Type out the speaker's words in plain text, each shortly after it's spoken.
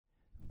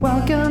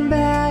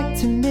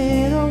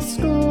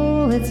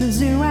There's a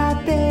zoo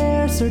out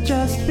there, so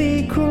just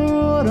be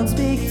cool. Don't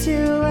speak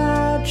too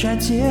loud, try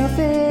to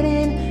fit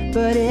in.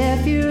 But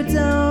if you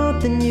don't,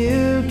 then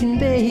you can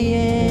be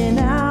an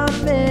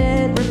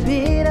outfit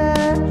repeater.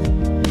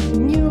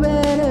 And you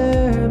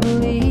better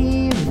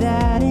believe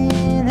that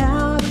an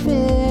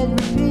outfit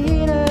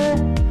repeater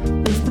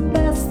is the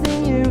best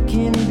thing you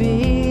can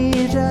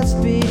be.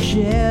 Just be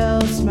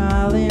chill,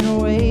 smile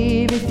and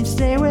wave. If you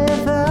stay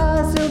with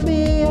us, it'll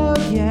be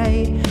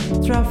okay.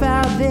 It's rough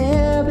out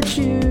there, but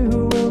you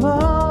will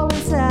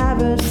always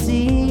have a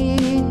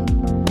seat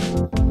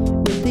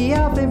with the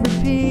outfit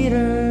repeaters.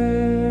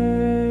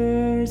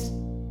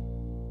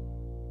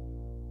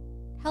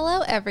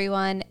 Hello,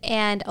 everyone,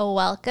 and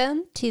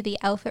welcome to the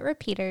Outfit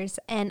Repeaters,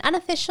 an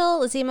unofficial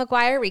Lizzie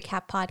McGuire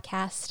recap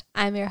podcast.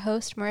 I'm your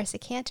host,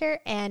 Marisa Cantor,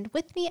 and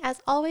with me,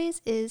 as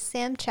always, is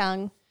Sam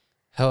Chung.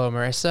 Hello,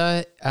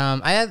 Marissa.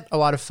 I had a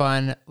lot of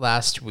fun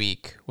last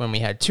week when we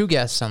had two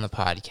guests on the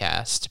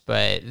podcast,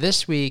 but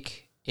this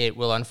week it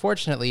will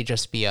unfortunately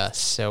just be us,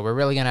 so we're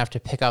really going to have to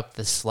pick up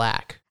the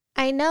slack.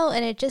 I know,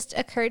 and it just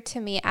occurred to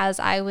me as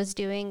I was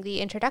doing the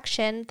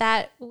introduction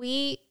that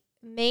we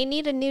may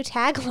need a new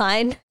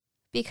tagline,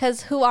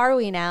 because who are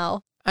we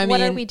now? What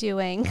are we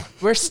doing?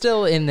 We're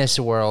still in this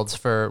world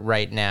for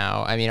right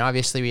now. I mean,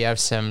 obviously we have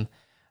some,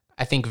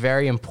 I think,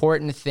 very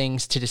important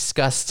things to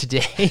discuss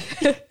today.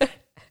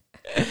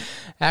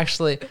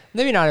 Actually,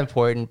 maybe not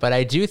important, but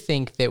I do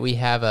think that we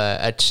have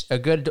a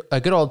good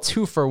old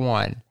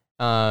 2-for-1.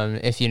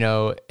 If you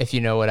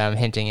know what I'm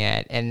hinting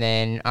at. And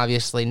then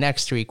obviously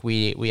next week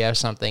we have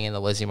something in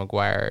the Lizzie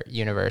McGuire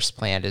universe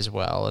planned as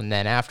well. And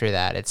then after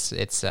that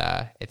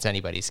it's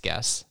anybody's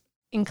guess.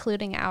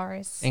 Including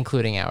ours,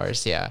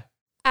 yeah.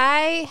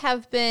 I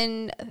have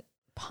been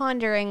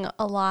pondering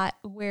a lot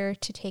where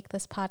to take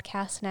this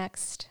podcast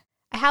next.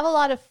 I have a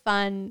lot of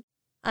fun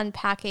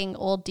unpacking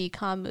old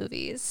DCOM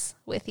movies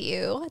with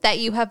you that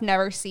you have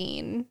never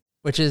seen.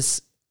 Which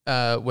is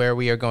where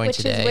we are going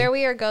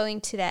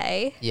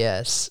today.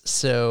 Yes.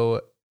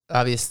 So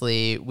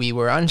obviously we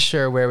were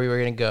unsure where we were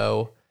going to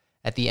go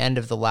at the end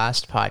of the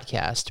last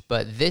podcast,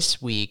 but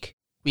this week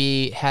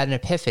we had an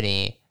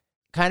epiphany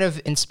kind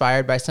of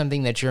inspired by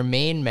something that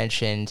Jermaine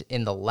mentioned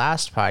in the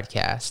last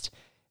podcast,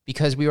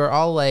 because we were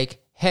all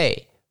like,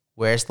 hey,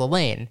 where's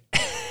Lalaine?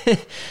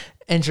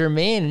 And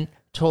Jermaine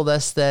told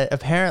us that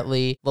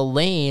apparently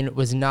Lalaine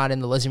was not in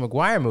the Lizzie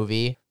McGuire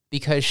movie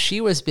because she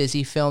was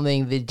busy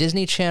filming the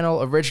Disney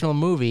Channel original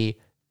movie,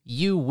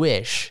 You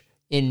Wish,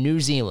 in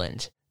New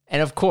Zealand.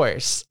 And of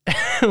course,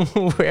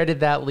 where did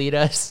that lead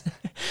us?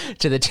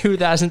 To the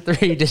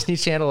 2003 Disney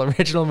Channel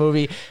original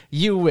movie,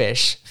 You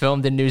Wish,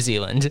 filmed in New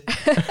Zealand.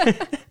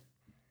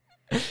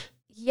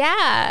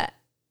 Yeah.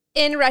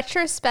 In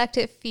retrospect,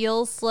 it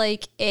feels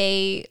like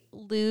a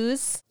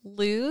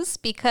lose-lose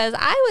because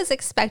I was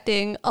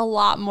expecting a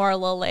lot more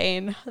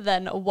Lalaine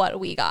than what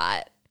we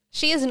got.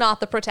 She is not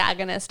the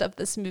protagonist of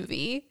this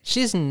movie.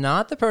 She's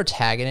not the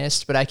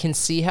protagonist, but I can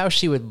see how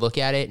she would look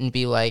at it and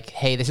be like,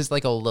 hey, this is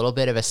like a little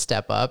bit of a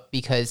step up,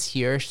 because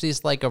here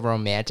she's like a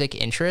romantic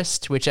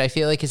interest, which I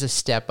feel like is a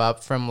step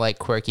up from like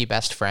quirky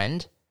best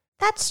friend.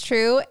 You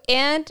true.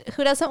 And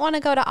who doesn't want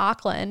to go to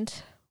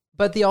Auckland?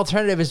 But the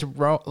alternative is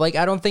like,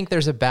 I don't think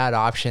there's a bad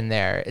option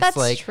there. It's That's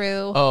like,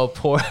 true. Oh,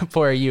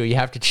 poor you. You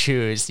have to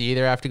choose. You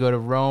either have to go to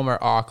Rome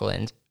or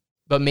Auckland.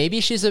 But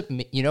maybe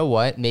you know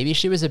what? Maybe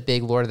she was a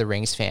big Lord of the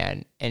Rings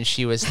fan, and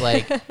she was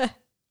like,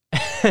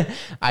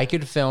 I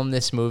could film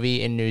this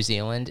movie in New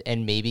Zealand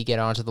and maybe get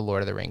onto the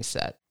Lord of the Rings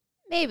set.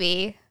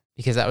 Maybe.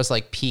 Because that was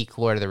like peak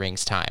Lord of the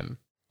Rings time.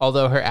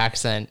 Although her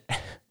accent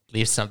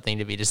leaves something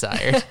to be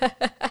desired.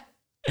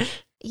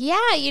 Yeah,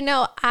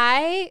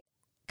 I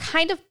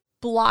kind of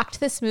blocked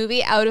this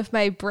movie out of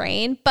my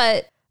brain,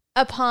 but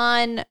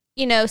upon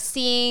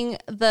seeing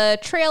the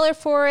trailer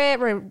for it,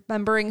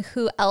 remembering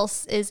who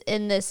else is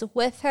in this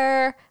with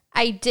her,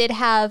 I did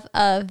have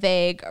a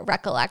vague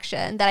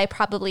recollection that I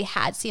probably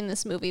had seen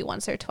this movie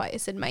once or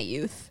twice in my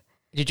youth.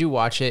 Did you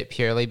watch it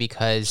purely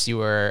because you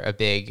were a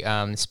big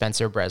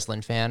Spencer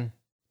Breslin fan?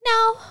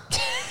 No.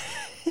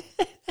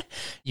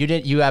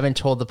 You haven't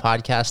told the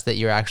podcast that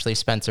you're actually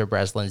Spencer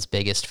Breslin's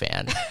biggest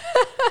fan.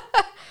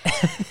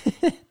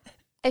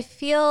 I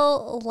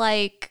feel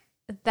like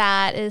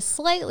that is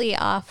slightly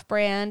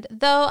off-brand,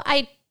 though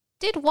I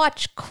did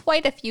watch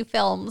quite a few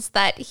films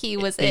that he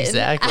was in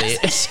exactly.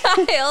 as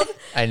a child.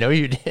 I know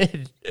you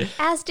did.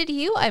 As did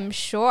you, I'm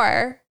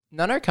sure.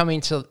 None are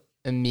coming to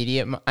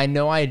immediate. I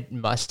know I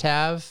must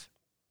have,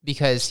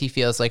 because he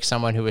feels like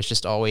someone who was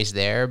just always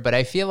there, but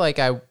I feel like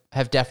I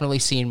have definitely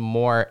seen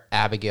more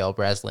Abigail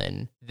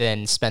Breslin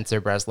than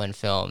Spencer Breslin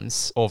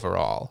films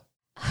overall.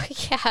 Oh,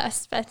 yeah,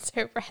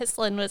 Spencer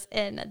Breslin was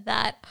in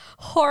that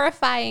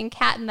horrifying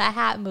Cat in the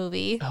Hat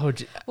movie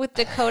with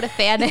Dakota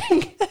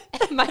Fanning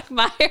and Mike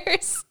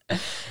Myers.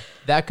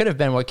 That could have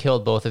been what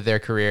killed both of their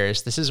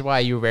careers. This is why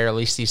you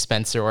rarely see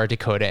Spencer or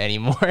Dakota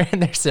anymore,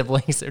 and their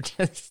siblings are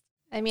just...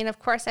 I mean, of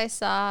course I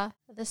saw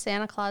the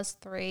Santa Claus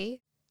 3.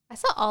 I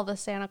saw all the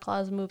Santa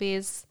Claus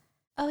movies.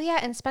 Oh, yeah,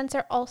 and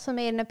Spencer also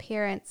made an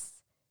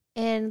appearance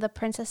in the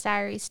Princess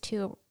Diaries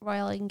 2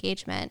 Royal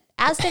Engagement,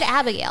 as did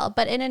Abigail,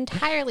 but in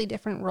entirely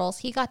different roles.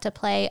 He got to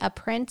play a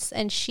prince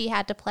and she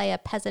had to play a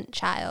peasant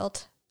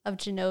child of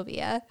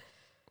Genovia.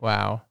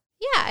 Wow.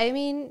 Yeah, I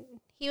mean,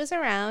 he was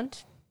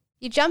around.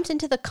 You jumped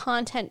into the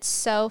content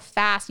so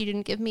fast, you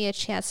didn't give me a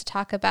chance to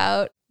talk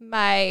about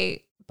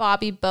my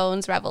Bobby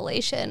Bones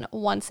revelation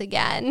once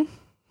again.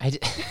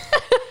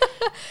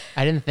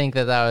 I didn't think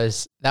that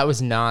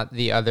was not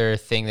the other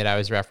thing that I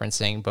was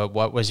referencing, but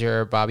what was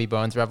your Bobby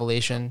Bones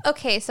revelation?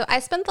 Okay, so I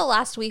spent the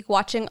last week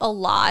watching a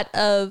lot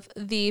of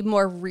the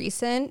more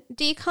recent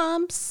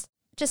DCOMs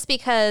just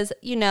because,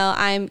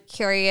 I'm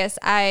curious.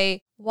 I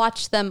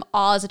watched them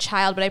all as a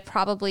child, but I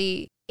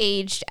probably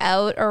aged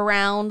out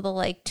around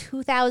the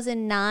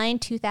 2009,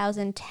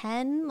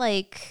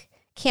 2010,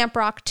 Camp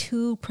Rock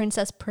 2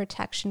 Princess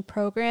Protection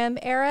Program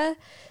era.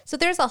 So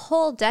there's a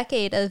whole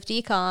decade of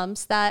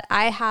DCOMs that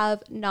I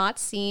have not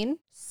seen.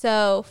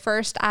 So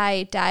first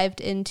I dove?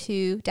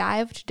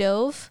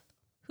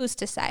 Who's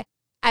to say?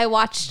 I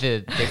watched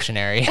the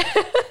dictionary.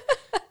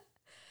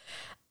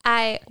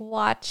 I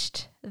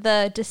watched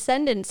the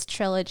Descendants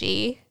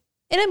trilogy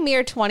in a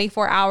mere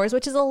 24 hours,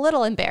 which is a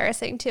little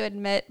embarrassing to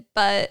admit,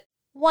 but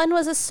 1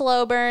 was a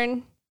slow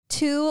burn,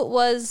 2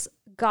 was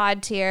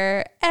God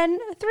tier, and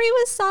 3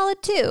 was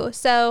solid too.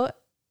 So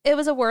it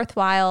was a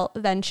worthwhile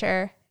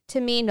venture. To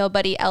me,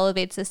 nobody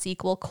elevates a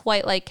sequel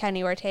quite like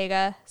Kenny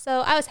Ortega,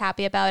 so I was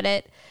happy about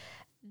it.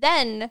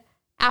 Then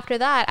after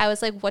that, I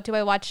was like, what do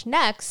I watch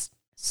next?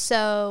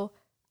 So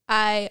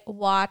I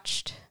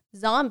watched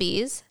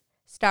Zombies,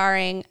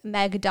 starring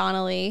Meg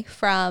Donnelly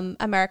from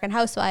American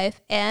Housewife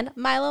and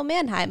Milo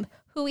Manheim,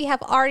 who we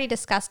have already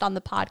discussed on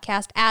the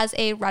podcast as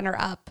a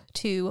runner-up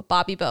to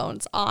Bobby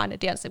Bones on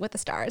Dancing with the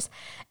Stars.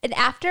 And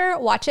after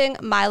watching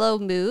Milo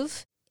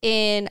move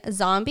in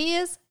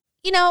Zombies,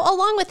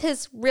 along with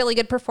his really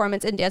good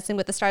performance in Dancing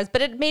with the Stars,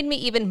 but it made me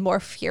even more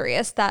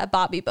furious that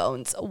Bobby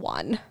Bones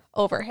won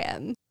over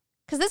him.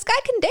 Because this guy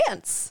can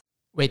dance.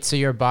 Wait, so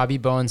your Bobby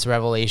Bones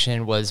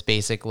revelation was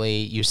basically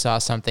you saw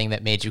something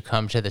that made you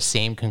come to the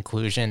same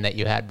conclusion that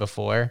you had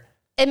before?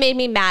 It made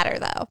me madder,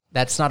 though.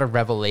 That's not a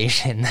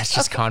revelation. That's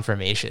just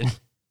confirmation.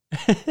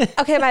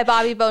 Okay, my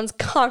Bobby Bones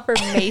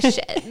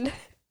confirmation.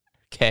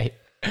 Okay,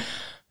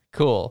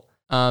 cool.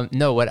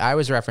 No, what I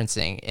was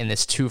referencing in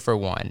this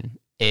 2-for-1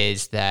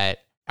 is that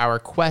our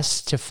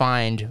quest to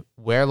find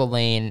where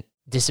Lalaine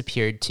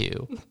disappeared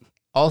to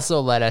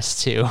also led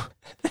us to...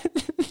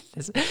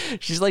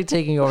 She's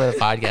taking over the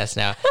podcast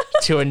now,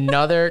 to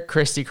another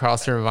Christy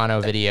Carlson Romano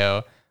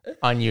video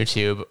on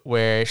YouTube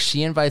where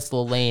she invites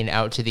Lalaine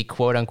out to the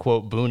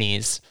quote-unquote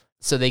boonies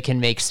so they can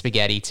make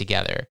spaghetti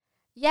together.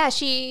 Yeah,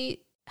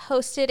 she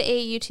hosted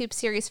a YouTube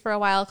series for a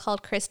while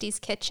called Christy's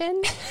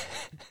Kitchen,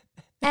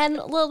 and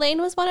Lalaine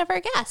was one of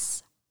our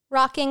guests,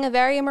 rocking a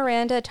very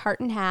Miranda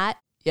tartan hat.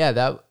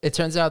 Yeah, it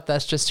turns out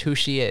that's just who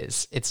she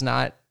is. It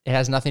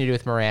has nothing to do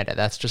with Miranda.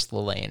 That's just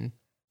Lalaine.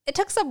 It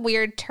took some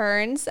weird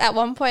turns. At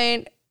one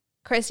point,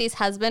 Christy's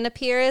husband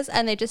appears,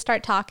 and they just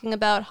start talking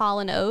about Hall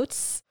 &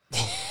 Oates.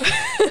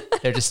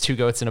 They're just two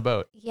goats in a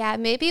boat. Yeah,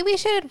 maybe we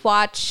should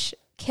watch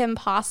Kim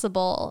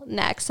Possible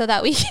next so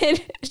that we can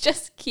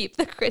just keep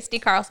the Christy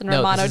Carlson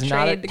Romano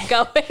train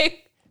going.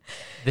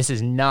 This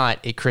is not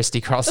a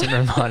Christy Carlson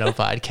Romano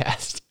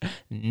podcast.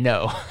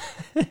 No.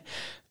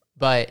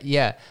 But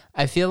yeah,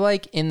 I feel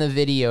like in the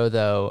video,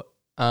 though,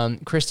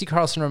 Christy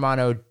Carlson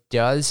Romano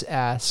does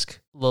ask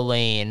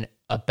Lalaine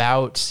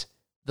about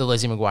the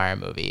Lizzie McGuire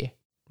movie,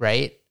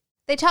 right?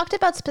 They talked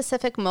about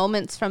specific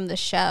moments from the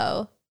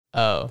show.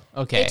 Oh,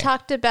 okay. They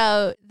talked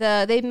about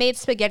they made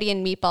spaghetti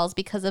and meatballs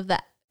because of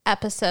the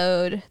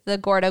episode, the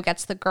Gordo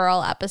Gets the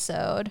Girl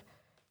episode,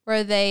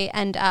 where they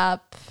end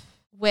up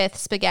with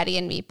spaghetti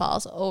and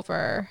meatballs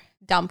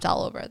dumped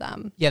all over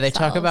them. Yeah, they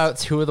talk about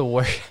two of the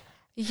worst.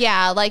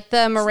 Yeah, like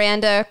the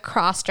Miranda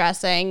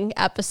cross-dressing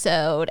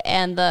episode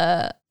and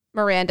the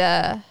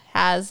Miranda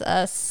has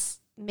a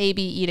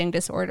maybe eating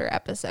disorder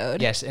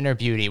episode. Yes, Inner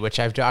Beauty, which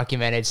I've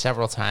documented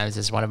several times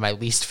as one of my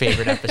least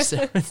favorite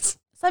episodes.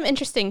 Some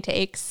interesting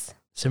takes.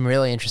 Some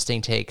really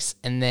interesting takes.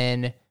 And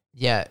then,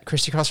 yeah,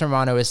 Christy Carlson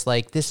Romano is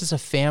like, this is a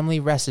family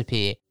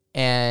recipe.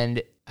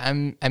 And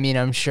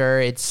I'm sure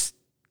it's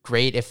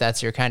great if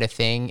that's your kind of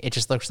thing. It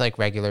just looks like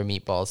regular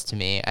meatballs to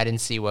me. I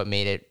didn't see what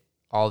made it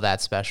all that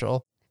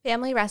special.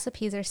 Family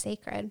recipes are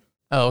sacred.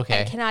 Oh,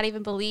 okay. I cannot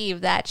even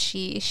believe that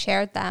she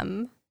shared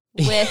them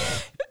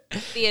with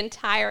the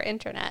entire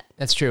internet.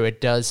 That's true.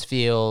 It does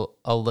feel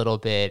a little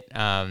bit,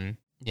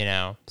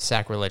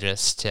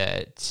 sacrilegious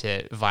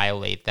to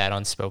violate that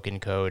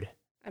unspoken code.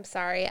 I'm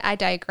sorry. I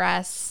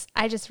digress.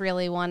 I just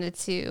really wanted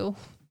to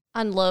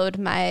unload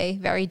my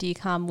very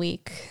DCOM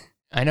week.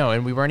 I know,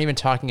 and we weren't even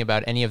talking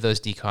about any of those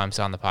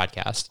DCOMs on the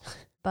podcast.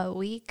 But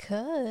we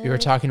could. We were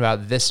talking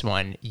about this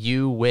one,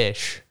 You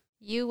Wish.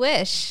 You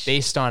Wish.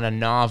 Based on a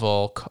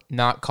novel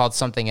not called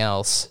something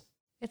else.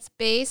 It's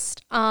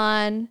based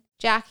on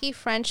Jackie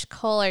French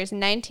Kohler's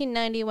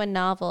 1991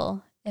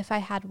 novel, If I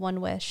Had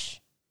One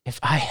Wish. If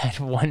I Had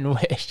One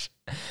Wish.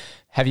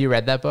 Have you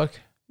read that book?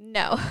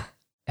 No.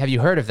 Have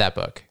you heard of that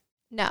book?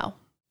 No.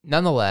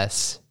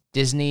 Nonetheless,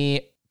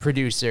 Disney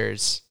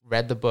producers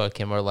read the book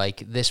and were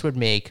like, this would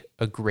make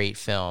a great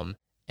film.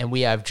 And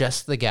we have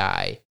just the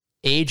guy,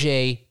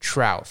 AJ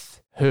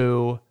Trauth,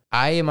 who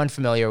I am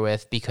unfamiliar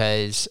with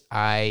because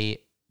I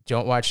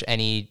don't watch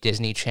any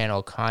Disney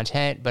Channel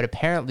content, but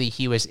apparently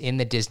he was in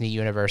the Disney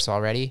universe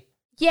already.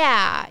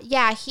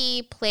 Yeah,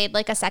 he played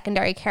like a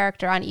secondary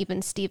character on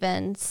Even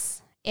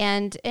Stevens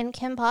and in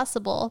Kim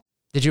Possible.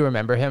 Did you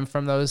remember him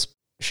from those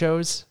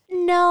shows?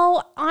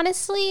 No,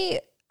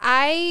 honestly,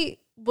 I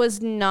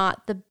was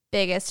not the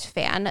biggest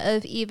fan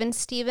of Even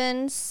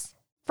Stevens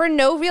for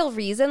no real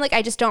reason. Like,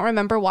 I just don't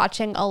remember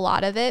watching a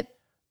lot of it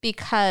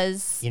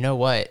because... You know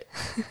what?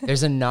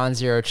 There's a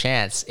non-zero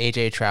chance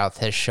AJ Trauth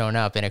has shown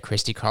up in a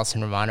Christy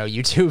Carlson Romano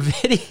YouTube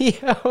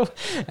video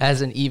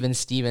as an Even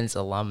Stevens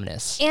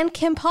alumnus. And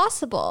Kim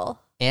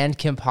Possible.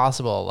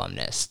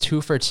 Alumnus.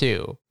 2 for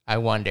 2, I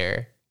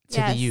wonder, to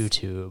the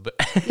YouTube.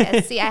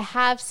 Yes, see, I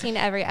have seen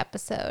every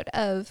episode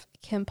of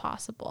Kim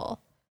Possible.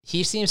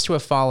 He seems to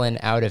have fallen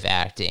out of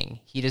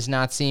acting. He does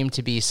not seem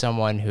to be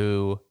someone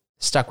who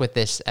stuck with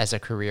this as a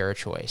career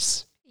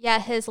choice. Yeah,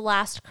 his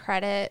last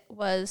credit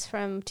was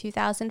from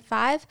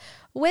 2005,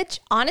 which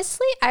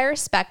honestly, I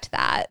respect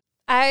that.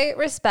 I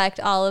respect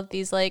all of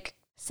these like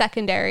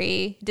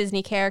secondary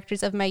Disney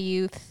characters of my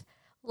youth.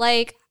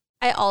 Like,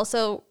 I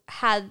also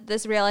had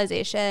this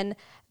realization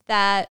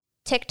that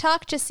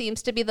TikTok just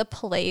seems to be the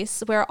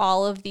place where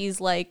all of these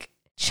like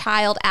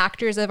child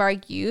actors of our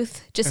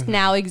youth just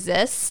now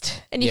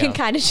exist. And you can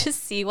kind of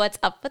just see what's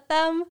up with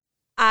them.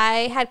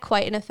 I had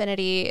quite an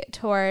affinity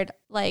toward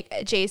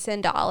like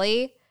Jason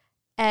Dolly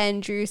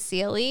and Drew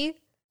Seeley.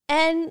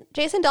 And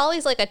Jason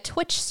Dolly's like a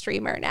Twitch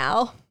streamer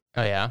now.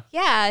 Oh, yeah?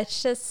 Yeah,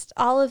 it's just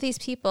all of these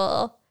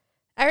people.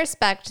 I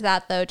respect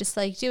that, though, just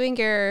like doing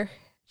your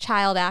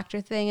child actor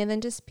thing and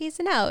then just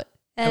peacing out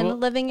and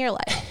living your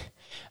life.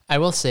 I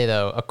will say,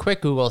 though, a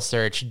quick Google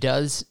search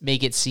does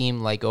make it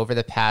seem like over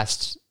the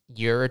past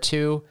year or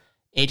two,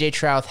 AJ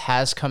Trauth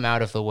has come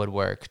out of the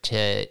woodwork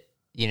to,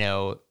 you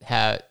know,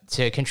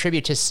 to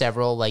contribute to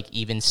several like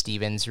Even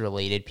Stevens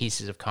related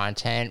pieces of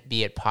content,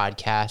 be it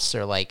podcasts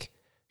or like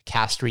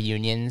cast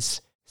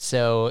reunions.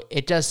 So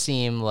it does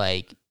seem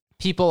like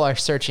people are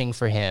searching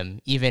for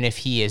him, even if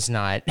he is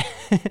not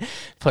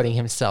putting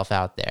himself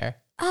out there.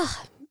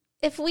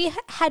 If we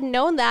had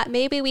known that,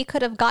 maybe we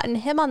could have gotten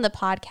him on the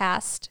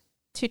podcast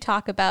to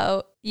talk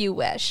about You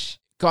Wish.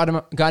 Got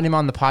him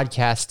on the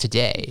podcast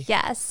today.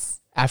 Yes.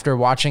 After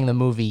watching the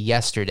movie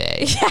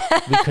yesterday,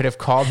 we could have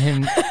called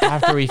him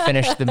after we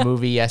finished the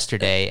movie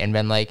yesterday and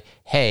been like,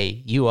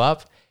 hey, you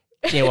up?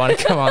 Do you want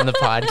to come on the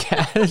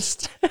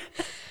podcast?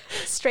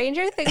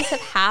 Stranger things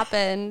have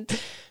happened.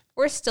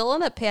 We're still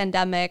in a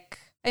pandemic.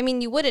 I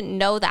mean, you wouldn't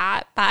know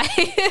that by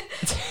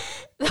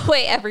the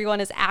way everyone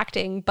is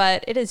acting,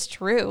 but it is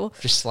true.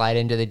 Just slide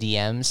into the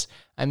DMs.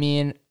 I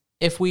mean,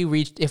 if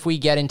we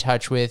get in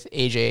touch with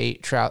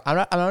AJ Trauth, I'm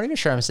not even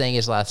sure I'm saying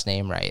his last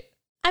name right.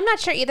 I'm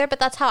not sure either, but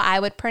that's how I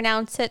would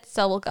pronounce it,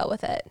 so we'll go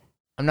with it.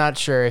 I'm not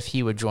sure if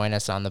he would join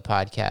us on the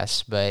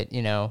podcast, but,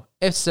 you know,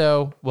 if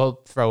so, we'll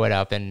throw it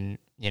up and,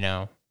 you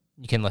know,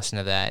 you can listen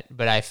to that.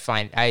 But I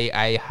find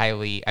it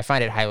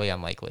highly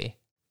unlikely.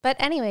 But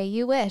anyway,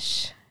 You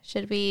Wish.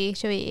 Should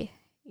we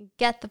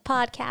get the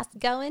podcast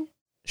going?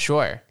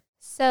 Sure.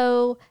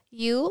 So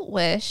You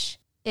Wish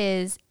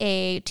is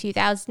a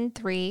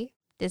 2003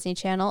 Disney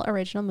Channel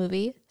original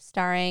movie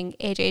starring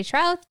AJ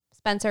Trauth,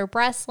 Spencer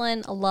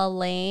Breslin,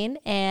 Lalaine,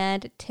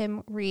 and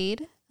Tim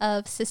Reed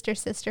of Sister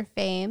Sister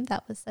fame.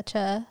 That was such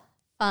a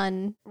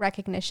fun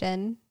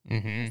recognition.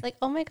 It's like,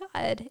 oh my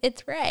God,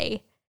 it's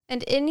Ray.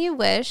 And in You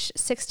Wish,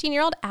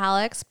 16-year-old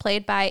Alex,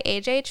 played by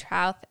AJ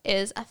Trauth,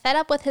 is fed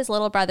up with his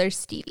little brother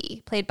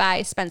Stevie, played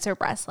by Spencer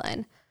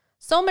Breslin.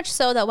 So much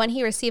so that when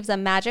he receives a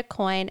magic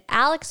coin,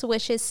 Alex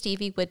wishes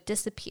Stevie would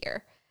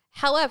disappear.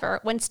 However,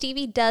 when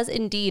Stevie does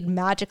indeed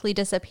magically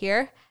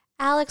disappear,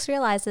 Alex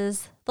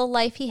realizes the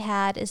life he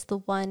had is the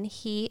one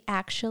he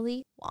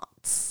actually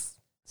wants.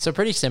 So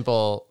pretty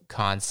simple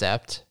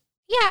concept.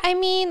 Yeah, I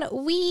mean,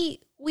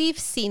 we've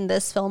seen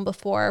this film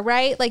before,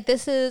 right? Like,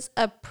 this is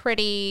a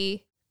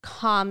pretty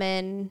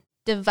common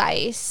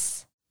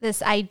device,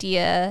 this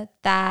idea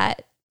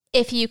that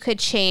if you could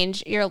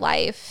change your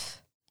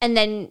life and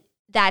then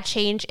that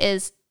change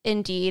is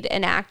indeed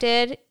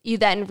enacted, you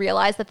then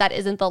realize that that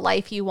isn't the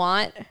life you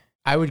want.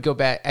 I would go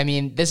back. I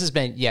mean, this has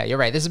been, yeah, you're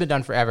right. This has been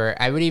done forever.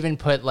 I would even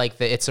put like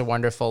the It's a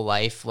Wonderful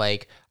Life.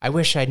 Like, I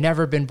wish I'd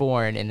never been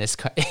born in this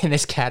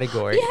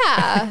category.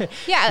 Yeah.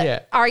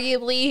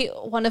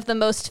 Arguably one of the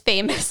most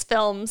famous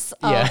films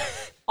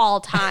of all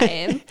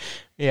time.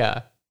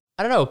 Yeah.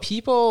 I don't know.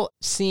 People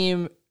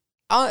seem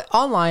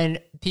online.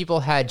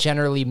 People had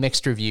generally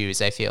mixed reviews.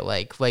 I feel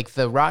like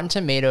the Rotten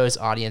Tomatoes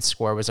audience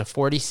score was a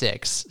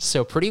 46.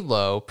 So pretty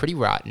low, pretty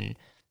rotten.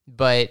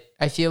 But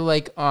I feel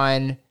like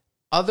on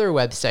other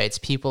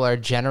websites, people are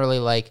generally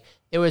like,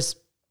 it was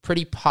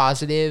pretty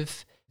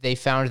positive. They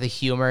found the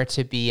humor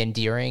to be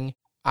endearing.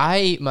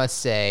 I must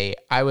say,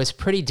 I was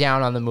pretty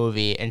down on the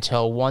movie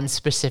until one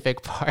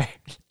specific part,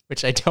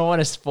 which I don't want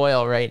to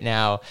spoil right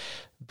now,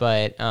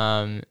 But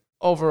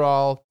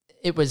overall,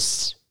 it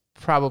was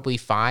probably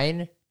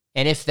fine.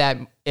 And if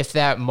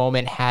that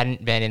moment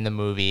hadn't been in the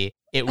movie,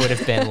 it would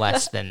have been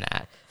less than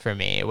that for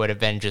me. It would have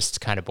been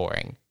just kind of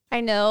boring.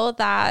 I know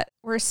that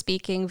we're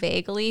speaking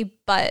vaguely,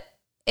 but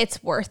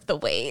it's worth the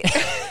wait.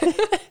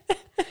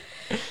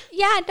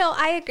 Yeah, no,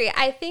 I agree.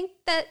 I think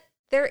that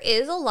there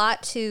is a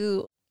lot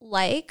to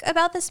like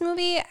about this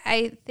movie.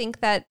 I think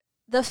that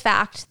the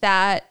fact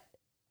that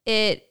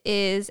it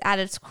is at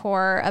its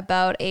core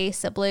about a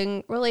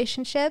sibling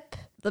relationship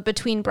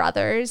between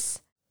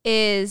brothers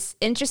is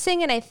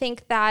interesting. And I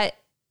think that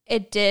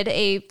it did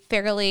a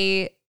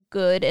fairly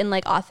good and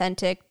like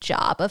authentic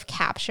job of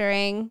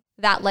capturing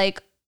that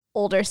like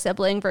older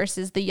sibling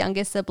versus the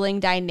youngest sibling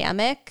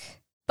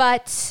dynamic.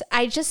 But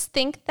I just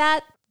think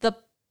that the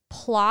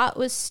plot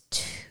was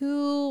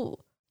too,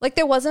 like,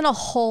 there wasn't a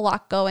whole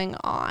lot going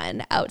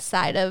on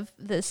outside of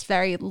this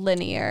very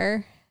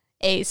linear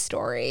A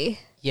story.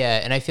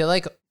 Yeah, and I feel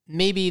like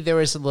maybe there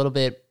was a little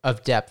bit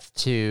of depth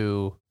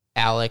to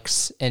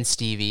Alex and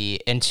Stevie,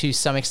 and to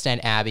some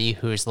extent Abby,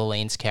 who is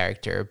Lalaine's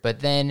character. But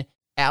then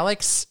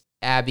Alex,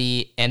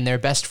 Abby, and their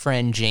best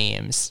friend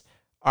James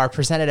are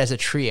presented as a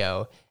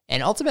trio.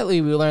 And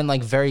ultimately, we learn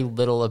like very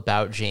little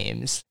about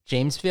James.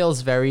 James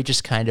feels very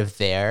just kind of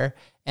there.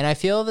 And I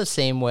feel the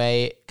same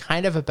way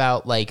kind of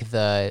about like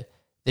the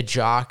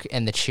jock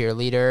and the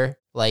cheerleader.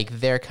 Like,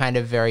 they're kind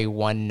of very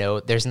one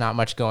note. There's not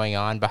much going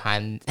on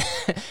behind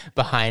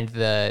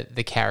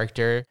the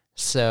character.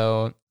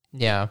 So,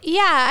 yeah.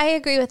 Yeah, I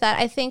agree with that.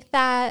 I think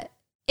that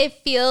it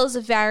feels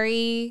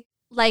very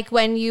like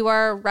when you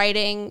are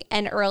writing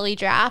an early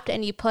draft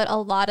and you put a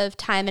lot of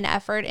time and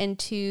effort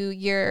into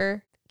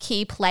your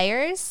key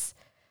players,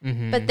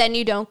 but then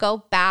you don't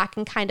go back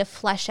and kind of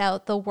flesh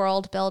out the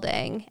world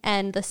building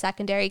and the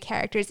secondary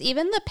characters.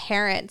 Even the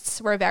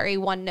parents were very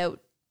one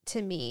note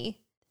to me.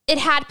 It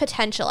had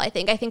potential, I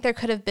think. I think there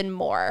could have been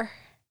more.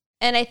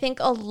 And I think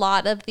a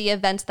lot of the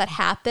events that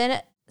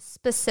happen,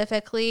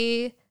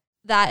 specifically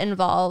that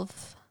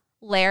involve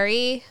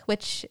Larry,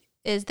 which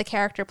is the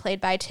character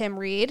played by Tim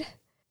Reed,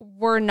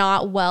 were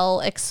not well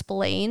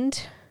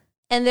explained.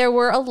 And there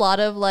were a lot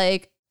of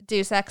like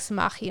Deus Ex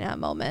Machina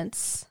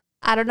moments.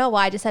 I don't know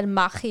why I just said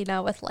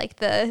machina with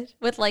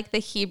the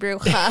Hebrew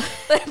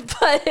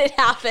but it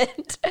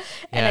happened.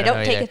 And I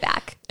don't take it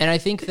back. And I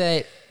think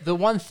that the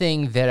one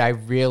thing that I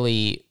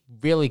really,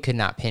 really could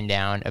not pin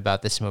down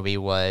about this movie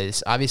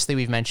was, obviously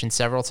we've mentioned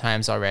several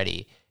times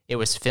already, it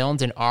was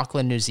filmed in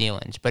Auckland, New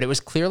Zealand, but it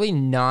was clearly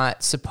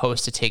not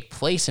supposed to take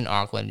place in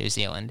Auckland, New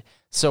Zealand.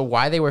 So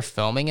why they were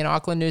filming in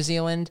Auckland, New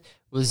Zealand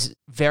was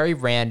very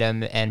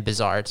random and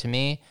bizarre to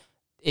me.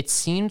 It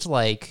seemed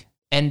like,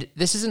 and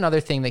this is another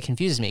thing that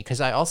confuses me,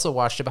 because I also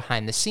watched it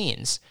behind the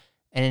scenes,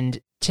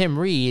 and Tim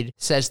Reed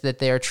says that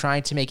they are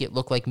trying to make it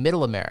look like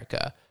Middle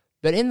America.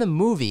 But in the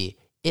movie,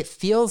 it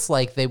feels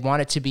like they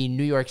want it to be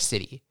New York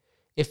City.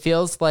 It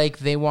feels like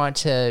they want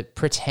to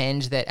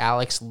pretend that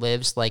Alex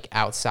lives like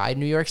outside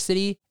New York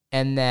City,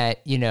 and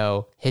that, you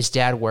know, his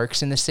dad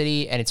works in the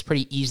city and it's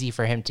pretty easy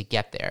for him to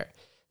get there.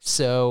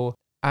 So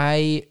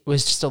I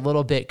was just a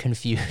little bit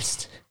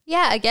confused.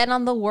 Yeah, again,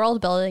 on the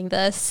world building,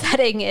 the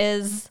setting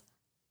is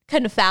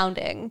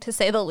confounding, to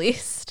say the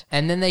least.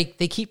 And then they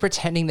keep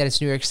pretending that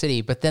it's New York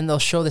City, but then they'll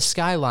show the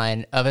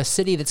skyline of a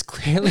city that's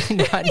clearly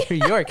not New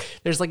York.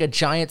 There's like a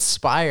giant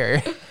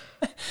spire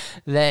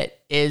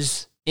that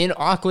is in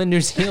Auckland,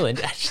 New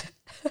Zealand.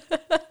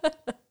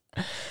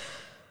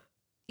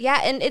 Yeah,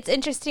 and it's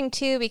interesting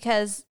too,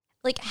 because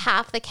like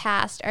half the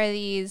cast are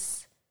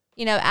these,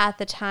 you know, at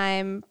the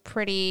time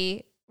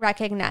pretty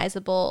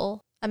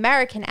recognizable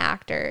American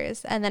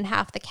actors, and then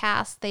half the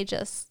cast they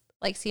just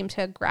like seem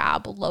to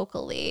grab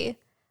locally.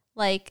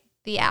 Like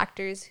the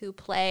actors who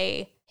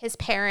play his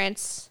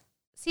parents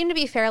seem to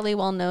be fairly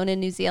well known in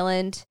New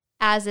Zealand,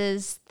 as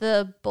is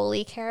the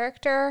bully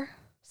character.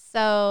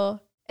 So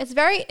it's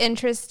very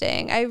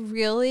interesting. I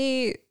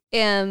really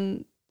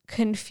am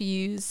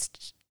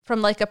confused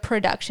from like a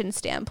production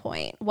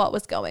standpoint what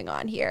was going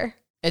on here.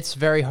 It's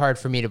very hard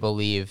for me to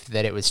believe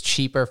that it was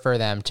cheaper for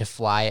them to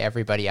fly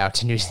everybody out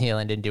to New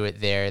Zealand and do it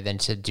there than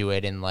to do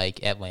it in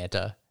like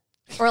Atlanta.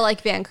 Or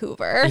like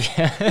Vancouver.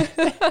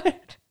 Yeah.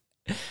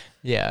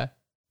 Yeah.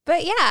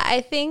 But yeah,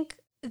 I think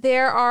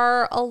there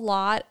are a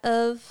lot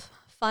of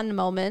fun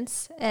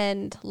moments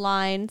and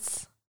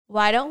lines.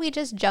 Why don't we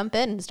just jump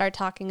in and start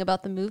talking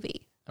about the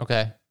movie?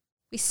 Okay.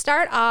 We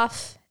start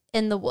off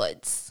in the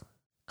woods.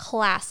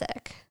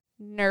 Classic.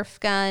 Nerf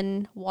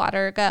gun,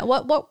 water gun.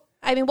 What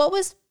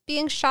was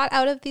being shot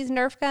out of these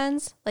Nerf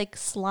guns? Like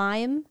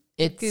slime?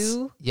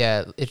 Goo?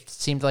 Yeah, it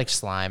seemed like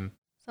slime.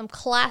 Some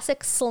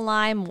classic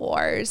slime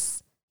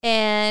wars.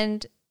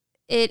 And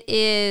it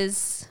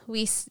is,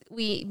 we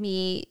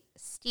meet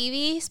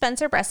Stevie,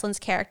 Spencer Breslin's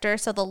character,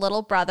 so the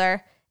little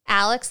brother,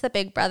 Alex, the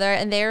big brother,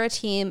 and they're a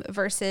team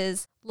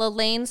versus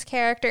Lalaine's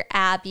character,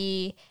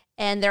 Abby,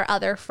 and their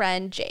other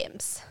friend,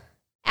 James.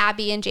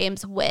 Abby and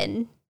James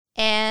win,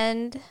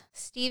 and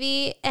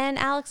Stevie and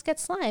Alex get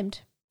slimed.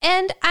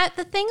 And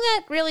the thing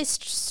that really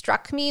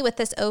struck me with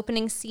this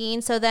opening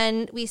scene, so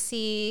then we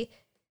see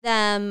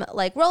them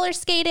like roller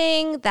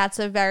skating. That's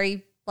a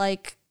very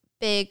like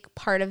big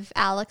part of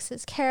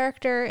Alex's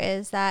character,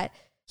 is that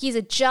he's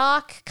a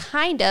jock,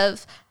 kind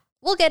of.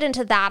 We'll get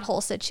into that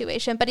whole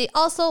situation, but he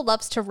also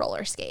loves to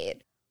roller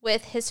skate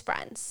with his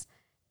friends.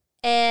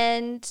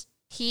 And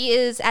he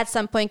is at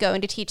some point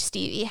going to teach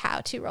Stevie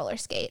how to roller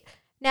skate.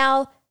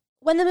 Now,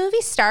 when the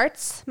movie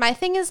starts, my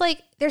thing is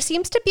like, there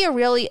seems to be a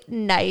really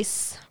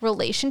nice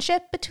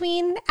relationship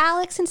between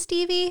Alex and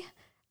Stevie.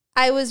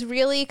 I was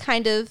really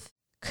kind of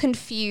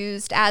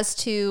confused as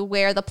to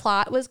where the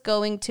plot was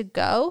going to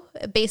go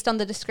based on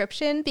the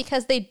description,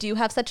 because they do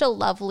have such a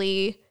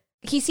lovely,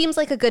 he seems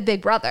like a good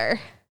big brother.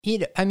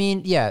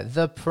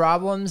 The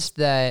problems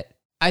that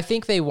I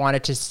think they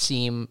wanted to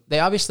seem, they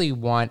obviously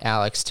want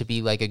Alex to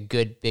be like a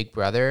good big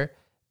brother.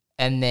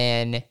 And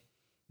then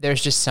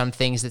there's just some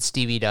things that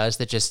Stevie does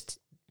that just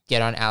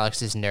get on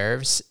Alex's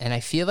nerves. And I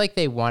feel like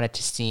they want it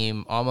to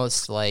seem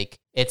almost like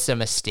it's a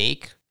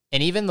mistake.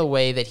 And even the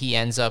way that he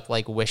ends up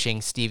like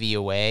wishing Stevie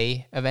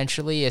away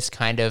eventually is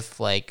kind of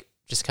like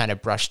just kind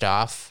of brushed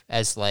off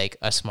as like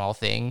a small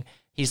thing.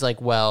 He's like,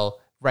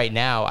 well, right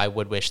now I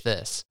would wish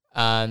this.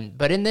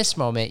 But in this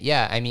moment,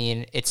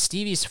 it's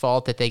Stevie's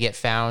fault that they get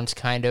found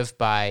kind of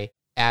by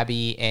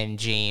Abby and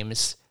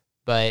James.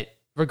 But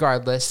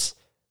regardless,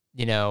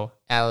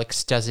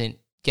 Alex doesn't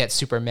get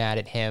super mad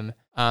at him.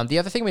 The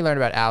other thing we learned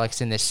about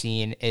Alex in this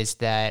scene is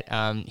that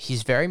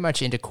he's very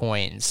much into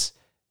coins.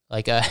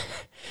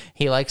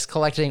 He likes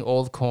collecting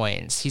old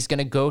coins. He's going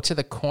to go to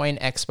the Coin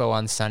Expo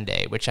on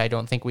Sunday, which I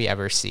don't think we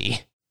ever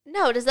see.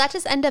 No, does that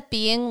just end up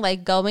being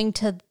like going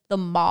to the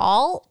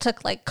mall to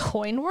like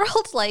Coin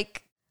World?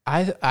 Like,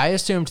 I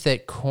assumed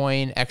that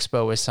Coin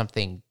Expo was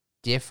something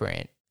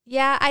different.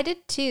 Yeah, I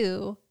did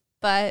too,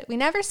 but we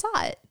never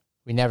saw it.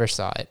 We never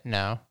saw it,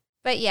 no.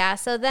 But yeah,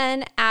 so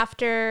then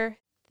after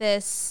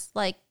this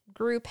like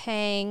group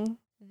hang,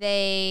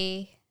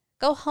 they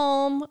go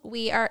home.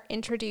 We are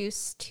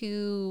introduced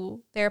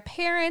to their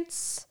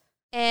parents,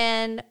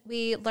 and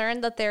we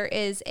learn that there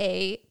is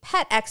a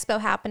pet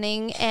expo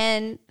happening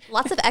and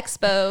lots of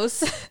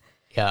expos.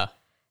 Yeah.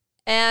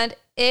 And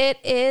it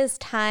is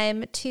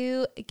time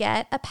to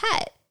get a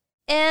pet.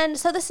 And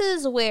so this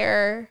is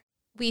where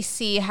we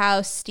see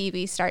how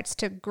Stevie starts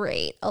to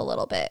grate a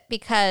little bit,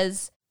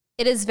 because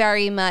it is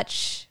very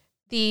much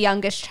the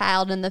youngest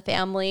child in the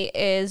family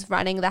is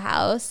running the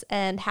house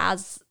and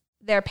has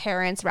their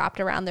parents wrapped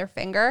around their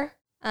finger.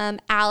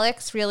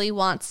 Alex really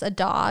wants a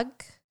dog,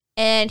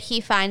 and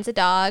he finds a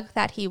dog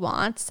that he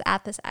wants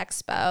at this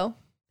expo.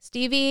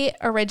 Stevie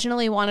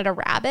originally wanted a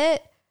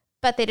rabbit,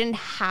 but they didn't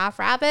have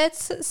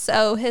rabbits,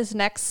 so his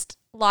next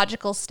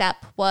logical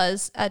step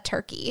was a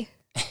turkey.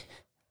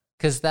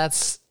 Because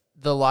that's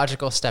the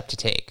logical step to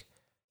take.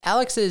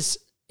 Alex's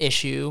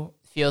issue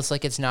feels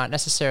like it's not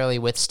necessarily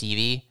with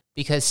Stevie,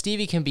 because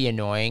Stevie can be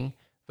annoying,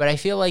 but I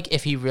feel like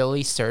if he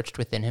really searched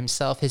within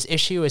himself, his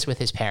issue is with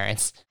his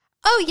parents.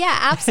 Oh, yeah,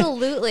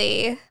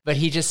 absolutely. But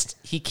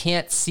he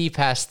can't see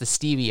past the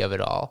Stevie of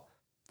it all.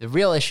 The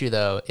real issue,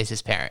 though, is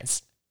his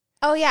parents.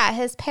 Oh, yeah,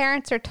 his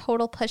parents are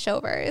total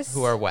pushovers.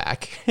 Who are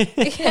whack.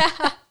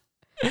 Yeah.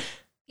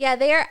 Yeah,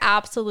 they are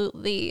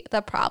absolutely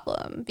the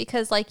problem,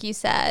 because like you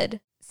said,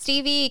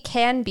 Stevie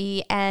can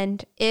be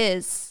and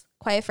is,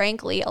 quite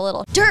frankly, a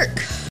little jerk,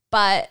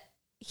 but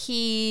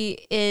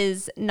he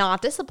is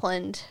not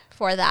disciplined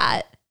for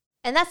that.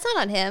 And that's not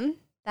on him.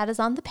 That is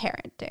on the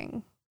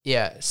parenting.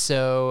 Yeah,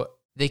 so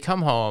they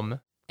come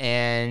home,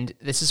 and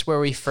this is where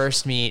we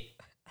first meet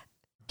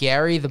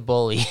Gary the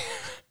bully.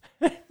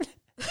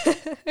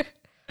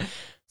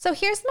 So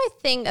here's my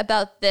thing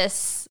about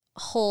this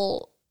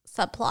whole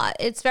subplot.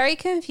 It's very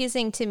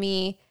confusing to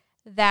me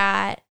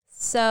that,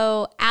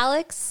 so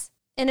Alex,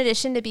 in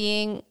addition to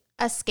being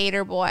a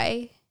skater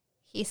boy,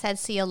 he said,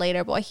 "See you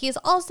later, boy," he's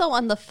also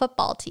on the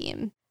football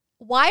team.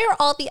 Why are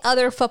all the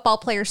other football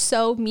players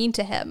so mean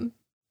to him?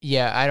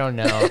 Yeah, I don't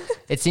know.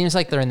 It seems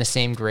like they're in the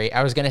same grade.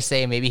 I was going to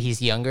say maybe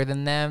he's younger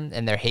than them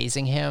and they're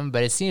hazing him,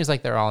 but it seems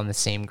like they're all in the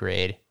same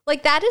grade.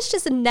 Like, that is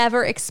just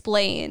never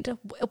explained.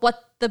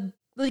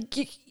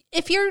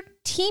 If you're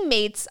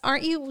teammates,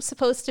 aren't you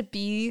supposed to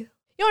be, you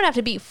don't have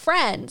to be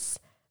friends,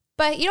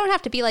 but you don't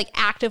have to be like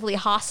actively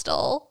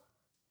hostile.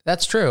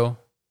 That's true.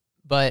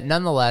 But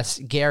nonetheless,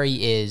 Gary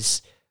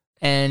is,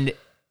 and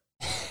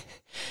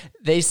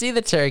they see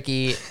the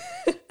turkey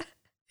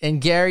and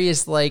Gary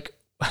is like,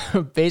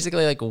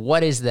 basically like,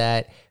 what is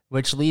that?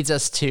 Which leads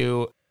us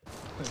to...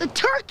 The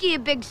turkey, you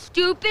big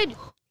stupid!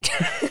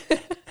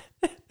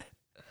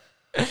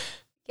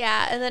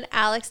 Yeah, and then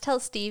Alex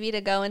tells Stevie to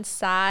go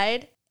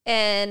inside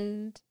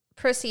and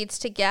proceeds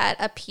to get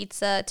a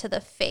pizza to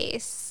the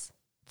face.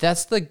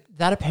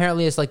 That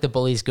apparently is like the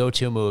bully's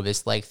go-to move,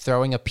 is like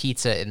throwing a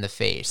pizza in the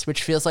face,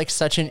 which feels like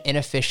such an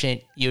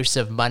inefficient use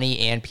of money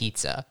and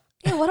pizza.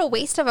 Yeah, what a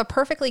waste of a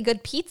perfectly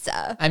good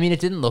pizza. I mean, it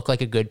didn't look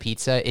like a good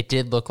pizza. It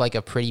did look like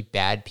a pretty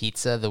bad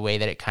pizza, the way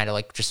that it kind of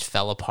like just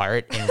fell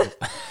apart. And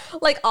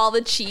like all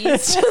the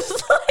cheese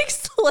just like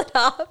split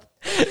up.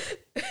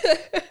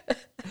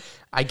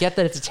 I get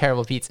that it's a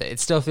terrible pizza. It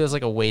still feels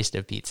like a waste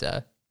of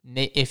pizza.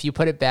 If you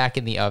put it back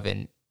in the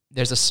oven,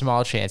 there's a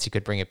small chance you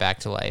could bring it back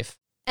to life.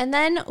 And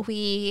then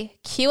we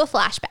cue a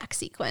flashback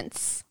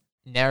sequence.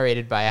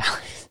 Narrated by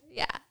Alex.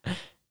 Yeah.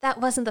 That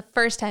wasn't the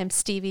first time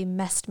Stevie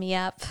messed me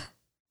up.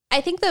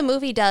 I think the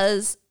movie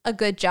does a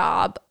good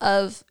job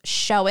of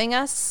showing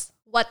us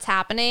what's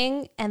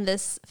happening and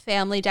this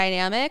family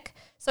dynamic.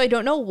 So I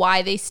don't know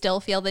why they still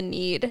feel the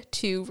need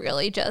to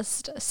really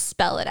just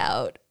spell it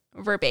out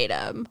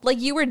verbatim. Like,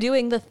 you were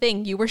doing the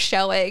thing you were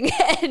showing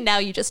and now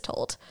you just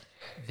told.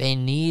 They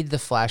need the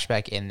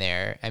flashback in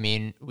there. I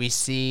mean, we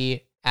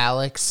see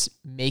Alex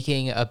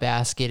making a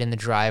basket in the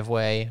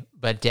driveway,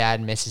 but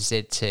dad misses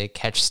it to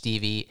catch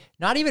Stevie.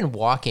 Not even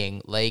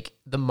walking. Like,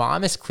 the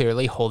mom is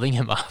clearly holding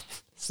him up.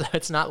 So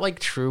it's not like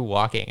true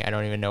walking. I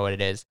don't even know what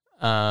it is.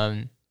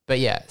 But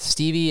yeah,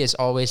 Stevie is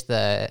always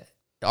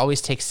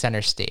takes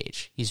center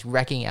stage. He's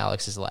wrecking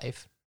Alex's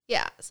life.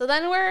 Yeah. So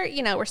then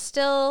we're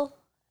still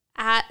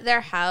at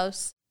their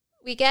house.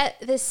 We get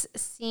this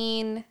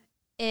scene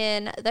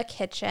in the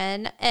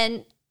kitchen,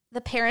 and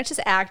the parents is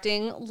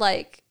acting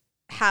like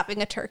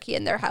having a turkey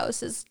in their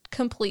house is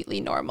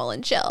completely normal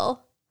and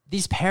chill.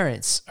 These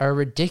parents are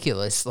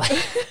ridiculous. Like,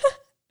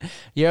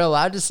 you're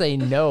allowed to say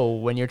no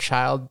when your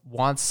child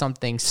wants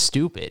something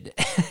stupid.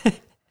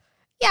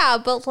 Yeah,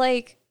 but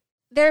like,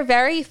 they're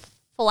very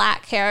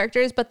flat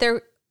characters, but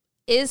there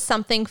is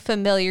something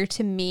familiar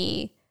to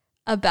me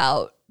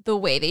about the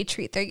way they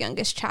treat their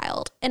youngest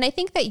child. And I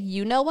think that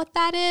you know what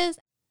that is.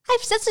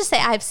 Let's just say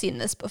I've seen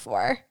this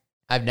before.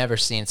 I've never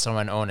seen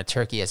someone own a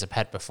turkey as a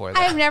pet before, though.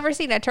 I've never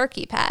seen a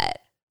turkey pet.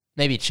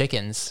 Maybe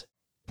chickens.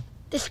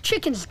 This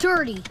chicken's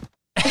dirty.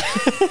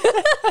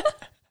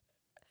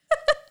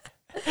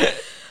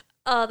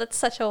 Oh, that's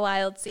such a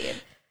wild scene.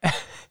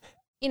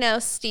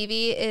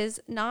 Stevie is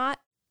not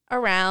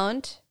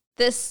around.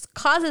 This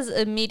causes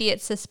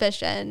immediate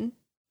suspicion.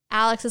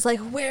 Alex is like,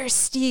 "Where's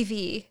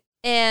Stevie?"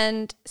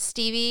 And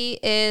Stevie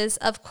is,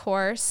 of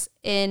course,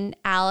 in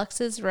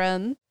Alex's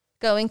room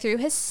going through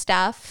his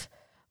stuff,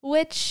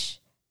 which,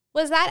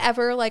 was that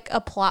ever like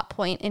a plot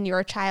point in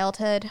your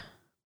childhood?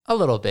 A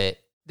little bit.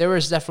 There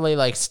was definitely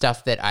like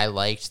stuff that I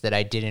liked that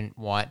I didn't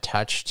want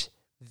touched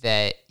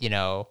that,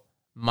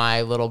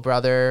 my little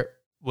brother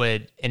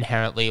would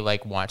inherently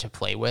like want to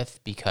play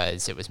with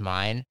because it was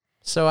mine.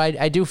 So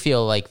I do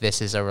feel like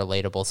this is a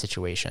relatable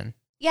situation.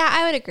 Yeah,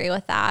 I would agree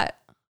with that.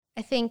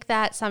 I think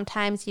that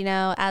sometimes,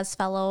 as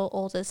fellow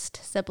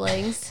oldest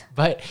siblings.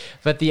 But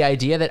the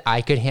idea that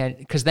I could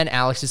because then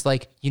Alex is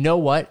like, you know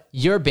what?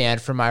 You're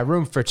banned from my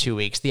room for 2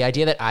 weeks. The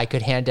idea that I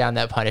could hand down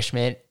that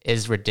punishment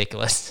is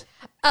ridiculous.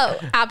 Oh,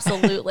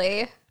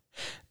 absolutely.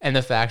 And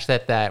the fact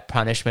that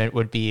punishment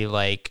would be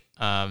like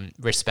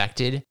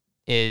respected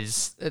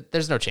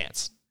there's no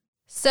chance.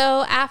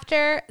 So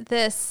after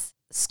this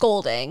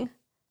scolding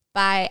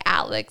by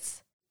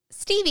Alex,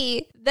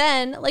 Stevie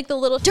then, like the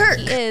little jerk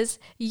he is,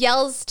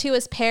 yells to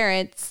his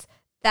parents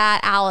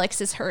that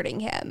Alex is hurting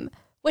him,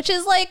 which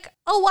is like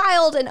a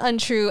wild and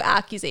untrue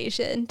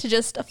accusation to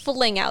just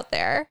fling out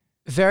there.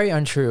 Very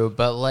untrue,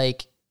 but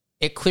like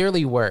it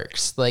clearly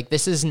works. Like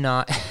this is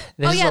not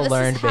this is a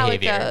learned behavior.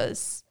 This is how it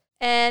goes.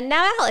 And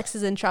now Alex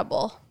is in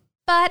trouble.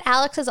 But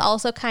Alex is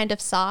also kind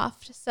of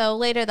soft. So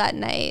later that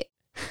night,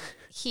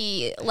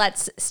 he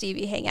lets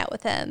Stevie hang out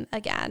with him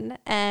again,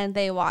 and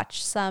they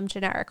watch some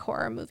generic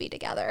horror movie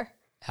together.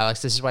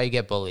 Alex, this is why you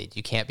get bullied.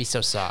 You can't be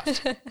so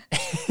soft. But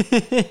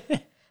yeah,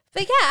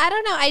 I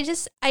don't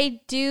know.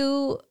 I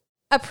do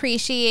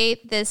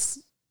appreciate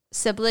this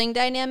sibling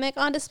dynamic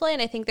on display,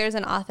 and I think there's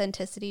an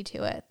authenticity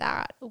to it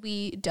that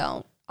we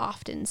don't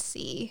often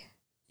see.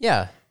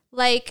 Yeah.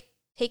 Like,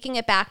 taking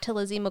it back to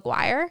Lizzie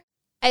McGuire,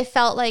 I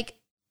felt like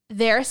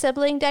their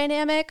sibling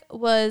dynamic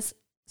was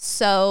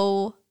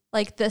so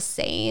like the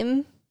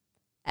same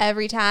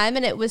every time,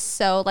 and it was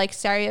so like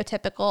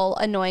stereotypical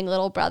annoying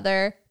little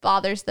brother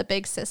bothers the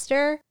big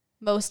sister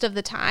most of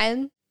the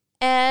time.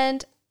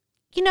 And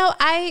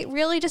I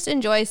really just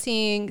enjoy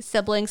seeing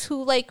siblings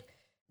who like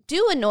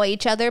do annoy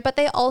each other, but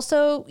they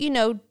also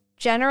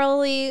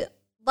generally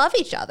love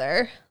each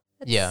other.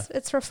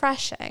 It's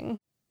refreshing.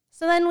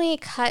 So then we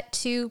cut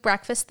to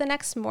breakfast the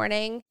next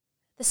morning.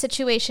 The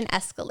situation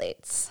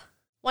escalates.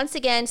 Once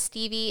again,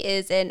 Stevie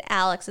is in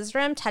Alex's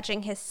room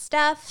touching his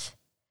stuff.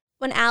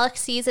 When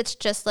Alex sees it's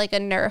just like a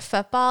Nerf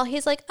football,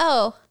 he's like,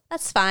 "Oh,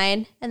 that's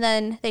fine." And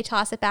then they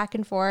toss it back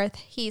and forth.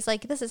 He's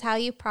like, "This is how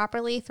you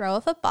properly throw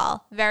a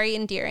football." Very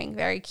endearing,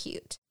 very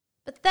cute.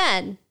 But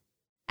then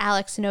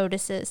Alex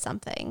notices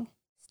something.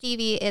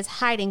 Stevie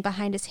is hiding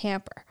behind his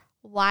hamper.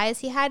 Why is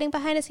he hiding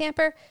behind his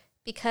hamper?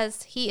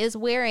 Because he is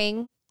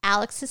wearing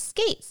Alex's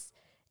skates.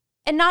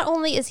 And not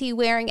only is he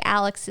wearing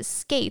Alex's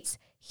skates,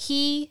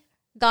 he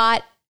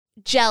got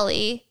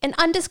jelly, an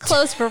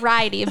undisclosed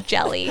variety of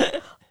jelly,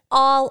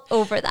 all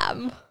over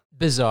them.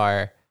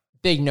 Bizarre.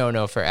 Big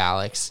no-no for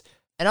Alex.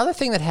 Another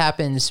thing that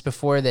happens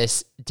before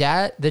this,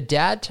 the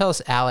dad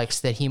tells Alex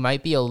that he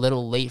might be a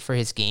little late for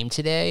his game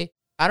today.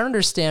 I don't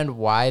understand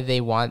why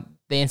they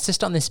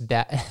insist on this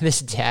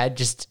dad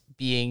just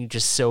being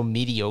just so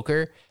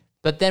mediocre.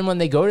 But then when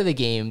they go to the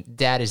game,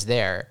 dad is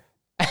there.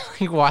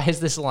 Like, why is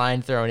this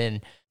line thrown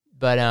in?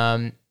 But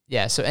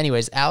Yeah, so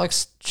anyways,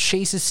 Alex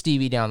chases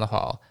Stevie down the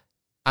hall.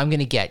 I'm going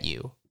to get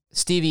you.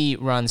 Stevie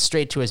runs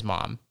straight to his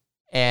mom,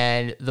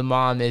 and the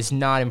mom is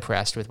not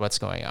impressed with what's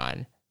going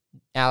on.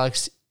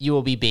 Alex, you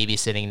will be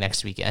babysitting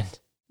next weekend.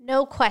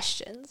 No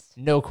questions.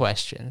 No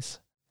questions.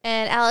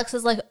 And Alex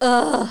is like,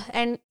 ugh.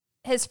 And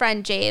his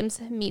friend James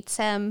meets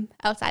him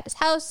outside his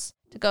house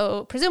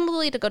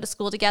presumably to go to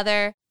school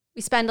together.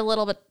 We spend a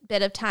little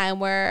bit of time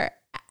where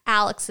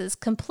Alex is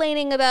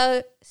complaining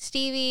about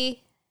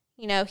Stevie.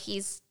 You know,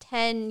 he's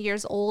 10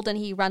 years old and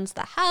he runs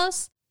the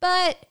house.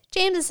 But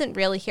James isn't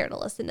really here to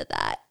listen to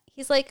that.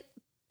 He's like,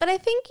 but I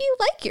think you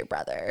like your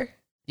brother.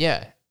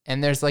 Yeah.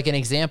 And there's like an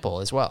example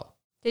as well.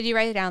 Did you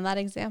write down that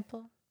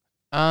example?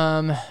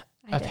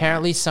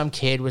 Apparently some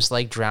kid was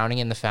like drowning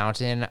in the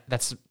fountain.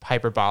 That's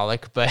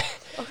hyperbolic, but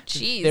oh,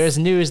 geez. There's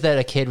news that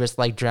a kid was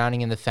like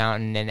drowning in the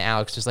fountain and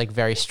Alex was like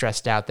very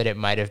stressed out that it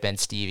might have been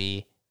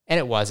Stevie, and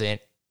it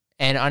wasn't.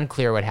 And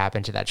unclear what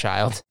happened to that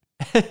child.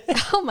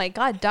 Oh my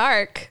God,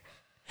 dark.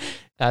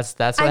 That's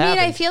what happened. I mean,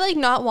 I feel like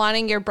not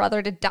wanting your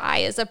brother to die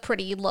is a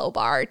pretty low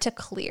bar to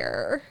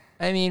clear.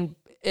 I mean,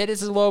 it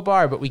is a low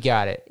bar, but we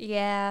got it.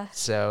 Yeah.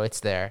 So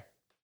it's there.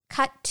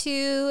 Cut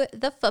to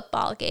the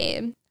football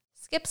game.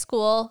 Skip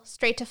school,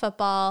 straight to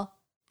football.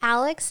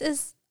 Alex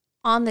is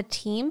on the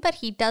team, but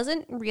he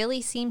doesn't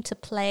really seem to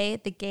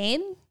play the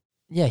game.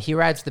 Yeah, he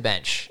rides the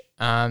bench.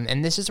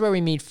 And this is where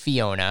we meet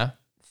Fiona.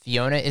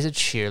 Fiona is a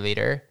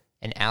cheerleader,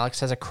 and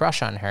Alex has a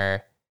crush on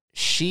her.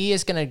 She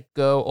is going to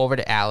go over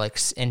to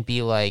Alex and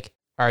be like,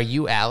 "Are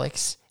you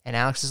Alex?" And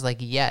Alex is like,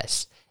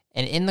 "Yes."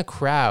 And in the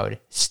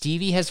crowd,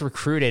 Stevie has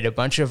recruited a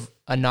bunch of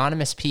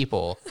anonymous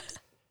people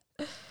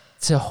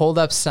to hold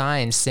up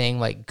signs saying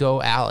like,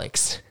 "Go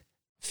Alex."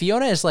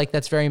 Fiona is like,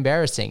 that's very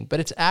embarrassing, but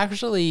it's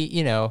actually,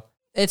 you know,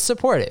 it's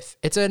supportive.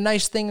 It's a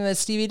nice thing that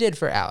Stevie did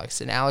for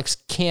Alex, and Alex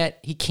can't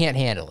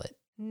handle it.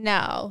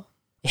 No.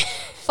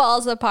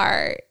 Falls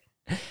apart.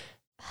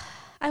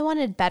 I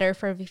wanted better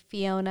for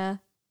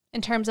Fiona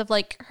in terms of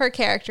like her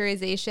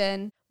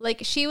characterization. Like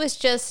she was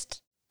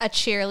just a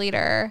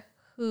cheerleader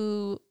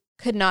who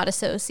could not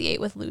associate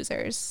with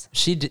losers.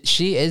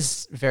 She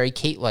is very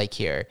Kate-like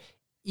here.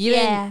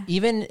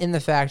 Even in the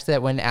fact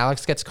that when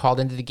Alex gets called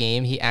into the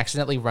game, he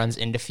accidentally runs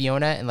into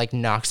Fiona and like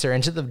knocks her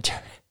into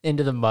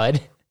the mud.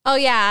 Oh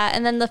yeah,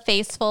 and then the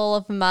face full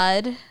of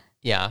mud.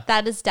 Yeah.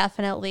 That is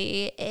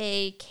definitely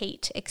a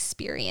Kate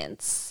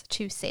experience,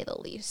 to say the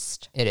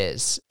least. It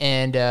is.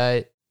 And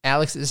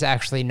Alex is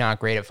actually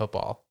not great at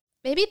football.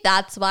 Maybe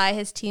that's why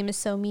his team is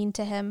so mean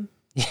to him.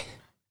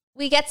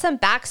 We get some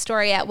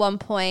backstory at one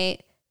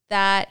point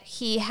that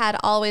he had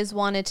always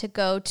wanted to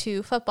go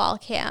to football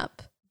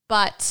camp,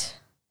 but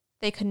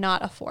they could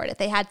not afford it.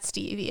 They had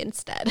Stevie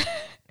instead.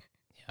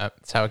 Yep,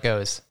 that's how it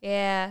goes.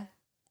 Yeah.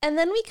 And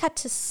then we cut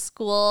to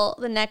school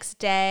the next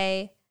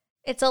day.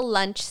 It's a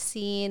lunch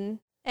scene.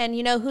 And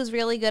you know who's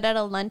really good at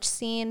a lunch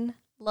scene?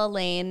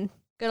 Lalaine.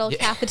 Good old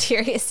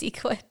cafeteria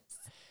sequence.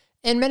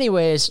 In many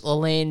ways,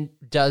 Lalaine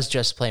does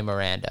just play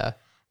Miranda.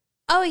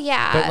 Oh,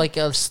 yeah. But like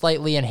a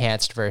slightly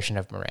enhanced version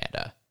of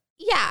Miranda.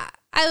 Yeah,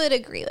 I would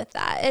agree with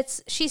that.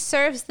 She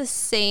serves the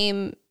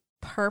same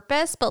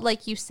purpose, but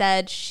like you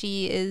said,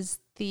 she is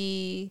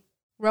the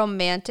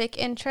romantic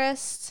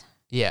interest.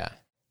 Yeah.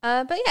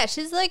 But yeah,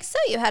 she's like, so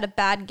you had a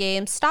bad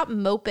game. Stop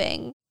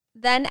moping.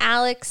 Then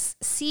Alex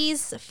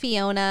sees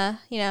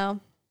Fiona, you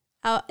know,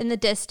 out in the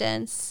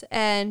distance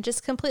and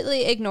just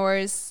completely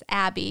ignores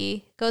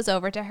Abby, goes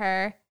over to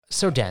her.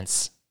 So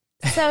dense.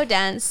 So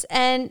dense.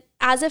 And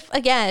as if,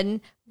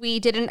 again,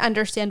 we didn't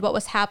understand what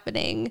was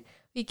happening,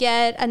 we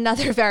get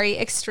another very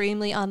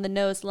extremely on the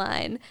nose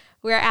line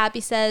where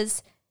Abby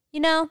says, you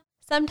know,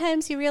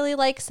 sometimes you really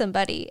like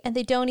somebody and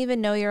they don't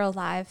even know you're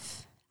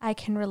alive. I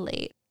can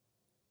relate.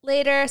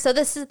 Later, so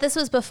this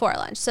was before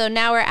lunch. So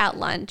now we're at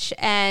lunch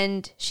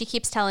and she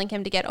keeps telling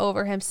him to get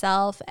over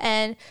himself.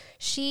 And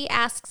she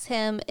asks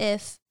him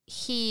if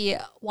he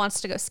wants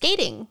to go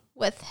skating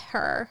with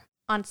her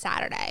on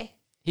Saturday.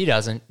 He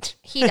doesn't.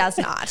 He does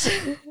not.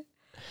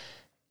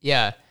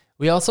 Yeah.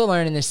 We also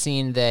learn in this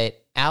scene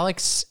that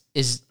Alex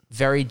is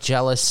very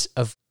jealous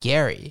of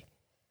Gary,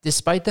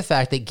 despite the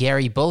fact that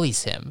Gary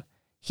bullies him.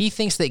 He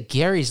thinks that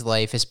Gary's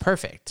life is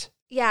perfect.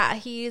 Yeah,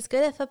 he's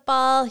good at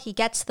football. He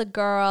gets the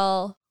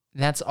girl.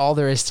 That's all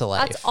there is to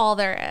life. That's all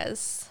there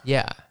is.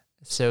 Yeah.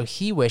 So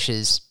he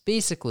wishes,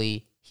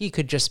 basically, he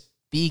could just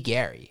be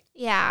Gary.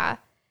 Yeah.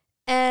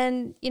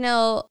 And, you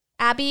know,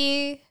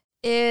 Abby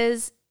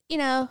is, you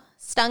know,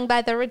 stung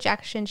by the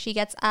rejection. She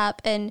gets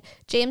up and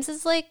James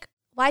is like,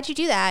 why'd you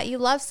do that? You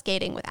love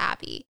skating with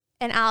Abby.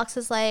 And Alex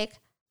is like,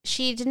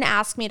 she didn't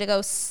ask me to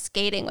go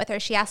skating with her.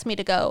 She asked me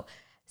to go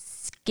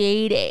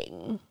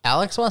skating.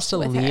 Alex wants to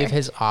leave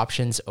his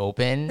options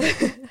open.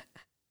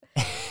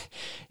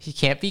 He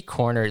can't be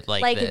cornered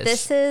like this. Like,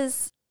 this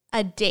is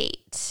a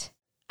date.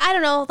 I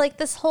don't know, like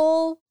this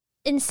whole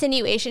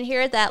insinuation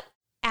here that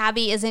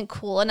Abby isn't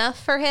cool enough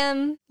for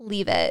him,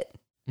 leave it.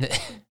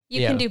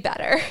 You can do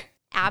better,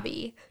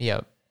 Abby.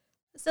 Yep.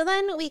 So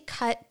then we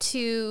cut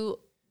to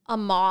a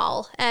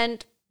mall,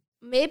 and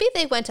maybe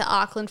they went to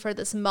Auckland for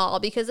this mall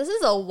because this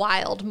is a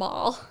wild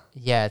mall.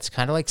 Yeah, it's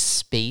kind of like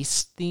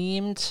space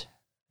themed,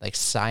 like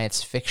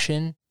science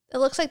fiction. It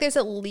looks like there's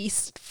at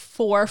least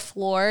 4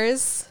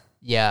 floors.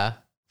 Yeah.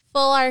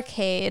 Full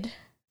arcade.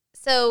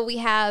 So we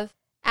have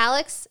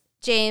Alex,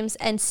 James,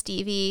 and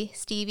Stevie.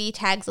 Stevie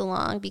tags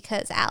along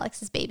because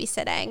Alex is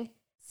babysitting.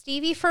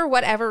 Stevie, for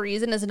whatever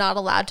reason, is not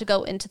allowed to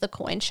go into the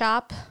coin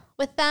shop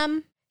with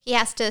them. He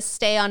has to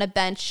stay on a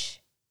bench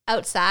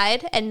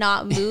outside and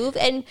not move.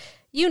 And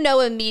you know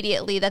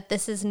immediately that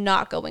this is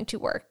not going to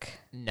work.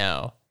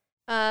 No.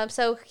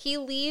 So he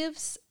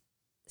leaves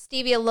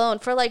Stevie alone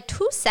for like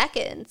 2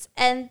 seconds.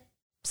 And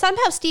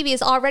somehow Stevie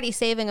is already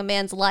saving a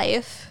man's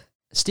life.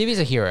 Stevie's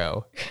a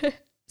hero.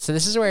 So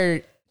this is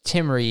where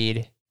Tim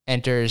Reed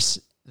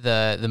enters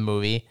the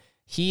movie.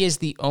 He is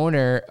the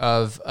owner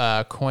of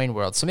Coin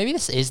World. So maybe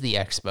this is the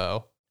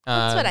expo.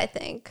 That's what I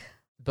think.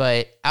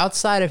 But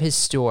outside of his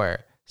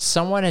store,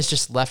 someone has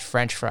just left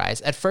French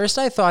fries. At first,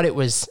 I thought it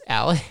was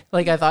Alex.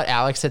 Like, I thought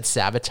Alex had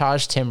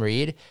sabotaged Tim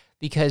Reed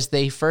because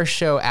they first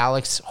show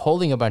Alex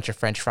holding a bunch of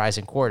French fries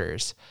in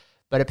quarters.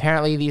 But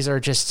apparently, these are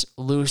just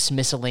loose,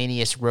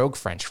 miscellaneous rogue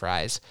French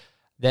fries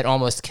that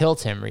almost kill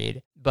Tim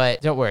Reed.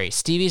 But don't worry,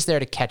 Stevie's there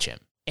to catch him.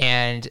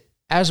 And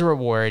as a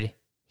reward,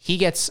 he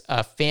gets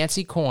a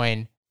fancy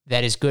coin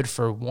that is good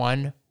for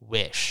 1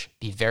 wish.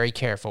 Be very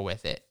careful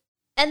with it.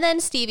 And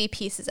then Stevie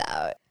pieces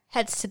out,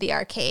 heads to the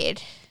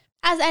arcade,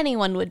 as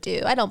anyone would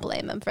do. I don't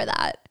blame him for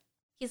that.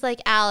 He's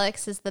like,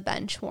 Alex is the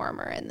bench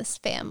warmer in this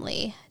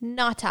family,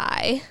 not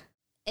I.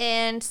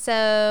 And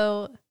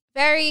so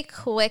very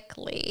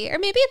quickly, or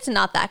maybe it's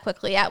not that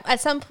quickly, at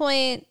some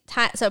point,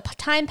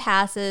 time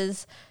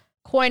passes,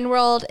 Coin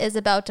World is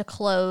about to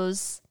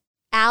close.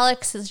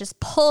 Alex is just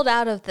pulled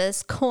out of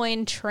this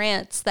coin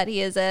trance that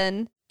he is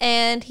in,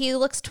 and he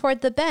looks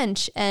toward the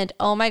bench, and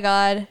oh my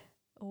God,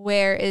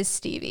 where is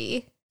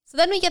Stevie? So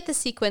then we get the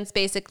sequence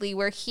basically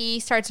where he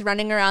starts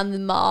running around the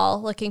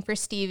mall looking for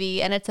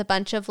Stevie, and it's a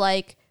bunch of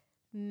like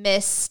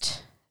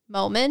missed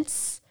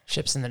moments.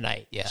 Ships in the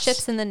night, yes.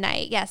 Ships in the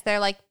night, yes. They're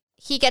like,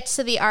 he gets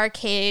to the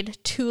arcade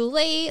too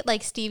late,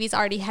 like Stevie's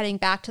already heading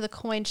back to the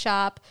coin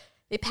shop.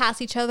 They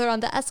pass each other on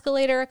the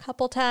escalator a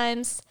couple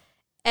times.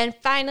 And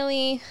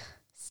finally,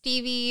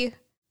 Stevie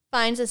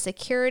finds a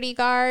security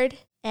guard,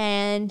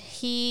 and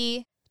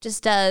he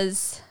just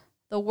does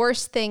the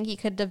worst thing he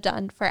could have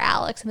done for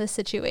Alex in this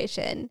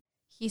situation.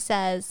 He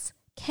says,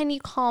 "Can you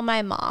call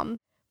my mom?"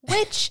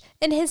 Which,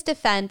 in his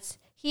defense,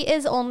 he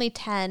is only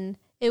 10.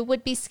 It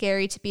would be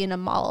scary to be in a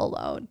mall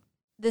alone.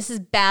 This is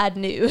bad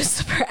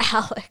news for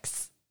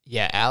Alex.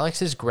 Yeah,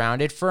 Alex is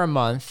grounded for a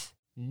month.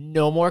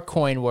 No more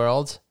Coin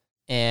World.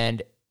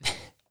 And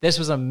this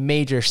was a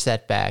major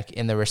setback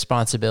in the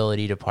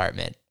responsibility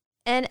department.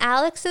 And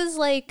Alex is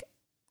like,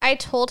 I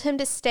told him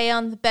to stay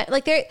on the bed.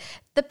 Like,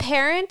 the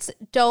parents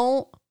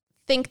don't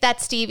think that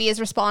Stevie is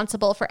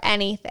responsible for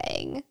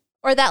anything.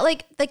 Or that,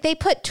 like they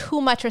put too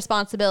much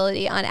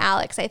responsibility on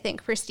Alex, I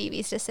think, for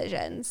Stevie's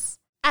decisions.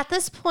 At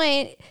this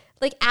point,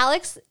 like,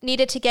 Alex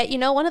needed to get,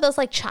 one of those,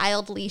 like,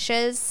 child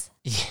leashes.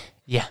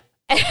 Yeah.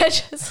 And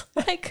just,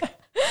 like...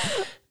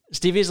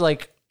 Stevie's,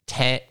 like,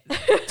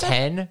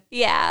 10?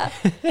 Yeah.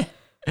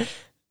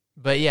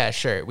 But, yeah,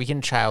 sure. We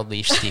can child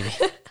leash Stevie.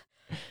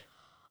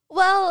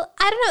 Well,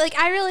 I don't know. Like,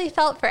 I really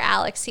felt for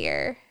Alex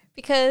here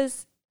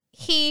because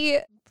he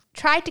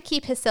tried to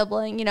keep his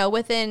sibling,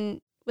 within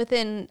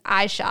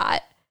eyeshot.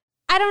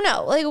 I don't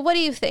know. Like, what do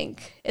you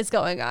think is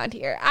going on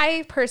here?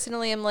 I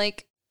personally am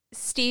like,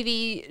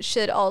 Stevie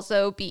should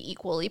also be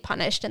equally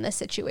punished in this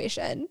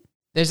situation.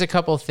 There's a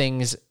couple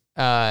things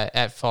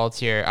at fault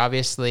here.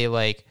 Obviously,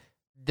 like,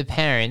 the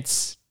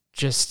parents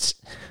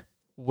just,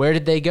 where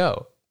did they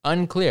go?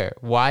 Unclear.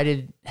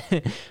 Why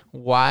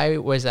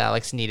was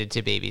Alex needed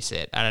to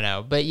babysit? I don't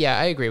know. But yeah,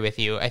 I agree with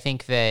you. I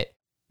think that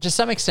to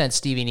some extent,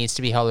 Stevie needs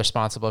to be held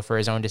responsible for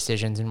his own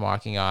decisions in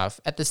walking off.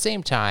 At the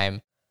same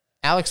time,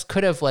 Alex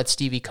could have let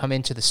Stevie come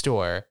into the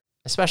store,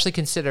 especially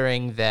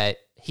considering that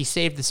he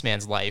saved this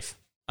man's life,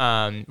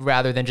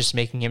 rather than just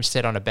making him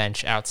sit on a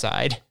bench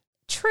outside.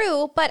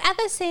 True, but at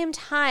the same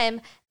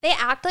time, they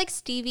act like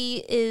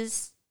Stevie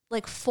is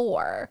like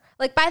 4.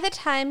 Like, by the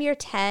time you're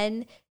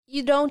 10,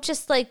 you don't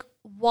just like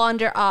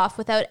wander off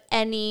without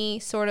any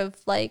sort of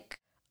like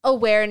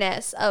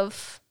awareness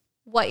of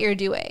what you're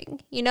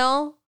doing,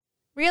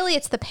 Really,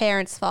 it's the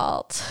parents'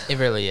 fault. It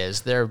really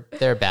is. They're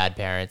bad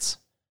parents.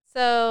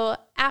 So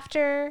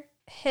after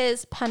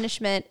his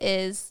punishment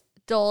is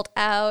doled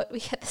out, we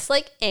get this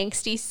like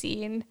angsty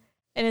scene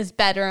in his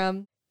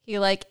bedroom. He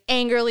like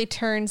angrily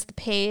turns the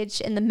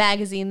page in the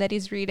magazine that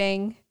he's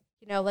reading,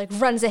 like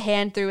runs a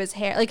hand through his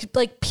hair,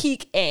 like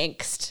peak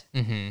angst.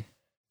 Mm-hmm.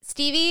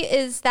 Stevie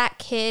is that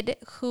kid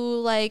who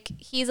like,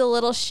 he's a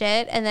little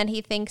shit and then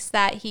he thinks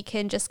that he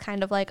can just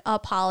kind of like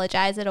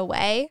apologize it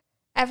away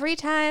every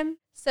time.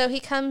 So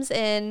he comes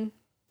in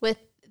with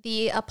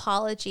the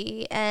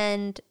apology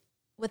and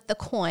with the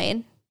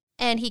coin,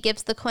 and he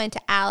gives the coin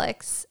to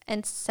Alex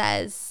and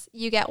says,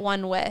 "You get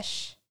 1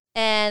 wish."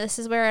 And this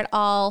is where it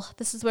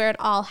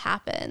all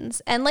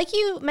happens. And like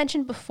you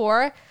mentioned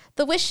before,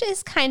 the wish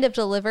is kind of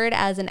delivered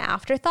as an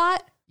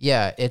afterthought.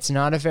 Yeah, it's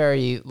not a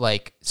very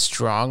like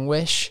strong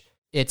wish.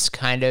 It's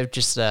kind of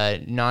just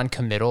a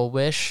non-committal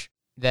wish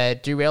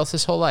that derails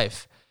his whole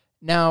life.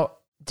 Now,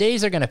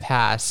 days are going to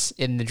pass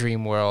in the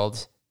dream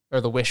world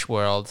or the wish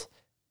world.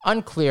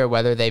 Unclear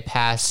whether they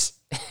pass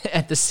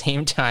at the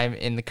same time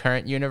in the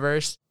current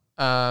universe.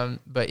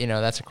 But, you know,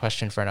 that's a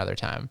question for another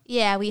time.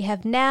 Yeah, we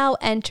have now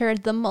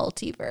entered the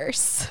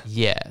multiverse.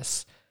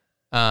 Yes.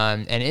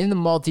 And in the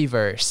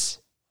multiverse,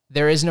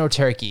 there is no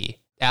turkey.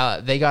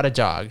 They got a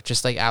dog,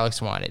 just like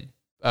Alex wanted.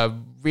 A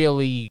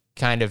really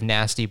kind of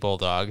nasty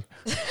bulldog.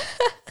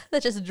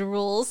 That just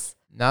drools.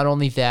 Not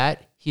only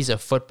that, he's a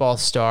football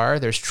star.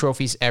 There's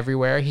trophies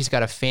everywhere. He's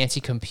got a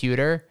fancy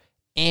computer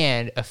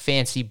and a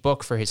fancy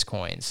book for his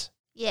coins.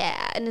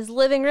 Yeah, and his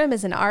living room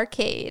is an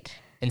arcade.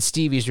 And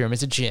Stevie's room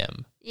is a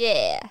gym.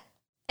 Yeah.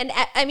 And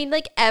I mean,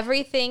 like,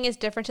 everything is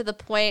different to the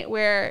point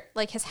where,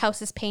 like, his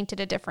house is painted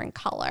a different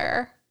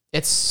color.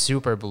 It's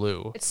super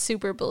blue. It's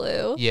super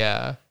blue.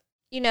 Yeah.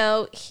 You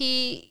know,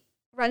 he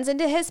runs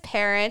into his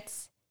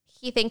parents.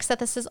 He thinks that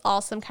this is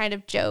all some kind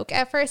of joke.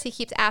 At first, he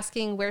keeps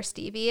asking where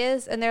Stevie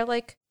is. And they're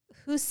like,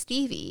 who's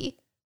Stevie?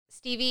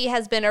 Stevie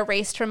has been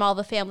erased from all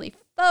the family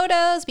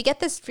photos. We get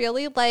this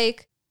really,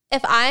 like,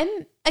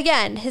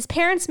 again, his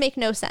parents make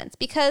no sense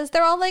because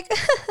they're all like,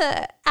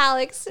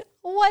 Alex,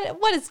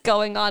 what is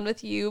going on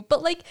with you?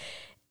 But like,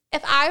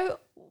 if I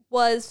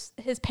was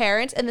his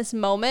parents in this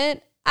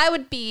moment, I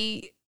would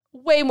be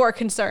way more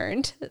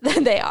concerned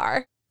than they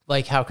are.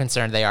 Like how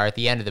concerned they are at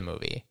the end of the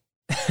movie.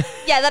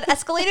 Yeah, that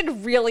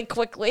escalated really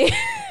quickly.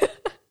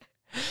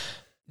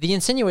 The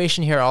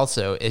insinuation here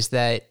also is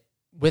that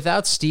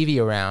without Stevie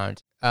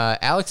around,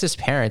 Alex's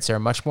parents are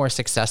much more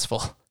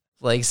successful.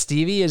 Like,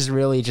 Stevie is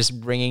really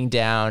just bringing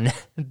down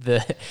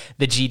the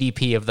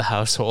GDP of the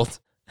household.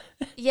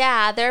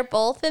 Yeah, they're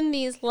both in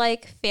these,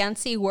 like,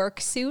 fancy work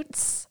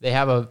suits. They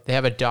have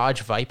a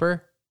Dodge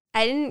Viper.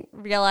 I didn't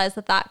realize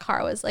that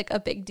car was, like, a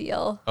big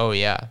deal. Oh,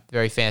 yeah.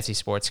 Very fancy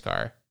sports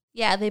car.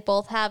 Yeah, they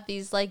both have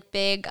these, like,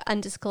 big,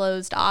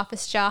 undisclosed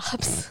office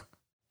jobs.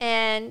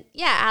 And,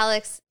 yeah,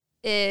 Alex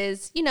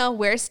is, you know,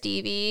 where's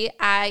Stevie?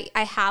 I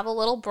have a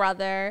little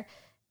brother.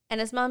 And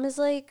his mom is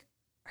like,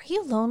 are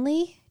you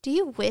lonely? Do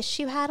you wish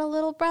you had a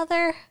little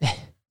brother?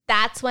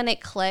 That's when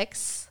it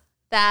clicks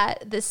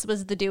that this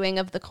was the doing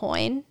of the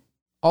coin.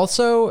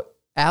 Also,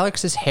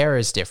 Alex's hair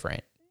is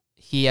different.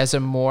 He has a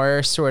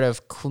more sort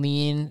of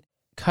clean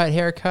cut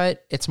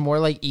haircut. It's more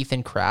like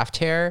Ethan Kraft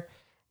hair,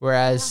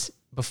 whereas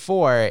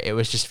before it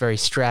was just very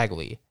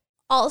straggly.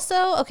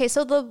 Also, okay,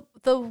 so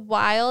the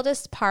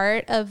wildest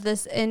part of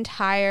this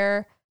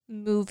entire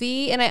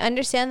movie, and I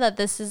understand that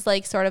this is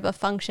like sort of a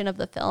function of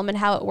the film and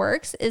how it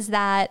works, is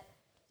that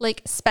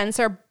like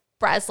Spencer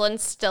Breslin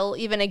still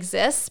even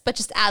exists, but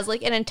just as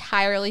like an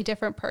entirely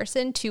different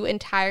person to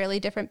entirely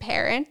different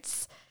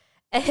parents.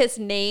 And his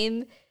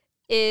name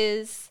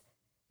is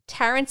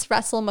Terrence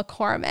Russell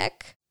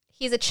McCormick.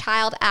 He's a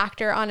child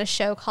actor on a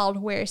show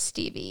called Where's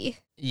Stevie?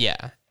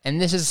 Yeah.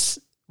 And this is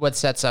what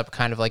sets up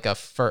kind of like a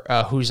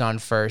who's on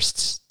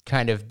first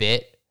kind of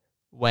bit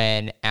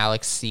when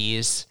Alex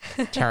sees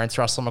Terrence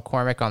Russell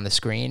McCormick on the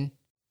screen.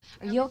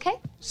 Are you okay?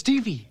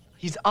 Stevie,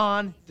 he's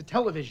on the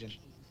television.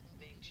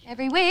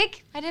 Every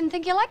week? I didn't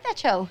think you liked that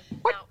show.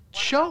 What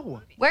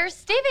show? Where's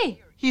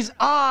Stevie? He's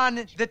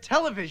on the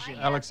television.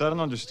 Alex, I don't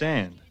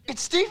understand.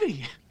 It's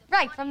Stevie.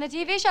 Right, from the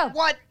TV show.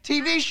 What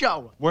TV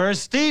show?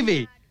 Where's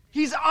Stevie?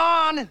 He's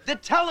on the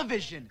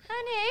television.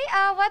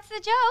 Honey, what's the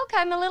joke?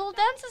 I'm a little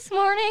dense this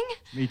morning.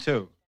 Me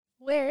too.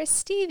 Where's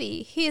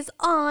Stevie? He's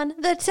on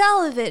the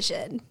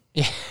television.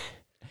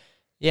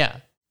 Yeah.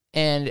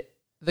 And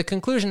the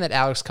conclusion that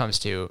Alex comes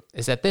to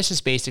is that this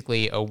is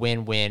basically a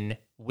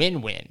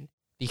win-win-win-win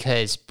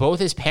because both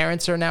his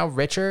parents are now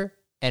richer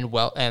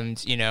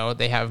and you know,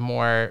 they have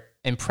more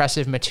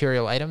impressive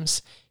material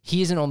items.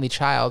 He's an only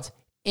child,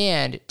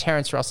 and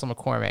Terrence Russell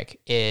McCormick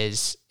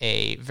is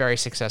a very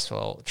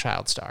successful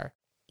child star.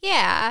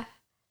 Yeah.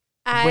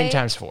 Win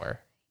times 4.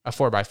 A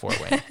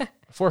 4x4 win.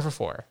 4 for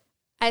 4.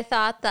 I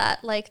thought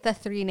that like the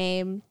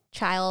 3-name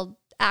child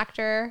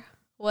actor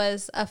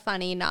was a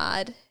funny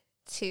nod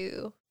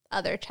to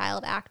other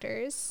child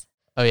actors.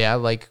 Oh yeah,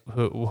 like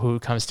who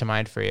comes to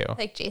mind for you?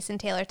 Like Jason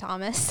Taylor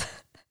Thomas.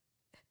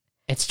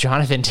 It's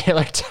Jonathan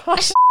Taylor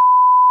Thomas.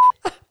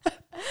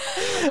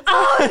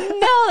 Oh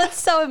no, that's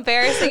so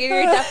embarrassing.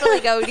 You're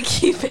definitely going to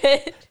keep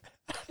it.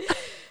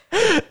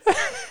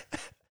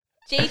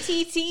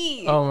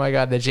 JTT. Oh my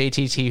God, the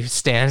JTT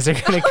stands are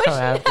going to come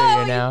after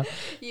you now.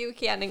 You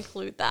can't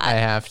include that. I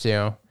have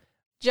to.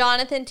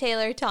 Jonathan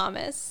Taylor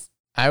Thomas.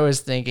 I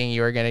was thinking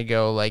you were going to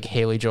go like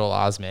Haley Joel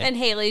Osment. And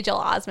Haley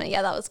Joel Osment.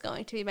 Yeah, that was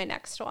going to be my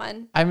next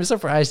one. I'm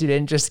surprised you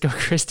didn't just go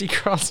Christy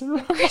Carlson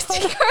Romano. Christy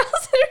Carlson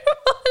Romano.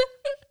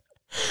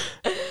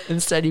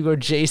 Instead, you go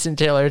Jason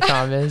Taylor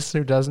Thomas,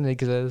 who doesn't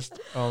exist.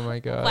 Oh my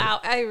God. Wow,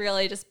 I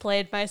really just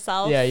played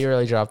myself. Yeah, you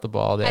really dropped the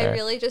ball there. I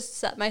really just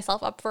set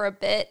myself up for a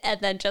bit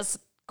and then just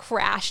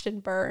crashed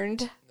and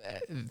burned.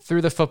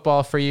 Threw the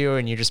football for you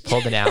and you just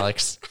pulled an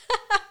Alex.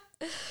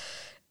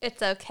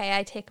 It's okay.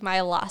 I take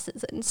my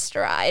losses in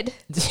stride.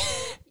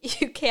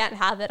 You can't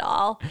have it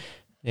all.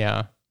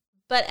 Yeah.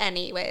 But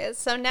anyways,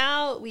 so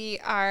now we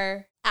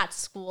are at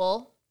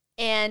school,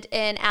 and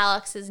in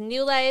Alex's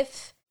new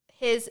life,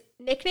 his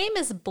nickname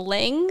is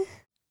Bling,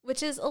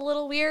 which is a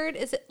little weird.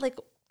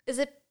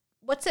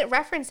 What's it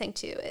referencing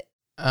to?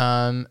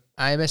 I'm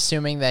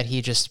assuming that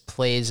he just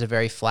plays a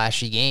very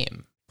flashy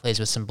game, plays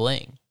with some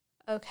bling.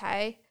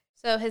 Okay.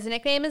 So his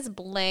nickname is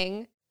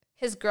Bling.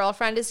 His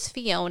girlfriend is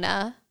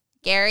Fiona.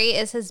 Gary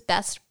is his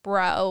best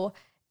bro,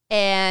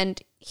 and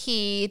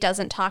he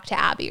doesn't talk to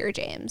Abby or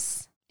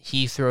James.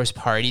 He throws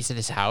parties at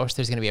his house.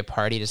 There's going to be a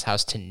party at his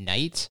house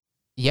tonight.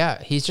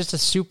 Yeah, he's just a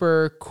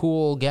super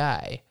cool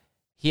guy.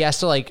 He has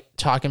to like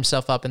talk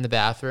himself up in the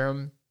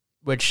bathroom,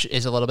 which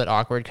is a little bit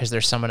awkward because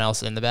there's someone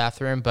else in the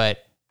bathroom,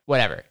 but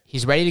whatever.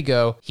 He's ready to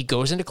go. He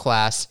goes into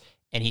class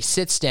and he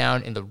sits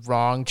down in the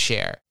wrong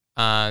chair.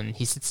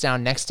 He sits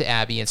down next to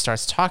Abby and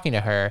starts talking to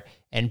her,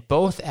 and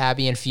both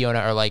Abby and Fiona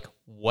are like,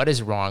 "What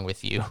is wrong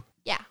with you?"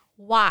 Yeah,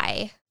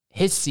 why?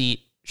 His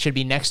seat should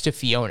be next to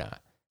Fiona.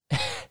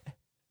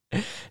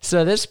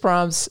 So this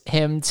prompts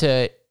him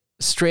to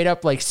straight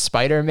up like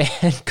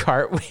Spider-Man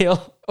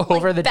cartwheel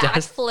over the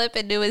desk. Backflip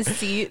into his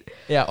seat.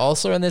 Yeah,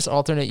 also in this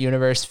alternate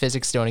universe,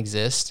 physics don't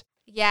exist.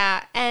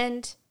 Yeah,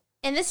 and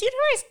in this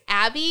universe,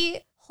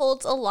 Abby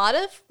holds a lot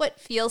of what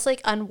feels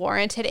like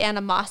unwarranted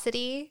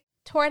animosity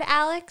toward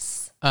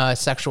Alex.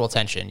 Sexual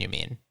tension, you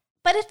mean?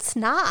 But it's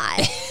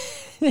not.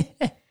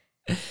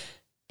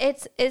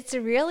 It's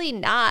really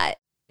not.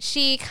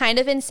 She kind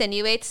of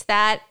insinuates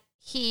that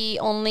he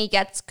only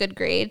gets good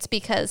grades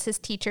because his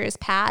teachers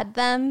pad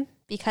them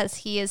because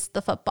he is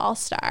the football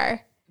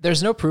star.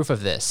 There's no proof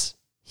of this.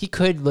 He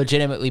could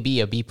legitimately be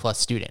a B+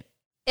 student.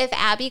 If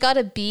Abby got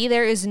a B,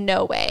 there is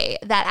no way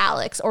that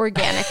Alex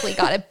organically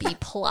got a B+.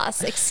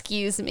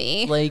 Excuse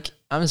me. Like,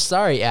 I'm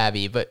sorry,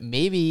 Abby, but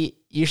maybe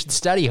you should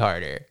study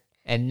harder.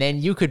 And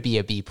then you could be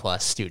a B+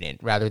 student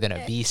rather than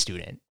a B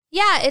student.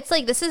 Yeah, it's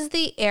like this is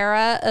the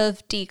era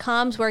of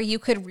DCOMs where you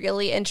could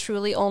really and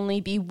truly only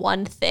be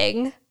one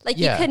thing. Like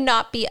you could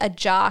not be a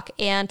jock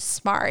and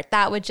smart.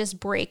 That would just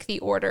break the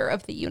order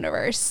of the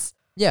universe.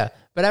 Yeah,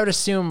 but I would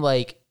assume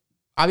like,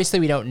 obviously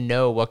we don't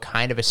know what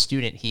kind of a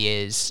student he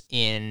is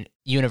in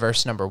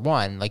universe number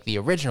 1, like the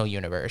original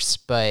universe,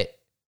 but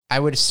I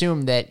would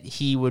assume that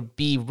he would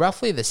be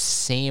roughly the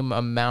same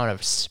amount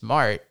of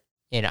smart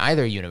in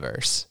either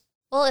universe.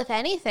 Well, if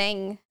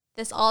anything,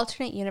 this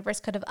alternate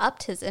universe could have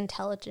upped his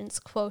intelligence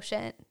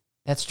quotient.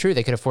 That's true.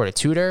 They could afford a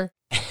tutor.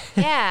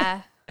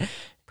 Yeah.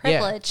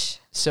 Privilege.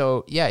 Yeah.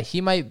 So, yeah, he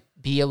might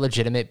be a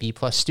legitimate B+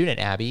 student,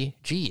 Abby.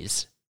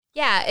 Jeez.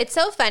 Yeah, it's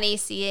so funny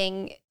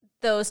seeing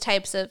those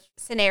types of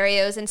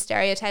scenarios and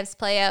stereotypes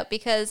play out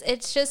because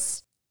it's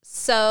just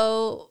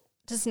so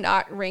does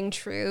not ring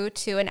true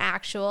to an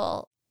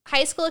actual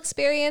high school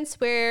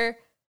experience where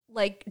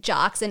like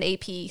jocks and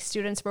AP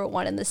students were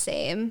one and the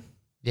same.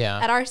 Yeah.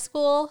 At our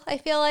school, I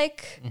feel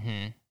like.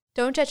 Mm-hmm.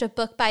 Don't judge a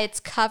book by its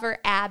cover,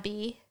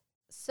 Abby.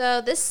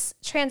 So this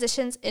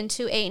transitions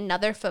into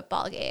another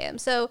football game.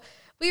 So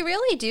we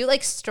really do,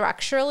 like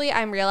structurally,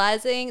 I'm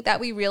realizing that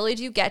we really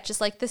do get just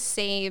like the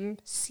same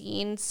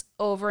scenes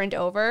over and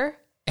over.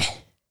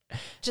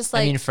 Just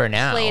like for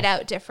now, played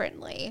out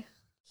differently.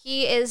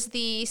 He is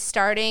the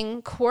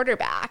starting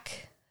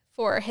quarterback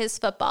for his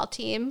football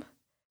team.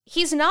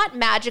 He's not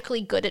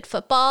magically good at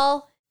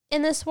football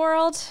in this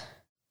world.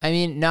 I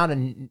mean, not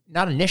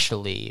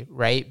initially,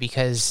 right?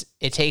 Because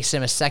it takes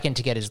him a second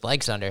to get his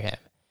legs under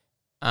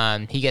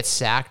him. He gets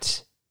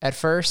sacked at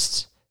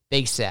first,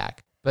 big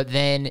sack. But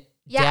then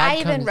I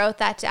even wrote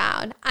that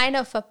down. I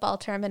know football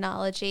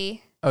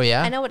terminology. Oh,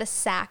 yeah? I know what a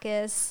sack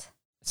is.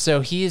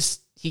 So he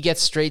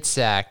gets straight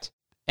sacked,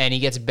 and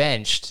he gets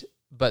benched,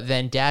 but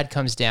then Dad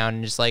comes down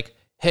and is like,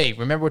 hey,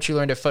 remember what you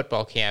learned at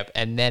football camp?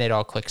 And then it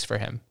all clicks for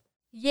him.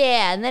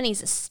 Yeah, and then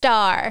he's a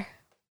star.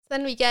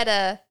 Then we get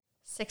a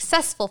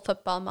successful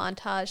football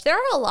montage. There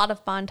are a lot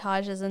of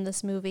montages in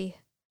this movie.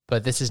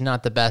 But this is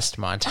not the best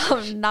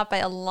montage. Not by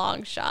a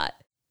long shot.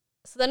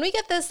 So then we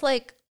get this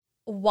like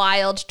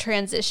wild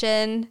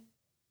transition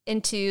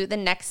into the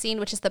next scene,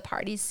 which is the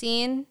party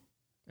scene.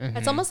 Mm-hmm.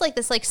 It's almost like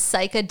this like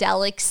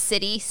psychedelic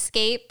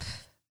cityscape,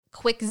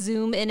 quick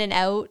zoom in and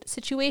out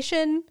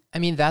situation. I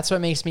mean, that's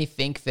what makes me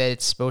think that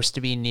it's supposed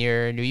to be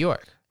near New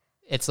York.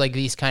 It's like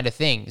these kind of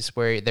things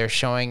where they're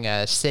showing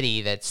a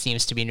city that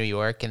seems to be New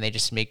York and they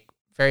just make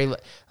very,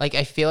 like,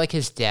 I feel like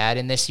his dad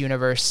in this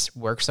universe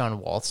works on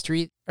Wall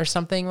Street or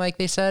something, like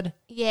they said.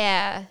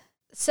 Yeah.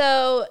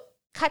 So,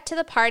 cut to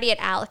the party at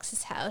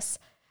Alex's house.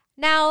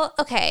 Now,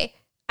 okay,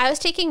 I was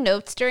taking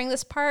notes during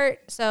this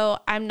part, so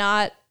I'm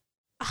not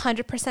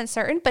 100%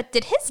 certain, but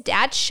did his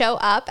dad show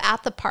up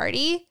at the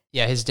party?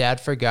 Yeah, his dad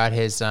forgot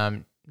his,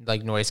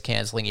 like,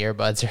 noise-canceling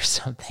earbuds or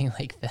something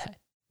like that.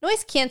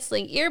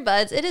 Noise-canceling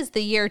earbuds? It is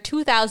the year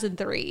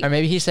 2003. Or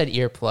maybe he said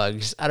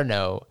earplugs. I don't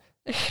know.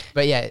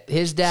 But yeah,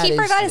 his dad He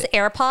forgot his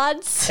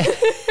AirPods.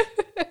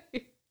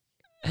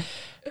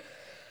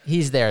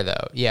 He's there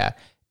though, yeah.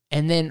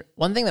 And then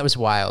one thing that was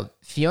wild,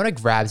 Fiona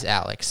grabs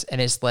Alex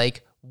and is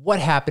like, what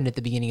happened at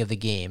the beginning of the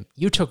game?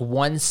 You took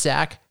 1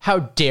 sack? How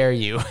dare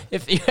you?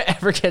 If you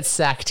ever get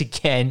sacked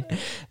again,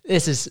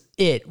 this is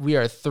it. We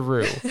are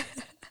through.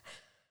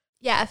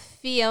 Yeah,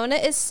 Fiona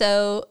is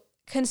so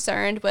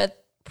concerned with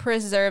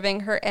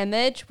preserving her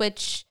image,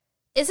 which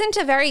isn't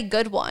a very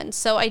good one.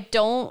 So I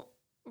don't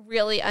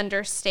really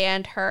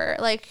understand her.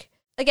 Like,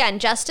 again,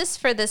 justice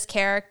for this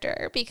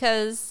character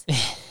because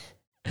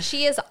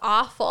she is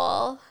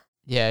awful.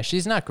 Yeah,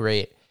 she's not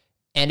great.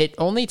 And it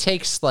only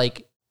takes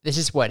like, this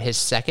is what, his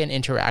second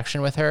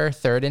interaction with her,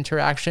 third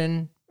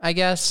interaction, I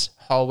guess,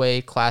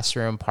 hallway,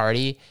 classroom,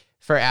 party,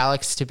 for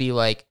Alex to be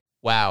like,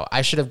 wow,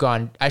 I should have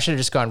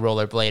just gone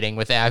rollerblading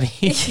with Abby.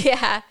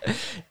 Yeah.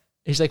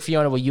 He's like,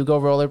 Fiona, will you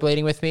go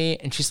rollerblading with me?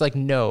 And she's like,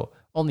 no,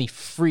 only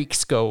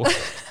freaks go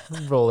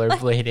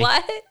rollerblading.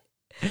 What?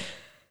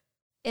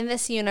 In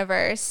this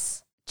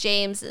universe,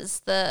 James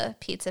is the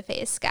pizza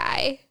face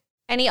guy.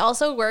 And he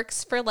also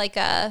works for like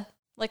a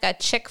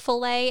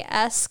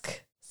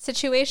Chick-fil-A-esque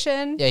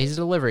situation. Yeah, he's a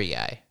delivery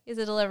guy.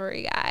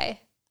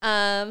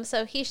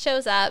 So he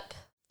shows up,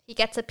 he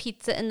gets a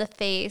pizza in the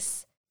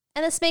face,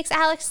 and this makes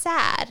Alex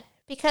sad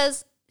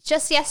because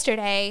just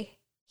yesterday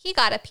he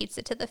got a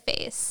pizza to the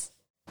face.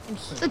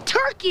 The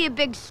turkey, you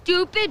big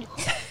stupid.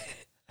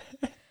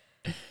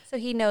 So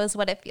he knows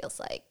what it feels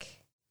like.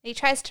 He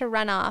tries to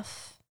run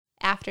off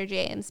after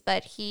James,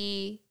 but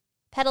he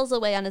pedals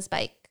away on his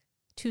bike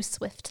too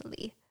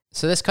swiftly.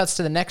 So this cuts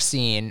to the next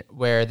scene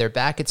where they're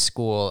back at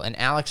school and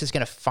Alex is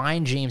going to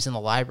find James in the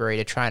library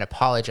to try and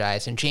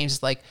apologize. And James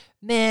is like,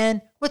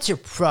 man, what's your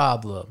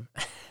problem?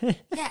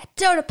 Yeah,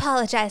 don't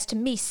apologize to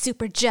me,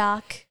 super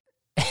jock.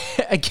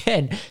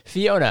 Again,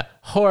 Fiona,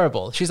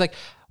 horrible. She's like,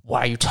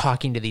 why are you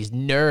talking to these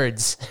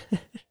nerds?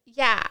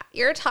 Yeah,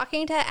 you're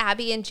talking to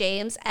Abby and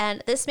James,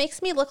 and this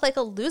makes me look like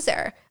a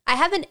loser. I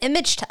have an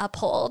image to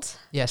uphold.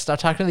 Yeah, stop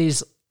talking to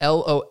these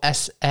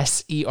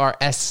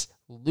LOSSERS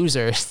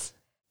losers.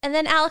 And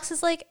then Alex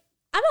is like,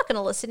 I'm not going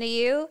to listen to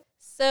you.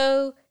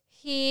 So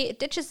he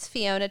ditches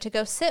Fiona to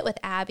go sit with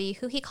Abby,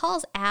 who he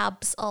calls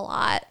Abs a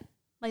lot.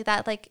 Like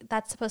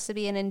that's supposed to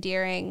be an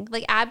endearing.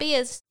 Like Abby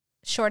is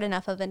short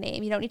enough of a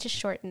name. You don't need to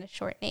shorten a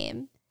short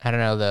name. I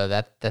don't know though.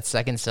 That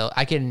second syllable,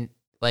 I can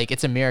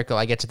it's a miracle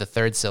I get to the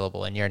third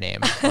syllable in your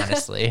name,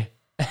 honestly.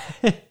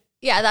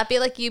 Yeah, that'd be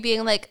like you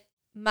being like,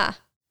 ma.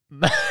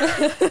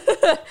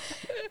 It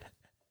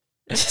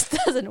just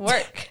doesn't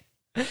work.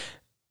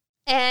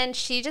 And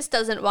she just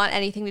doesn't want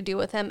anything to do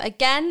with him.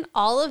 Again,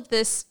 all of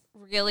this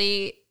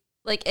really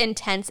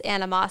intense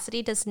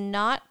animosity does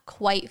not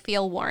quite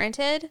feel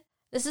warranted.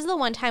 This is the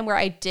one time where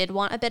I did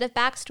want a bit of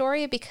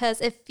backstory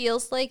because it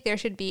feels like there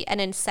should be an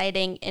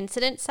inciting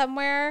incident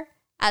somewhere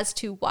as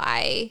to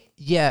why.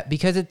 Yeah,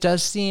 because it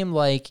does seem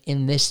like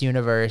in this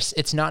universe,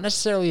 it's not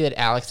necessarily that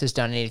Alex has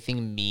done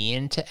anything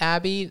mean to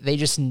Abby. They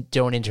just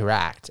don't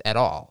interact at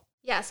all.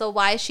 Yeah, so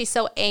why is she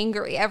so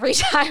angry every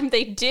time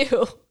they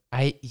do?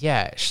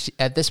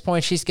 At this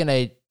point, she's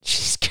gonna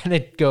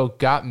go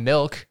got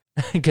milk,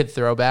 good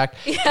throwback,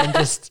 and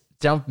just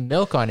dump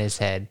milk on his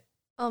head.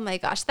 Oh my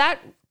gosh, that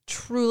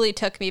truly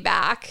took me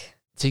back.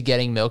 To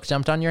getting milk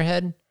dumped on your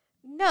head?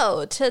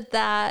 No, to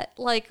that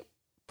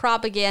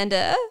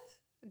propaganda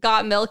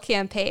got milk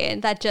campaign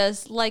that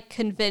just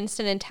convinced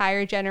an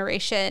entire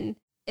generation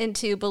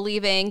into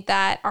believing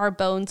that our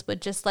bones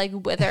would just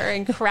wither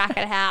and crack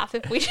in half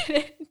if we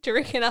didn't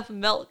drink enough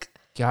milk.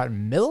 Got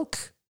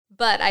milk?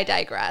 But I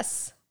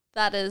digress.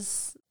 That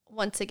is,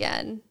 once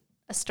again,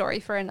 a story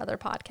for another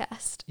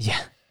podcast.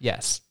 Yeah.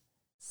 Yes.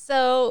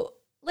 So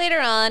later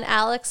on,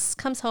 Alex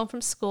comes home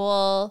from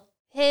school.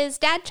 His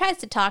dad tries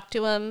to talk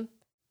to him.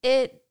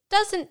 It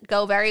doesn't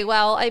go very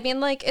well. I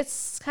mean,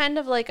 it's kind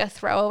of like a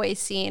throwaway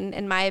scene,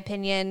 in my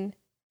opinion.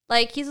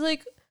 He's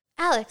like,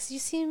 Alex, you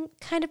seem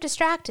kind of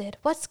distracted.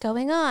 What's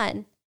going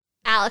on?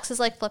 Alex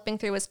is flipping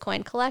through his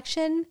coin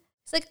collection.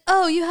 He's like,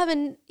 oh, you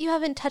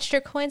haven't touched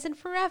your coins in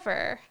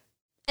forever.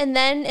 And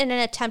then in an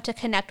attempt to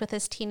connect with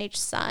his teenage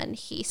son,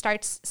 he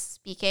starts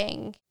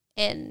speaking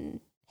in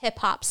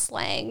hip-hop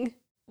slang,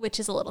 which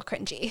is a little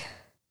cringy,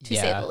 to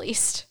say the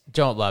least.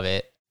 Don't love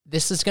it.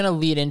 This is going to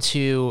lead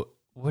into,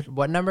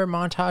 what number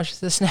montage is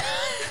this now?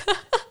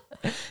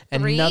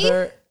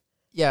 Another,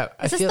 yeah.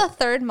 Is this the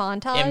third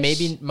montage? Yeah,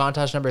 maybe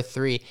montage number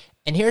 3.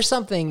 And here's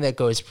something that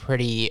goes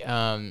pretty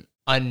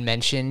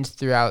unmentioned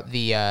throughout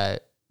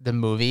the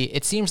movie.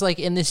 It seems like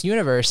in this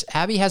universe,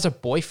 Abby has a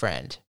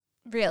boyfriend.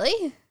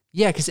 Really?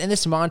 Yeah, because in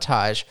this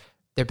montage,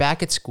 they're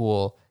back at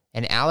school,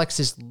 and Alex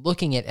is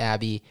looking at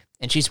Abby,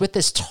 and she's with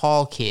this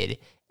tall kid,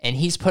 and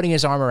he's putting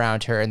his arm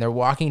around her, and they're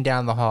walking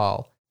down the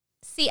hall.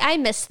 See, I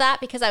missed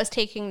that because I was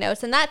taking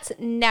notes, and that's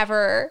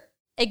never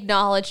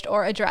acknowledged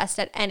or addressed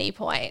at any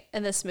point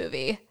in this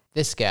movie.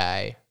 This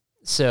guy.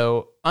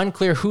 So,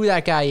 unclear who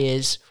that guy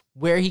is,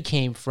 where he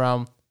came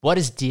from, what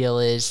his deal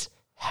is,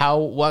 how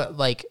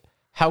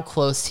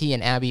close he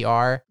and Abby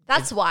are.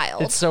 That's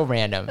wild. It's so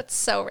random. It's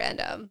so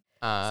random.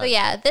 So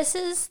yeah, this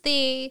is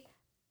the,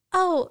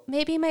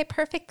 maybe my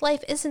perfect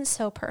life isn't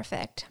so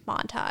perfect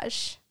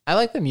montage. I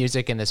like the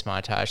music in this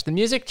montage. The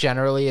music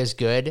generally is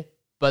good,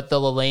 but the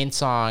Lalaine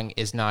song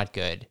is not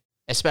good,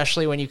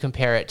 especially when you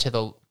compare it to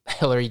the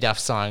Hilary Duff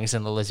songs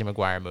in the Lizzie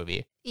McGuire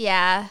movie.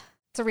 Yeah,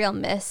 it's a real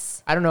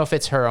miss. I don't know if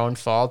it's her own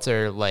fault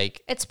or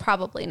like... It's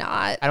probably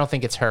not. I don't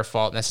think it's her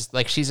fault.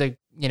 Like she's a,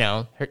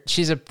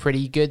 she's a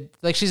pretty good,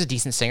 like she's a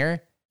decent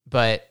singer,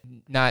 but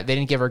they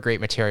didn't give her great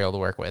material to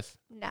work with.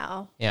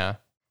 No. Yeah.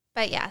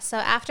 But yeah, so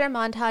after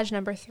montage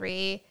number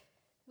 3,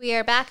 we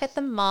are back at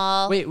the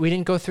mall. Wait, we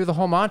didn't go through the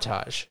whole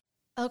montage.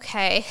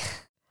 Okay.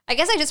 I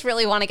guess I just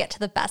really want to get to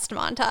the best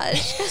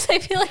montage because I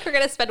feel like we're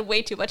going to spend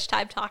way too much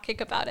time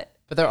talking about it.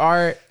 But there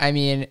are,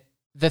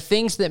 the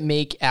things that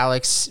make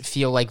Alex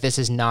feel like this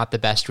is not the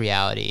best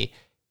reality.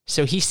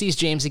 So he sees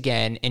James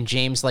again, and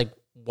James like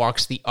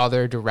walks the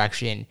other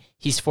direction.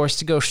 He's forced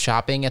to go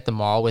shopping at the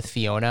mall with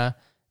Fiona.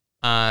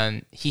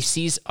 He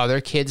sees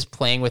other kids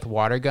playing with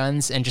water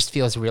guns and just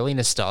feels really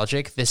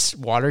nostalgic. This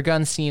water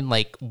gun scene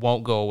like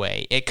won't go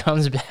away. It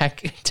comes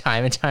back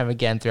time and time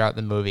again throughout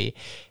the movie.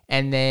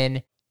 And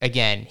then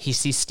again, he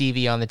sees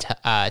Stevie on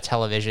the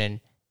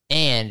television,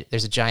 and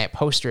there's a giant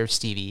poster of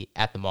Stevie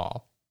at the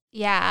mall.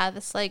 Yeah,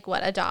 this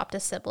adopt a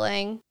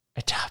sibling.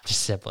 Adopt a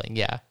sibling,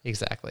 yeah,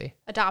 exactly.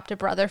 Adopt a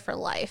brother for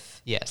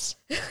life. Yes.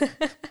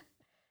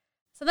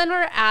 So then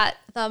we're at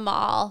the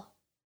mall,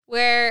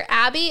 where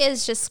Abby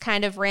is just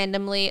kind of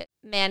randomly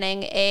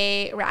manning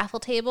a raffle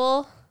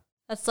table.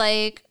 That's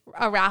like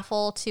a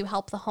raffle to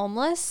help the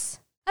homeless.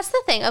 That's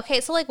the thing.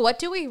 Okay, so what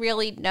do we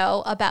really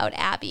know about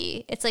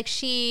Abby? It's like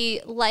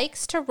she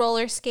likes to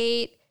roller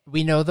skate.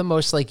 We know the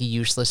most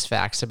useless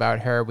facts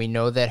about her. We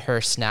know that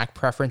her snack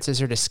preferences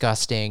are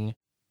disgusting.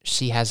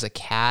 She has a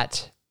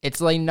cat.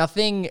 It's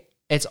nothing.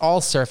 It's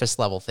all surface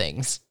level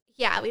things.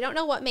 Yeah, we don't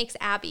know what makes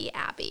Abby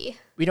Abby.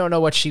 We don't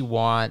know what she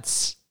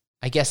wants.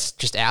 I guess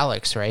just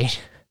Alex, right?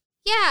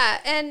 Yeah,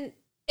 and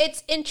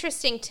it's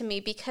interesting to me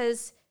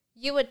because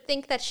you would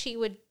think that she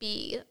would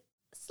be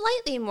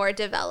slightly more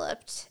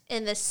developed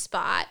in this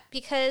spot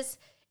because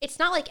it's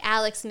not like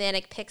Alex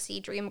manic pixie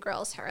dream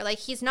girls her.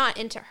 He's not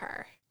into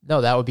her. No,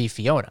 that would be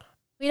Fiona.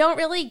 We don't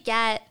really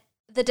get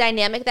the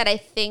dynamic that I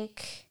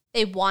think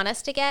they want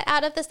us to get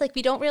out of this.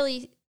 We don't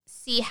really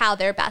see how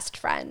they're best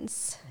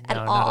friends at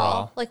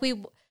all.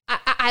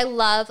 I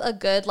love a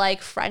good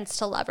friends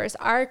to lovers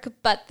arc,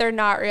 but they're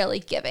not really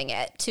giving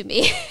it to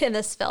me in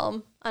this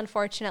film,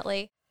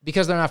 unfortunately.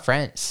 Because they're not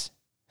friends.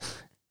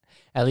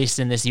 At least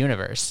in this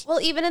universe. Well,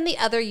 even in the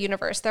other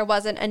universe, there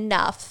wasn't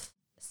enough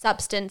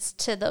substance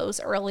to those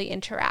early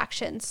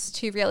interactions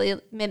to really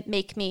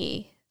make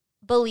me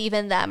believe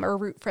in them or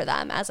root for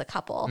them as a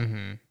couple.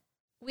 Mm-hmm.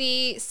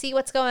 We see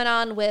what's going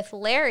on with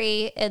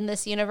Larry in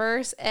this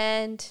universe,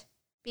 and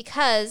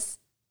because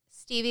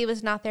Stevie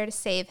was not there to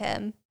save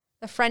him,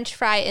 the French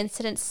fry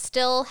incident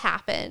still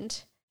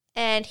happened,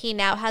 and he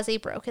now has a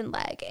broken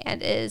leg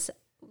and is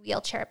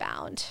wheelchair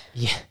bound.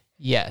 Yeah.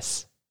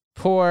 Yes.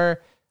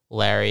 Poor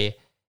Larry.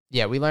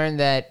 Yeah, we learned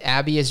that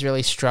Abby is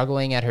really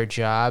struggling at her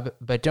job,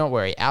 but don't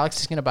worry, Alex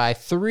is going to buy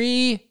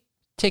 3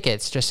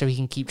 tickets just so he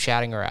can keep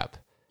chatting her up.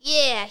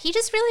 Yeah, he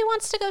just really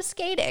wants to go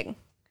skating.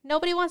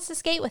 Nobody wants to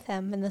skate with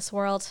him in this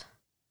world.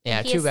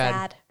 Yeah, too bad.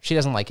 Sad. She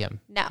doesn't like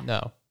him.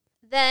 No.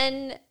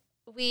 Then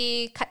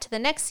we cut to the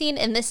next scene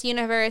in this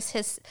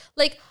universe.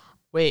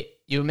 Wait,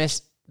 you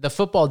missed the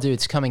football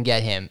dudes come and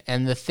get him.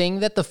 And the thing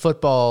that the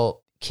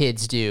football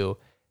kids do,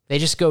 they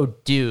just go,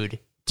 dude,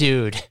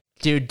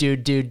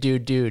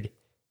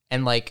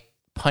 and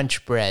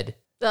punch bread.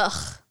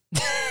 Ugh.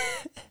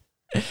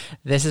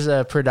 This is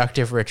a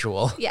productive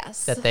ritual.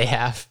 Yes. That they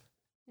have.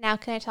 Now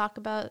can I talk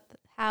about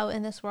how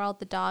in this world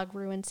the dog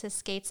ruins his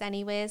skates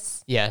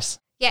anyways? Yes.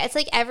 Yeah, it's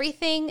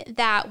everything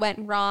that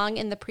went wrong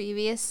in the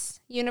previous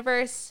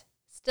universe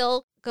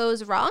still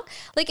goes wrong.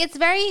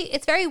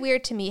 It's very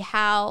weird to me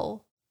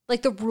how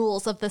the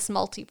rules of this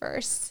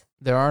multiverse.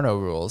 There are no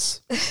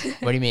rules.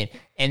 What do you mean?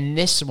 In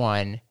this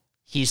one,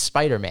 he's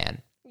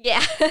Spider-Man.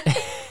 Yeah.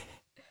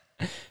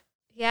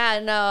 Yeah,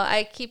 no,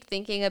 I keep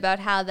thinking about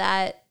how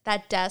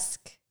that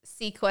desk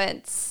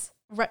sequence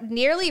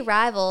nearly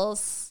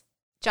rivals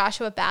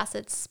Joshua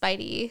Bassett's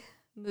Spidey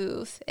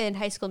move in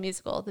High School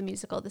Musical,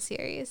 the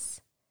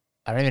series.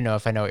 I don't even know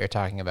if I know what you're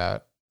talking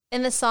about.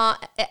 In the song,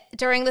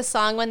 during the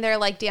song when they're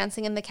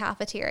dancing in the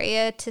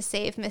cafeteria to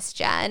save Miss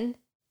Jen,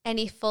 and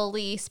he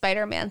fully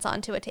Spider-Man's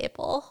onto a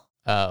table.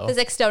 Oh.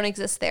 Physics don't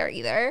exist there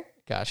either.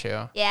 Got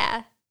you.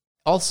 Yeah.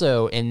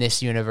 Also, in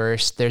this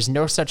universe, there's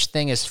no such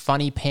thing as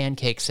funny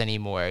pancakes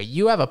anymore.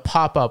 You have a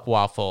pop-up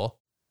waffle,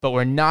 but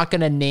we're not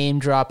going to name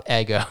drop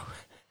Eggo.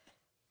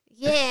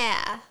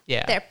 Yeah.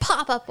 Yeah. They're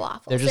pop-up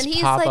waffles. They're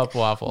just pop-up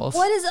waffles.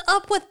 What is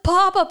up with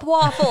pop-up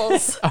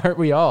waffles? Aren't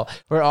we all?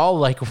 We're all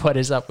what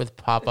is up with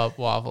pop-up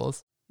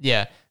waffles?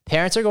 Yeah.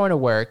 Parents are going to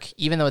work,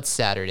 even though it's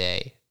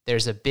Saturday.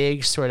 There's a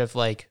big sort of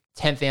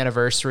 10th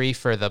anniversary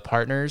for the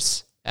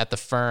partners at the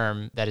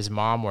firm that his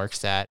mom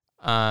works at.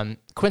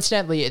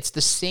 Coincidentally, it's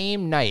the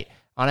same night.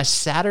 On a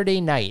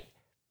Saturday night,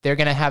 they're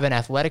going to have an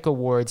athletic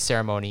awards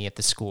ceremony at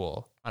the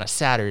school on a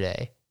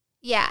Saturday.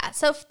 Yeah.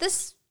 So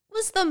this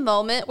was the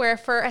moment where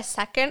for a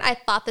second I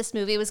thought this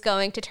movie was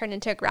going to turn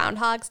into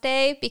Groundhog's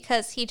Day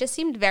because he just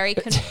seemed very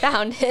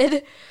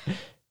confounded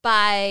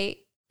by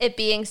it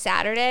being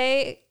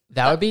Saturday.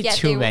 That would be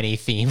too many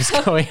themes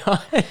going on.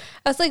 I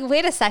was like,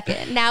 wait a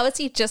second. Now is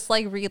he just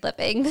like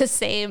reliving the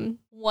same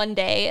one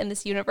day in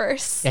this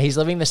universe? Yeah, he's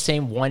living the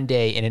same one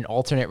day in an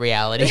alternate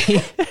reality.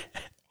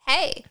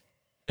 Hey,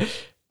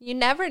 you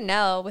never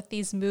know with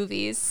these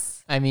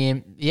movies. I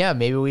mean, yeah,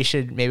 maybe we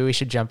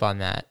should jump on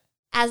that.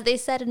 As they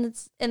said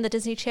in the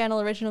Disney Channel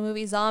original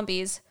movie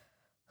Zombies,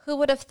 who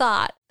would have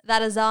thought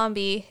that a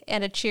zombie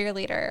and a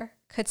cheerleader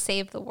could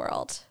save the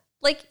world?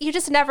 Like, you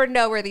just never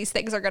know where these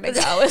things are going to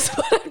go, is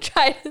what I'm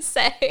trying to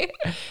say.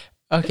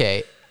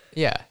 Okay.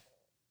 Yeah.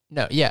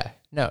 No. Yeah.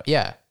 No.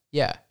 Yeah.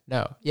 Yeah.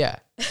 No. Yeah.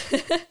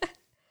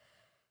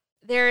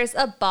 There's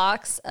a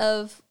box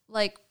of,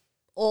 like,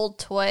 old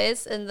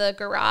toys in the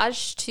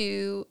garage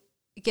to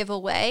give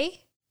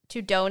away,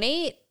 to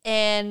donate.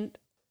 And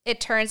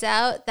it turns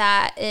out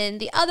that in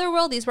the other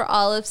world, these were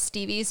all of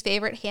Stevie's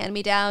favorite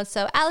hand-me-downs.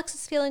 So Alex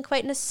is feeling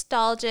quite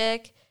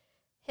nostalgic.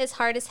 His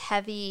heart is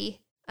heavy.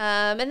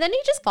 And then he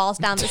just falls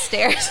down the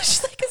stairs, which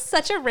is like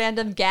such a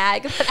random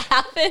gag that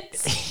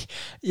happens.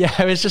 Yeah,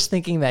 I was just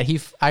thinking that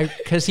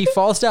because he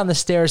falls down the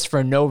stairs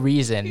for no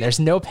reason. There's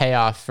no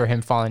payoff for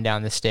him falling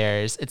down the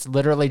stairs. It's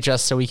literally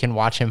just so we can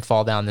watch him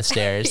fall down the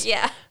stairs.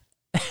 Yeah.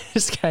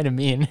 It's kind of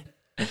mean.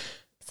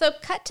 So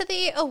cut to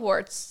the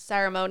awards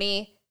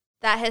ceremony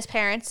that his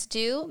parents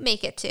do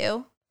make it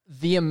to.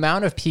 The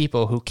amount of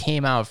people who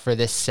came out for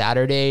this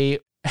Saturday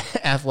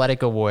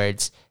athletic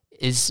awards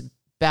is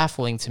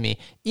baffling to me.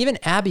 Even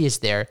Abby is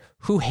there,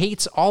 who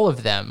hates all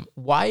of them.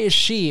 Why is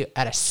she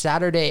at a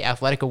Saturday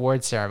athletic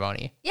awards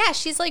ceremony? Yeah,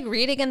 she's like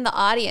reading in the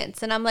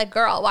audience, and I'm like,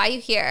 girl, why are you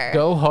here?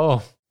 Go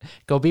home.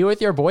 Go be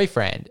with your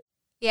boyfriend.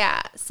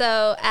 Yeah,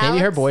 so Alex... Maybe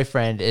her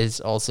boyfriend is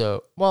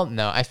also... Well,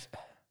 no,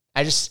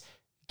 I just...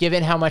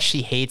 Given how much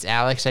she hates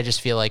Alex, I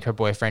just feel like her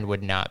boyfriend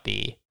would not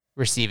be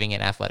receiving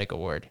an athletic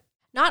award.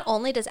 Not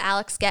only does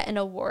Alex get an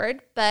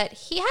award, but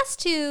he has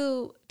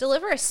to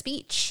deliver a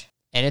speech.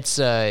 And it's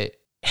a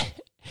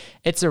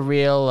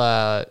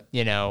real,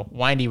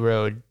 windy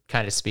road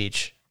kind of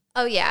speech.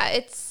 Oh, yeah.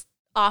 It's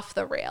off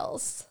the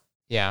rails.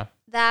 Yeah.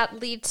 That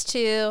leads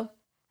to,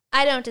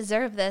 I don't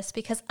deserve this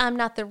because I'm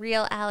not the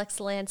real Alex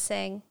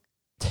Lansing.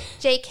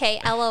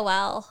 JK,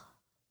 LOL.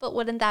 But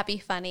wouldn't that be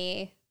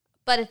funny?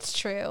 But it's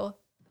true.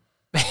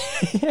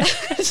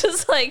 It's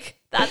just like,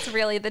 that's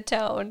really the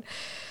tone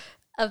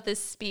of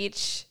this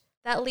speech.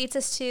 That leads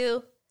us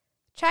to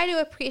try to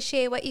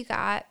appreciate what you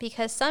got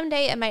because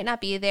someday it might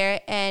not be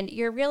there and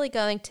you're really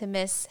going to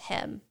miss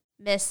him.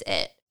 Miss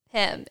it.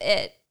 Him.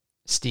 It.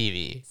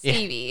 Stevie.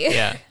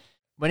 Yeah.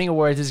 Winning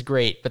awards is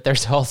great, but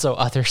there's also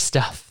other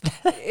stuff.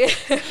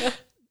 That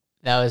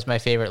was my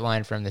favorite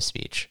line from the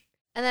speech.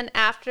 And then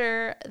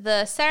after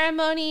the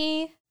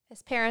ceremony,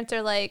 his parents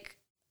are like,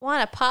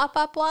 want a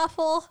pop-up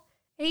waffle?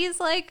 And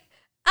he's like,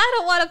 I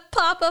don't want a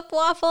pop-up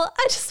waffle.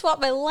 I just want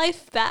my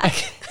life back.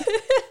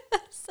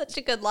 Such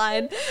a good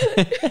line.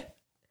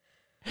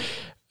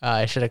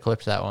 I should have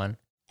clipped that one.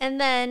 And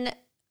then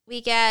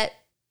we get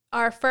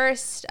our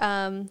first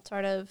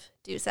sort of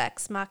Deus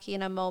Ex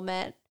Machina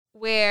moment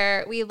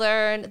where we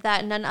learn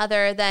that none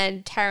other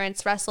than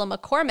Terrence Russell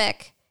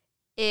McCormick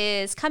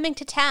is coming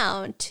to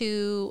town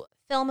to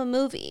film a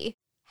movie.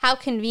 How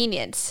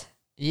convenient.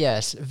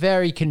 Yes,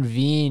 very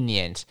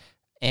convenient.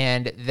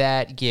 And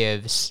that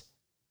gives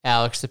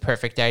Alex the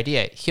perfect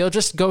idea. He'll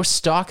just go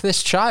stalk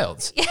this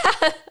child.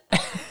 Yeah.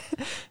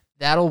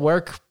 That'll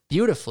work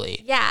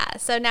beautifully. Yeah.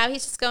 So now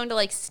he's just going to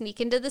like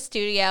sneak into the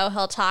studio.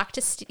 He'll talk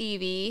to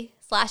Stevie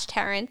 /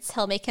 Terrence.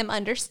 He'll make him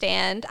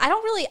understand. I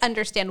don't really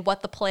understand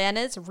what the plan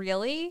is,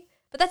 really,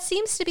 but that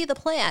seems to be the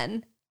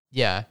plan.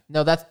 Yeah.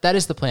 No, that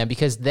is the plan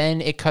because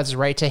then it cuts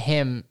right to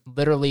him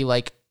literally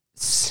like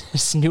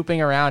snooping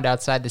around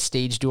outside the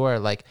stage door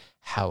like,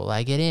 how will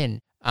I get in?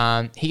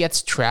 He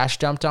gets trash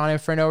dumped on him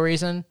for no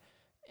reason.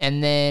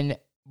 And then,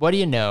 what do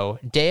you know?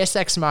 Deus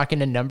Ex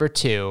Machina number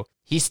 2,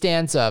 he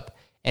stands up,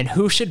 and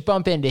who should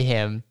bump into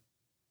him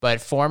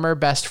but former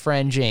best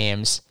friend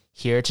James,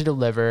 here to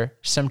deliver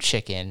some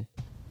chicken.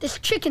 This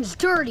chicken's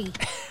dirty.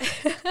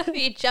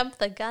 He jumped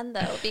the gun,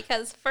 though,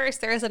 because first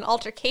there is an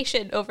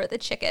altercation over the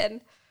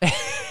chicken.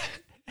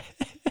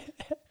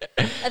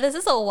 And this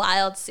is a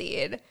wild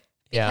scene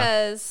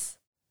because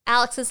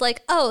Alex is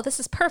like, oh, this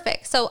is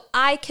perfect. So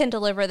I can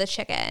deliver the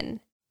chicken.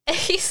 And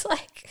he's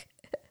like,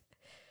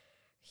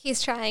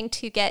 he's trying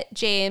to get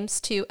James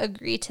to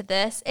agree to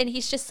this. And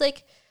he's just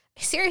like,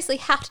 I seriously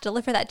have to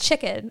deliver that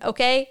chicken,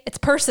 okay? It's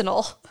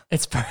personal.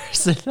 It's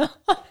personal.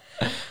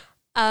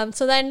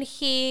 So then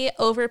he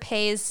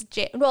overpays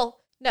James.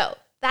 Well, no,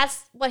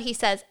 that's what he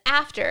says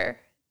after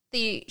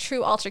the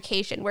true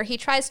altercation, where he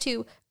tries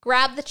to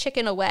grab the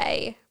chicken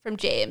away from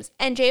James,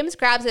 and James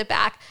grabs it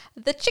back.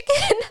 The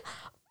chicken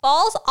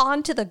falls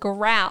onto the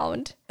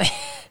ground.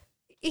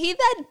 He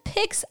then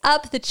picks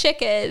up the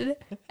chicken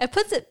and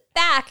puts it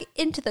back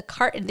into the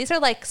carton. These are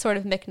like sort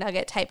of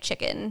McNugget type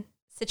chicken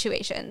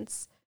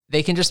situations.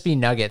 They can just be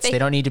nuggets. They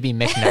don't need to be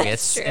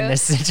McNuggets in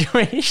this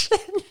situation.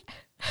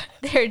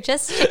 They're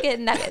just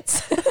chicken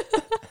nuggets.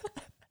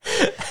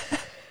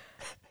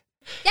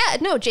 Yeah,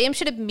 no, James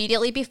should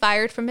immediately be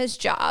fired from his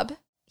job.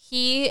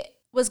 He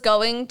was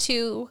going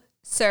to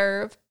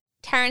serve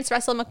Terrence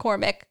Russell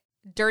McCormick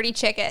dirty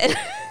chicken.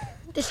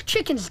 This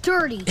chicken's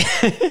dirty.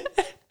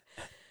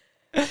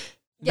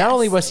 Not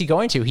only was he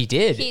going to, he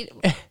did.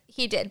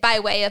 He did, by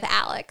way of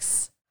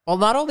Alex. Well,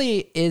 not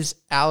only is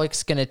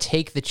Alex going to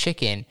take the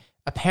chicken,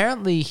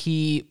 apparently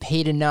he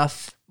paid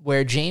enough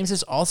where James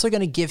is also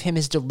going to give him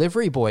his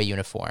delivery boy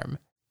uniform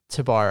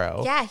to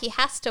borrow. Yeah, he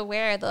has to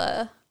wear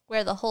the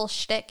whole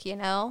shtick, you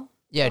know?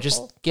 Yeah,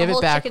 give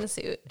it back. Chicken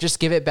suit. Just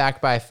give it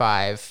back by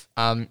 5.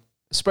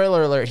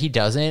 Spoiler alert, he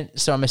doesn't,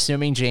 so I'm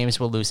assuming James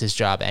will lose his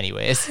job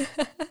anyways.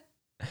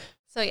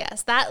 So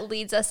yes, that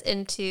leads us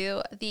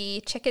into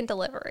the chicken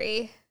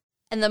delivery.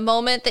 And the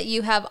moment that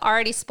you have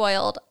already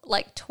spoiled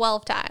like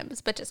 12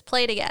 times, but just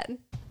play it again.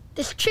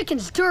 This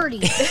chicken's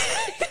dirty.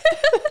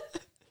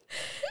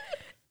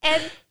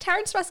 And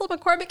Terrence Russell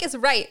McCormick is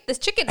right. This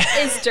chicken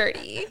is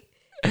dirty.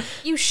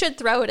 You should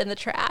throw it in the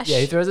trash. Yeah,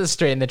 he throws it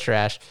straight in the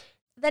trash.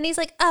 Then he's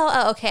like,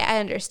 oh, okay, I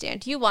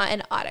understand. You want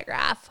an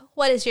autograph.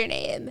 What is your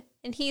name?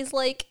 And he's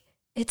like,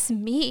 it's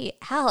me,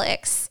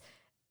 Alex.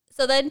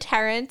 So then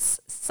Terrence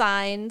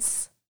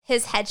signs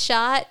his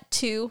headshot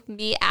to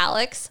me,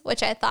 Alex,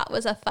 which I thought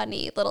was a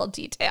funny little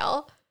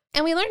detail.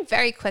 And we learned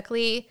very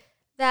quickly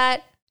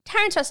that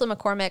Terrence Russell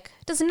McCormick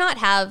does not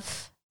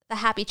have the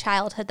happy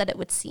childhood that it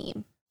would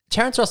seem.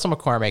 Terrence Russell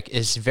McCormick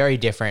is very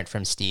different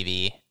from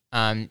Stevie.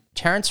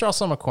 Terrence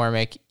Russell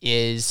McCormick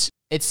is,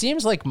 it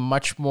seems like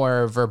much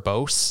more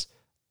verbose.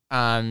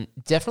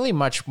 Definitely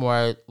much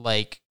more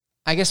like,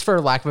 I guess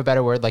for lack of a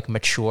better word, like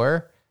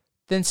mature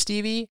than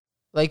Stevie.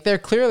 Like they're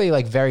clearly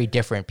like very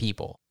different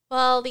people.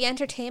 Well, the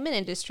entertainment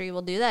industry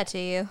will do that to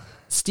you.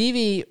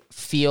 Stevie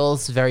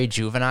feels very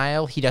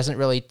juvenile. He doesn't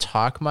really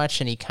talk much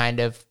and he kind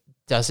of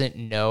doesn't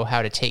know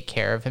how to take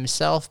care of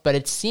himself. But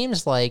it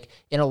seems like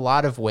in a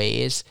lot of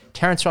ways,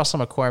 Terrence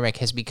Russell McCormick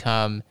has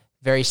become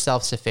very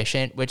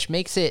self-sufficient, which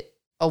makes it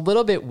a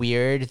little bit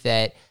weird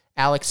that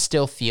Alex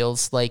still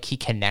feels like he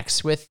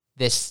connects with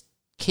this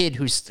kid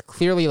who's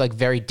clearly like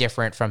very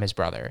different from his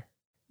brother.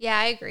 Yeah,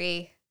 I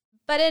agree.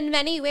 But in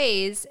many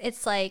ways,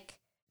 it's like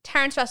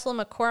Terrence Russell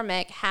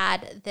McCormick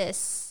had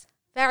this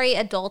very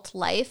adult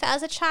life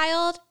as a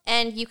child,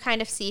 and you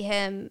kind of see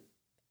him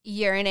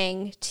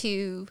yearning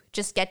to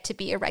just get to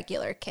be a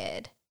regular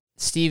kid.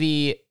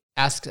 Stevie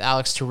asks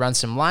Alex to run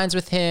some lines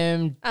with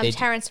him.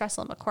 Terrence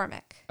Russell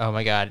McCormick. Oh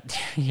my God.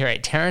 You're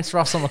right. Terrence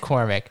Russell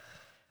McCormick.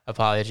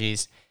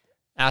 Apologies.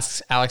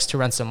 Asks Alex to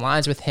run some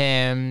lines with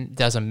him,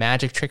 does a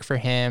magic trick for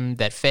him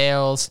that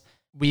fails.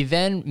 We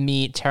then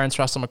meet Terrence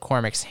Russell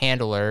McCormick's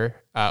handler,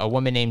 a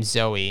woman named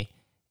Zoe,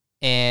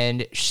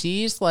 and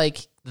she's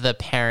like the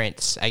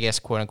parents, I guess,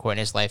 quote unquote, in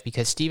his life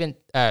because Terrence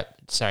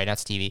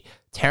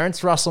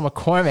Russell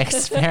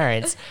McCormick's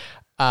parents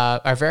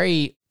are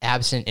very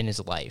absent in his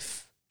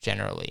life,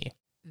 generally.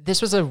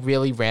 This was a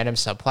really random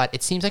subplot.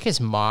 It seems like his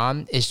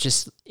mom is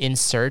just in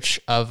search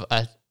of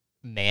a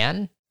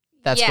man.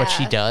 That's what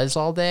she does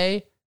all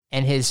day.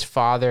 And his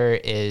father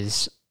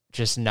is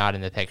just not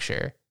in the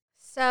picture.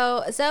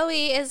 So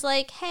Zoe is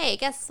like, hey,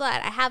 guess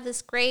what? I have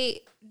this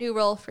great new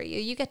role for you.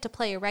 You get to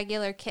play a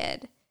regular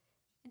kid.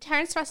 And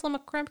Terrence Russell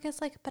McCormick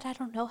is like, but I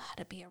don't know how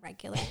to be a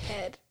regular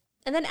kid.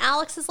 And then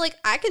Alex is like,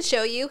 I can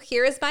show you.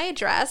 Here is my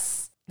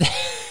address.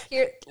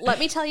 Here, let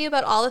me tell you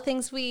about all the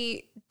things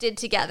we did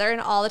together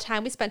and all the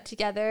time we spent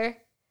together.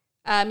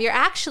 You're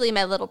actually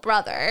my little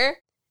brother.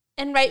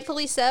 And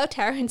rightfully so,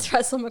 Terrence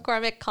Russell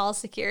McCormick calls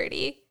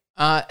security.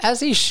 As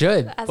he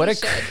should. What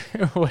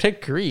a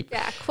creep.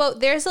 Yeah,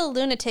 quote, there's a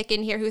lunatic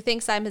in here who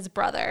thinks I'm his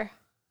brother.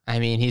 I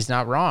mean, he's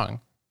not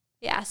wrong.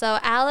 Yeah, so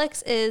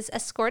Alex is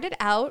escorted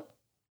out.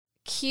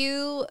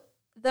 Cue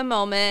the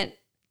moment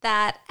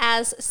that,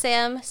 as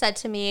Sam said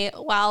to me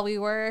while we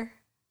were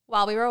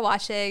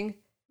watching,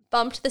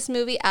 bumped this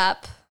movie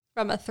up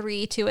from a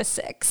 3 to a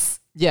 6.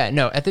 Yeah,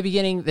 no, at the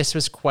beginning, this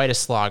was quite a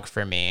slog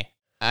for me.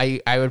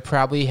 I would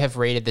probably have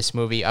rated this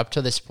movie up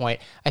to this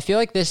point. I feel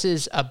like this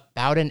is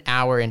about an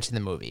hour into the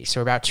movie. So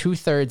we're about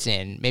 2/3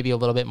 in, maybe a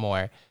little bit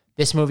more.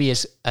 This movie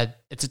is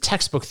it's a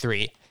textbook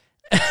 3.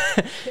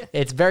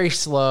 It's very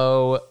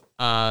slow.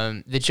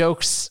 The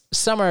jokes,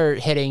 some are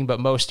hitting, but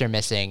most are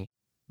missing.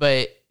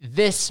 But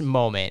this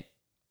moment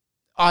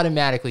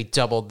automatically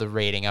doubled the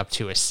rating up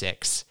to a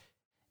 6.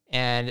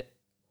 And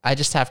I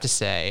just have to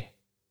say,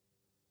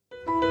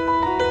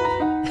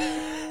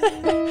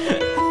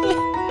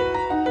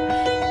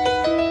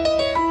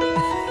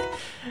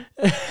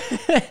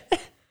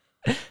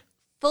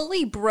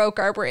 fully broke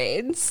our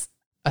brains.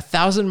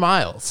 1,000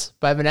 Miles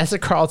by Vanessa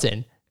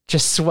Carlton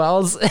just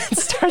swells and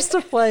starts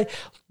to play,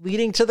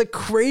 leading to the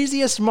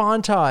craziest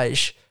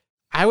montage.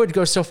 I would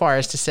go so far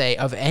as to say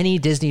of any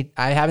Disney,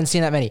 I haven't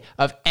seen that many,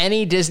 of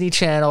any Disney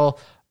Channel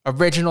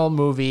original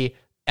movie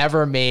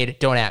ever made.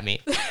 Don't at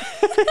me.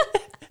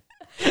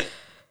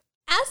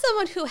 As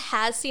someone who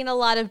has seen a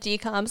lot of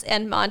DCOMs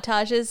and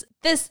montages,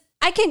 this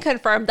I can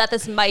confirm that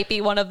this might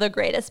be one of the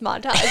greatest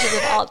montages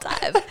of all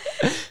time.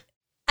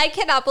 I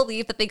cannot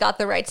believe that they got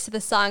the rights to the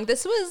song.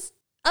 This was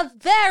a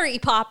very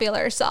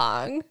popular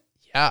song.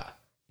 Yeah.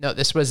 No,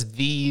 this was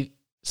the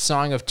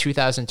song of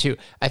 2002.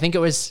 I think I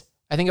was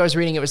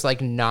reading it was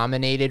like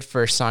nominated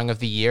for Song of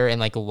the Year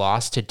and like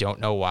lost to Don't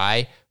Know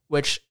Why,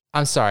 which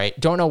I'm sorry,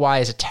 Don't Know Why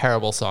is a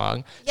terrible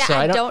song. Yeah, so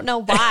I don't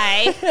know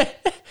why.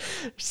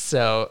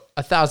 So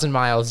 1,000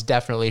 Miles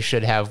definitely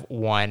should have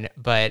won,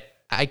 but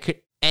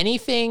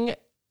anything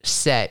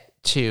set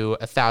to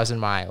 1,000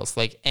 Miles,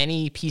 like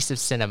any piece of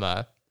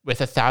cinema with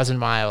 1,000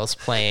 Miles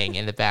playing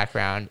in the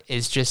background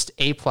is just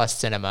A+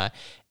 cinema.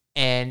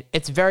 And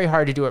it's very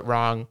hard to do it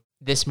wrong.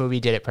 This movie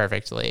did it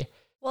perfectly.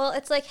 Well,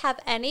 it's like, have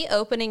any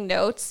opening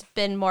notes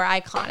been more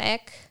iconic?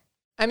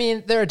 I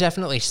mean, there are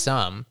definitely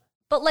some.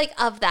 But like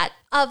of that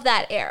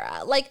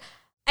era. Like,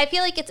 I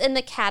feel like it's in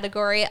the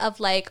category of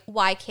like,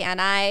 Why Can't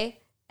I?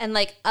 And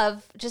like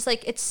of just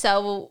like, it's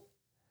so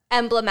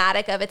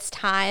emblematic of its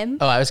time.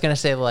 Oh, I was going to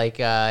say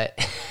like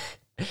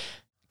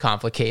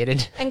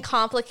Complicated. And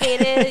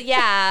Complicated,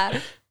 yeah.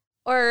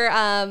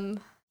 Or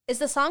is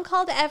the song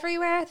called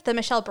Everywhere? The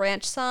Michelle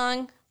Branch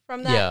song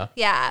from that? Yeah.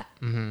 Yeah.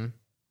 Mm-hmm.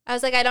 I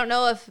was like, I don't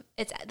know if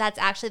that's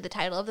actually the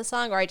title of the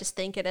song, or I just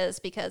think it is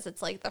because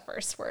it's like the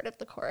first word of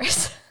the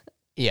chorus.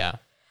 Yeah.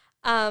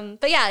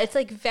 But yeah, it's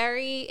like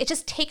it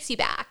just takes you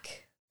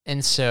back.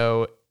 And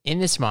so in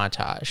this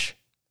montage,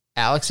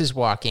 Alex is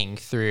walking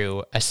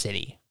through a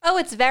city. Oh,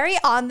 it's very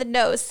on the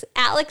nose.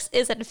 Alex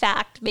is in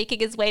fact making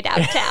his way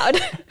downtown.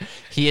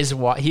 He is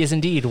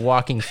indeed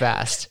walking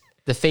fast.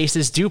 The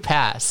faces do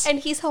pass. And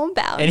he's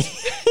homebound. And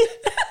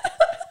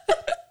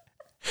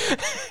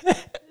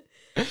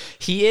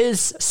he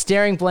is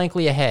staring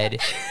blankly ahead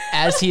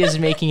as he is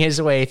making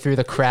his way through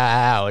the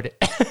crowd.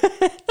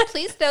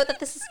 Please note that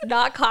this is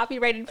not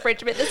copyright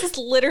infringement. This is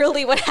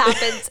literally what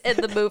happens in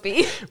the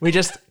movie. We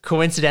just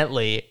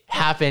coincidentally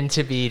happen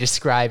to be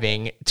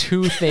describing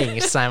two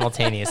things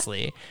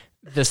simultaneously,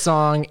 the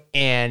song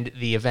and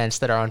the events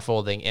that are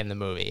unfolding in the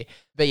movie.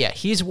 But yeah,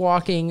 he's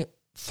walking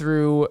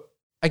through,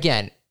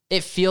 again,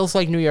 it feels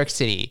like New York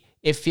City.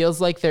 It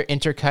feels like they're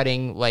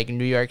intercutting like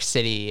New York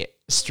City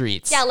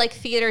streets. Yeah, like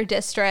theater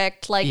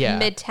district, like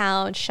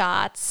Midtown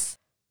shots.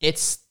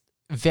 It's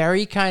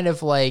very kind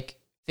of like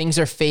things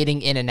are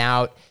fading in and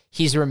out.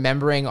 He's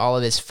remembering all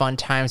of his fun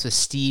times with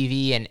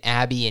Stevie and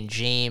Abby and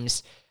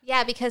James.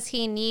 Yeah, because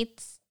he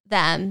needs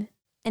them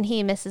and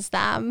he misses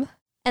them.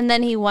 And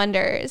then he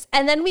wonders.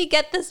 And then we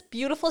get this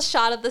beautiful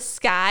shot of the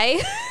sky.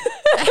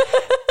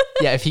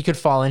 Yeah, if he could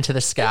fall into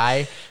the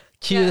sky,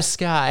 cue the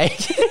sky.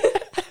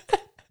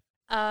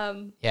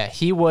 Yeah,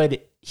 he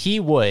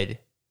would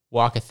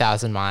walk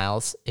 1,000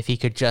 miles if he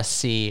could just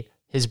see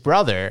his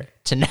brother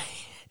tonight.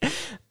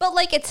 But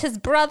like, it's his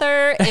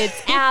brother,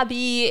 it's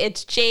Abby,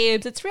 it's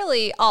James. It's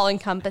really all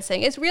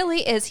encompassing. It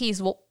really is.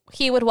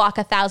 He would walk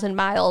 1,000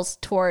 miles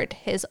toward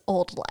his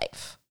old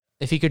life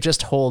if he could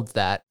just hold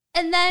that.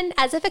 And then,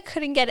 as if it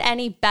couldn't get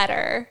any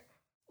better,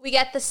 we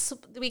get the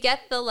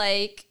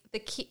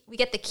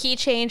key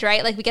change,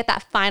 right? Like we get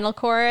that final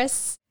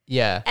chorus.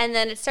 Yeah. And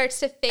then it starts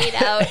to fade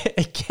out.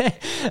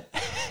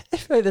 I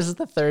feel like this is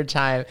the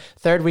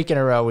third week in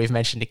a row we've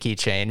mentioned a key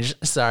change.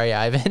 Sorry,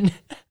 Ivan.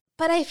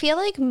 But I feel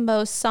like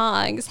most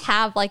songs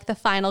have like the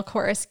final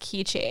chorus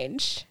key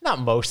change. Not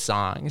most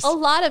songs. A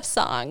lot of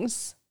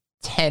songs.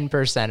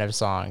 10% of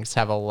songs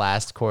have a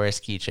last chorus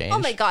key change. Oh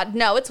my God,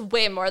 no, it's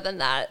way more than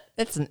that.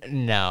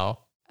 No.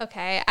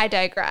 Okay, I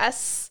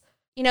digress.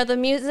 You know, the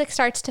music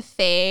starts to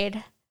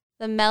fade.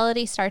 The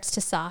melody starts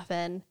to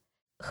soften.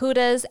 Who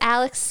does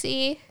Alex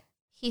see?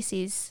 He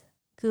sees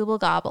Gooble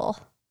Gobble,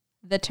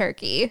 the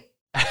turkey,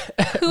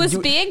 who is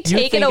being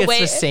taken away.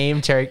 It's the same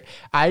turkey.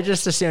 I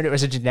just assumed it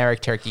was a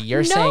generic turkey.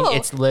 You're saying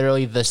it's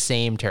literally the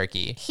same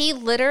turkey. He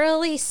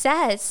literally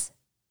says,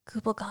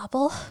 Gooble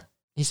Gobble.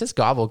 He says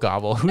gobble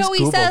gobble. Who's No,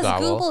 he Gooble says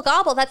Gobble? Gooble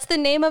Gobble. That's the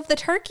name of the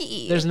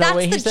turkey. There's no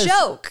way he says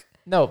joke.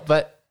 No,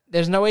 but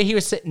there's no way he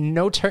was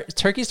saying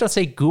turkeys don't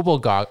say Google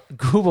Gobble.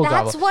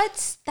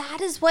 That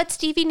is what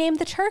Stevie named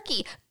the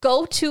turkey.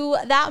 Go to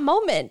that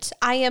moment.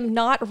 I am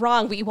not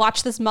wrong. We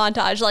watched this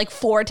montage like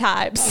 4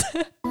 times.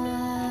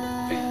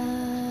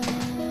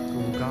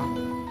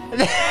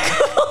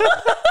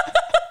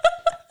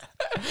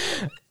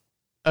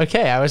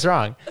 Okay, I was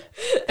wrong.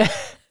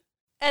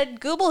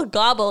 And Gooble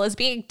Gobble is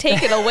being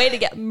taken away to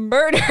get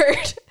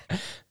murdered.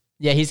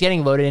 Yeah, he's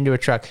getting loaded into a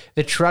truck.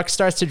 The truck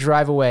starts to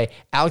drive away.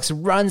 Alex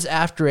runs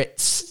after it,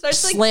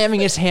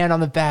 slamming his hand on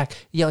the back,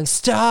 yelling,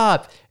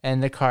 "Stop!"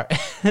 And the car,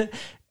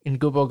 and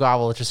Google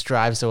Gobble just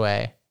drives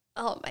away.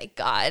 Oh my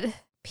God.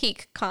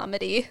 Peak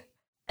comedy.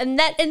 And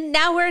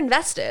now we're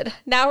invested.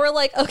 Now we're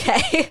like,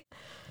 okay.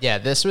 Yeah,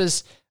 this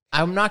was,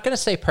 I'm not going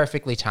to say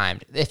perfectly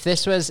timed. If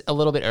this was a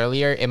little bit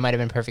earlier, it might have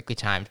been perfectly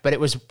timed. But it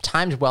was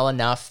timed well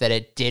enough that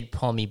it did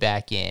pull me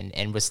back in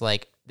and was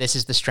like, this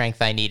is the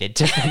strength I needed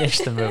to finish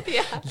the movie,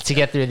 to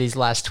get through these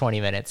last 20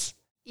 minutes.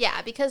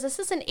 Yeah, because this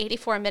is an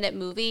 84-minute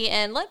movie,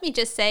 and let me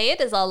just say, it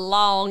is a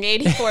long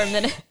 84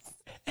 minutes.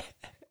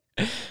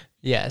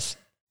 Yes.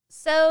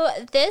 So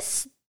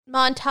this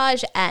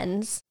montage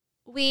ends,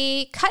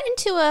 we cut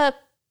into a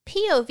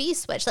POV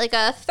switch, like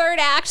a third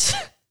act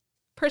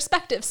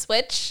perspective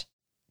switch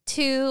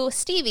to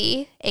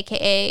Stevie,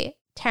 aka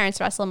Terrence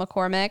Russell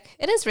McCormick.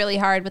 It is really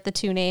hard with the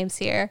two names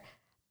here.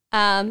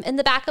 In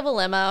the back of a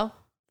limo,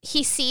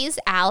 he sees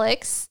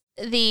Alex,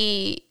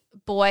 the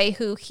boy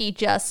who he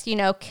just,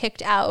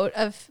 kicked out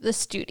of the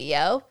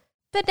studio.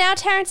 But now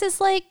Terrence is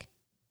like,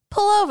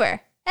 pull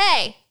over.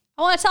 Hey,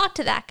 I want to talk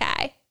to that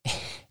guy.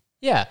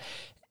 Yeah.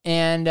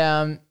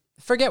 And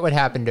forget what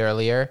happened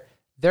earlier.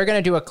 They're going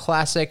to do a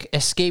classic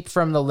escape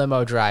from the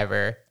limo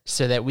driver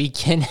so that we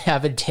can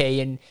have a day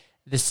in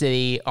the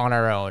city on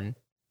our own.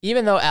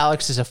 Even though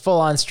Alex is a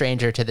full-on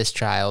stranger to this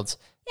child.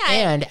 Yeah,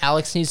 and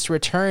Alex needs to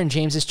return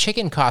James's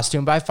chicken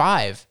costume by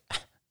 5. I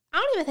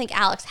don't even think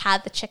Alex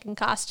had the chicken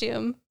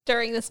costume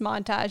during this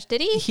montage,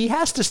 did he? He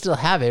has to still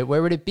have it.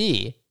 Where would it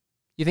be?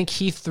 You think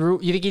he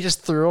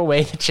just threw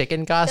away the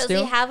chicken costume?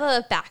 Does he have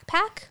a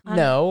backpack?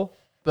 No,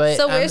 but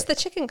so where's the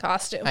chicken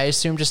costume? I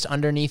assume just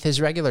underneath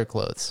his regular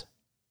clothes.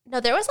 No,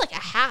 there was like a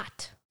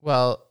hat.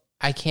 Well,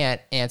 I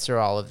can't answer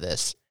all of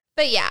this.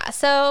 But yeah,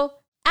 so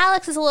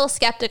Alex is a little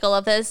skeptical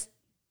of this.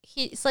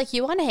 He's like,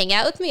 you want to hang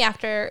out with me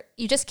after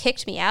you just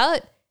kicked me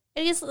out?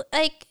 And he's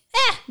like,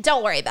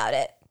 don't worry about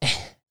it.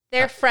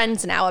 They're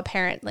friends now,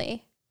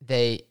 apparently.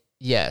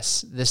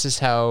 Yes, this is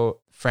how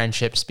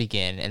friendships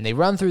begin. And they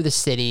run through the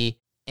city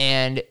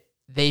and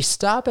they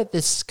stop at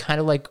this kind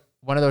of like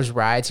one of those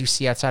rides you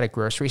see outside a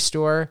grocery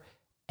store.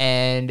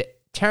 And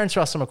Terrence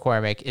Russell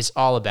McCormick is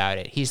all about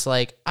it. He's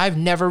like, I've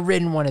never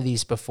ridden one of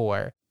these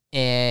before.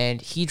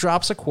 And he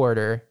drops a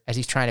quarter as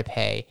he's trying to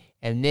pay.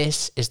 And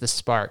this is the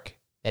spark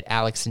that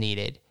Alex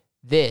needed.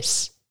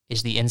 This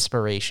is the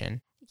inspiration.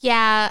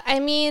 Yeah,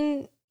 I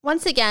mean,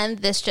 once again,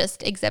 this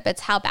just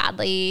exhibits how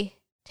badly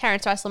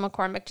Terrence Russell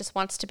McCormick just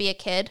wants to be a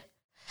kid.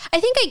 I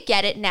think I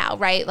get it now,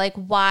 right? Like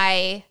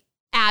why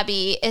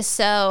Abby is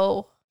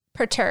so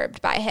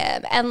perturbed by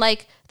him and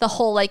like the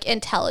whole like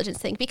intelligence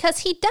thing, because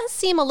he does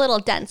seem a little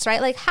dense,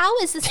 right? Like how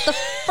is this the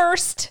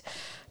first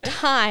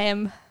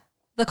time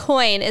the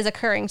coin is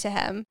occurring to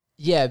him?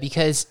 Yeah,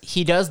 because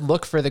he does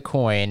look for the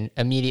coin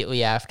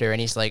immediately after,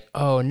 and he's like,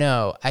 "Oh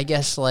no, I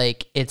guess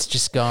like it's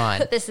just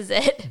gone." This is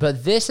it.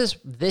 But this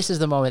is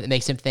the moment that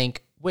makes him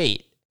think,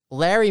 "Wait,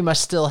 Larry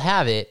must still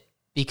have it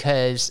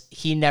because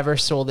he never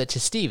sold it to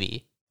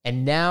Stevie."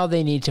 And now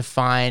they need to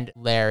find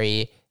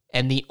Larry,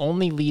 and the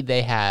only lead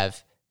they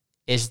have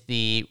is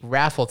the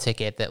raffle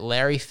ticket that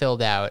Larry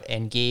filled out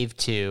and gave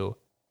to,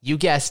 you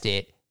guessed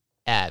it,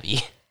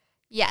 Abby.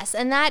 Yes,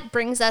 and that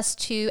brings us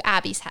to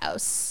Abby's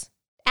house.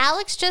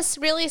 Alex just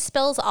really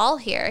spills all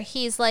here.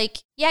 He's like,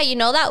 yeah, you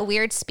know that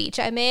weird speech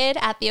I made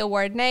at the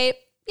award night?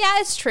 Yeah,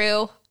 it's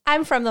true.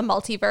 I'm from the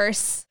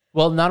multiverse.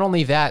 Well, not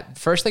only that,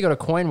 first they go to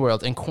Coin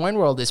World, and Coin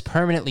World is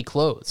permanently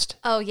closed.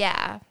 Oh,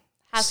 yeah.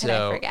 How could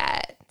I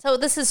forget? So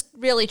this is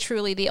really,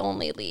 truly the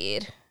only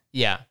lead.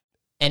 Yeah.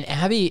 And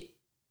Abby,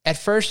 at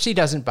first she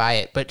doesn't buy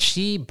it, but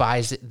she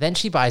buys it. Then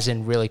she buys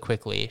in really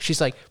quickly. She's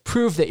like,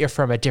 prove that you're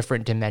from a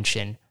different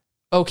dimension.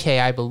 Okay,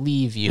 I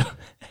believe you.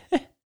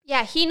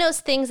 Yeah, he knows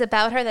things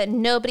about her that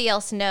nobody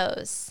else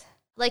knows.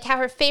 Like how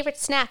her favorite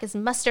snack is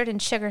mustard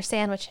and sugar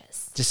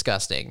sandwiches.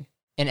 Disgusting.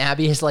 And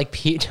Abby is like,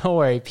 don't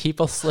worry,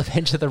 people slip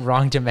into the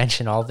wrong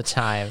dimension all the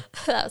time.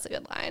 That was a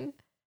good line.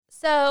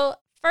 So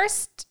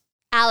first,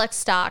 Alex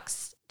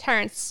stalks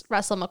Terrence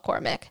Russell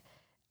McCormick.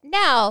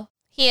 Now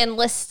he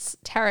enlists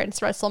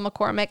Terrence Russell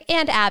McCormick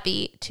and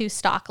Abby to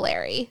stalk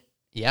Larry.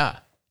 Yeah.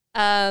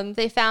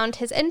 They found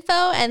his info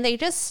and they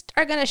just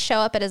are going to show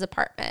up at his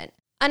apartment.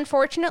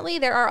 Unfortunately,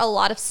 there are a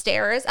lot of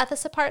stairs at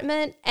this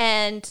apartment,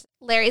 and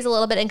Larry's a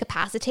little bit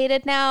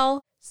incapacitated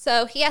now,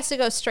 so he has to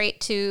go straight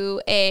to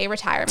a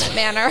retirement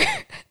manor.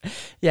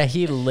 Yeah,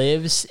 he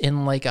lives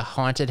in like a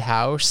haunted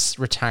house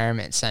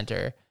retirement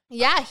center.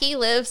 Yeah, he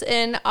lives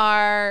in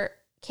our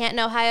Canton,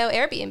 Ohio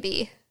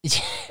Airbnb.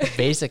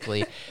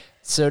 Basically.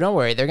 So don't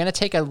worry, they're going to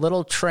take a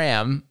little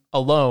tram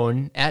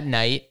alone at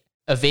night,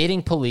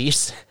 evading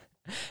police,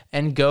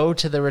 and go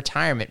to the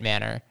retirement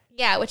manor.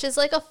 Yeah, which is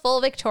like a full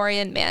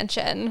Victorian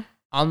mansion.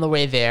 On the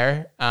way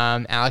there,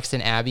 Alex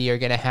and Abby are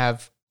going to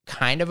have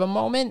kind of a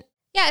moment.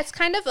 Yeah, it's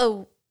kind of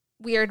a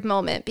weird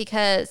moment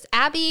because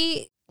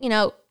Abby,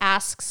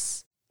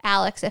 asks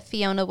Alex if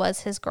Fiona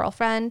was his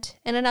girlfriend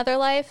in another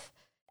life.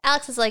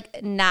 Alex is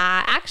like,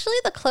 nah, actually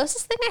the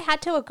closest thing I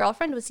had to a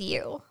girlfriend was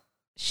you.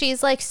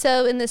 She's like,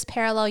 so in this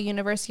parallel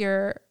universe,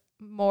 you're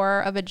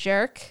more of a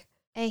jerk?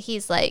 And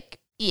he's like,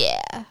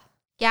 yeah.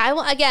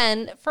 Yeah,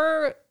 again,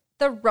 for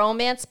the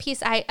romance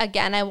piece, I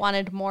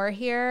wanted more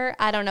here.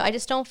 I don't know. I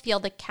just don't feel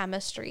the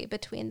chemistry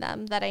between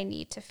them that I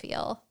need to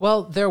feel.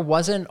 Well, there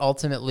wasn't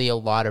ultimately a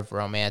lot of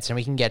romance, and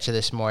we can get to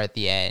this more at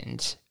the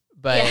end.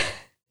 But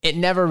it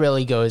never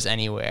really goes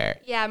anywhere.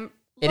 Yeah. Well,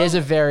 it is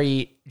a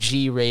very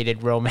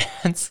G-rated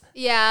romance.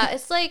 Yeah.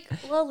 It's like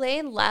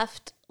Lalaine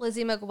left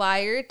Lizzie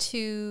McGuire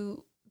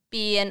to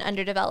be an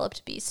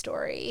underdeveloped B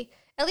story.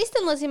 At least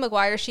in Lizzie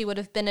McGuire, she would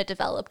have been a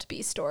developed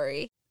B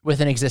story. With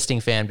an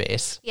existing fan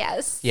base.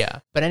 Yes.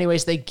 Yeah. But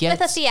anyways, they get...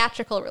 With a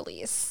theatrical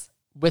release.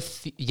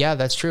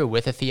 That's true.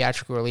 With a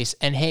theatrical release.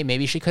 And hey,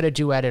 maybe she could have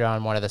duetted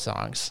on one of the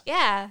songs.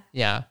 Yeah.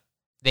 Yeah.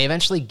 They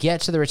eventually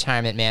get to the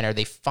retirement manor.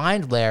 They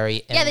find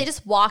Larry. And they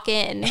just walk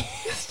in.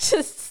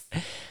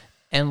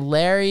 And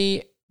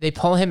Larry, they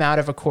pull him out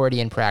of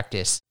accordion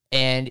practice.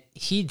 And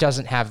he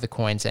doesn't have the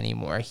coins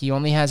anymore. He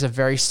only has a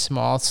very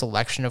small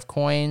selection of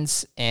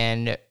coins.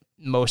 And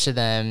most of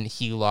them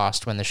he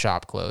lost when the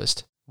shop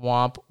closed.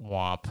 Womp,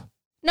 womp.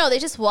 No, they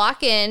just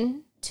walk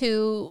in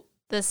to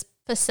this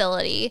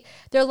facility.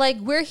 They're like,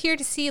 we're here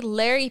to see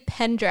Larry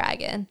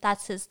Pendragon.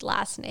 That's his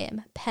last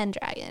name,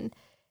 Pendragon.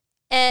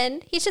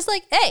 And he's just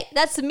like, hey,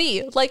 that's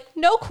me. Like,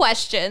 no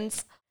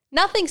questions.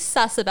 Nothing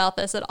sus about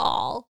this at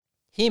all.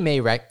 He may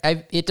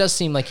it does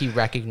seem like he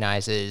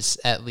recognizes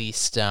at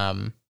least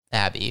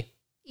Abby.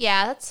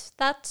 Yeah,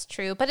 that's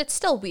true, but it's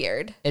still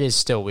weird. It is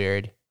still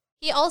weird.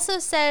 He also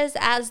says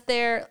as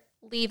they're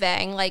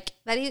leaving, like,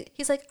 that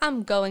he's like,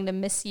 I'm going to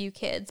miss you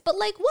kids. But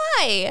like,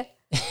 why?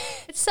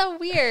 It's so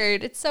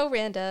weird. It's so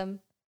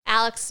random.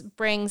 Alex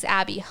brings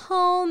Abby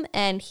home,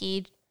 and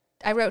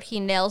I wrote he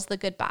nails the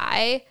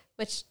goodbye,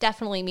 which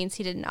definitely means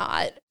he did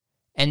not.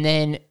 And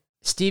then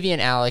Stevie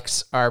and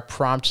Alex are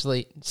Terrence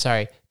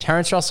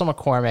Russell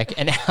McCormick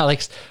and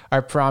Alex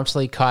are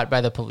promptly caught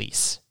by the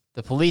police.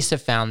 The police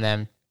have found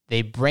them.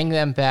 They bring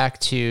them back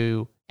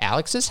to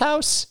Alex's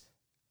house.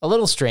 A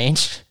little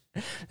strange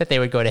that they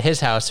would go to his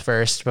house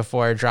first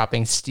before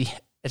dropping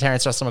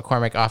Terrence Russell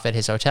McCormick off at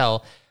his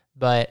hotel.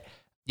 But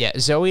yeah,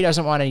 Zoe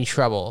doesn't want any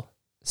trouble.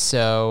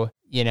 So,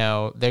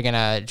 they're going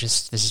to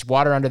this is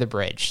water under the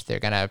bridge. They're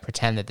going to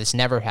pretend that this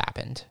never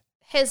happened.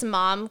 His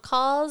mom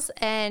calls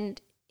and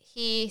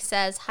he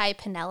says, hi,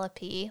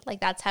 Penelope. Like,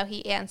 that's how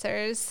he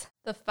answers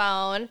the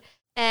phone.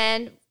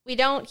 And we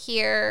don't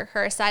hear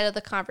her side of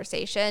the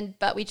conversation,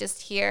 but we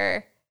just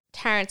hear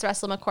Terrence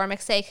Russell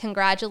McCormick say,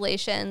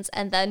 congratulations.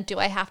 And then, do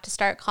I have to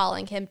start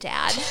calling him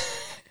dad?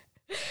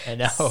 I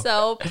know.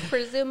 So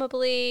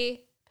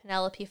presumably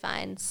Penelope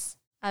finds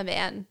a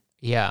man.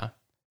 Yeah.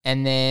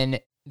 And then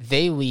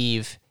they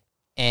leave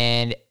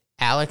and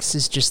Alex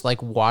is just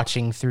like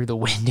watching through the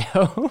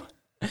window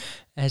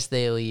as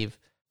they leave.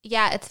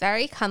 Yeah, it's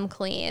very come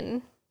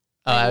clean.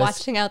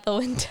 Watching out the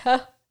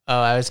window.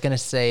 Oh, I was going to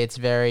say it's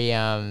very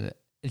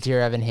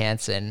Dear Evan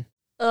Hansen.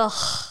 Ugh.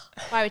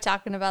 Why are we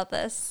talking about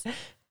this?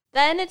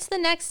 Then it's the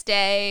next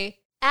day.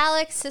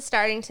 Alex is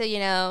starting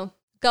to,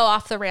 go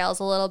off the rails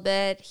a little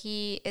bit.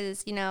 He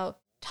is,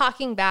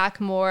 talking back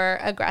more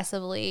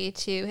aggressively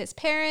to his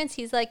parents.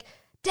 He's like,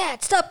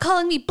 Dad, stop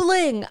calling me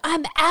Bling.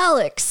 I'm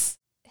Alex.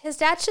 His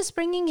dad's just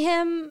bringing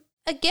him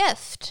a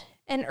gift,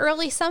 an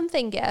early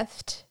something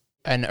gift.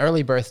 An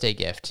early birthday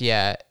gift,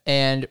 yeah.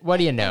 And what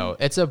do you know?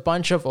 It's a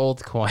bunch of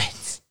old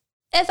coins.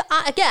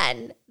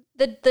 Again,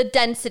 the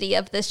density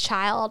of this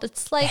child,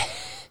 it's like,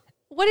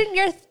 wouldn't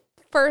your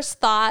first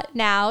thought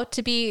now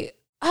to be,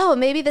 oh,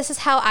 maybe this is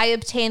how I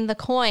obtain the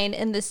coin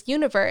in this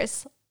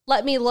universe.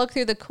 Let me look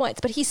through the coins.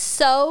 But he's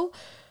so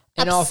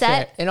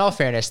upset. In all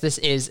fairness, this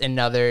is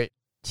another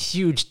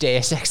huge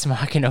Deus Ex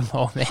Machina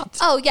moment.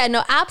 Oh, yeah,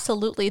 no,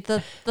 absolutely.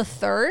 The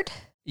third?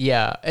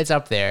 Yeah, it's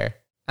up there.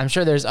 I'm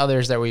sure there's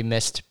others that we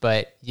missed,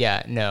 but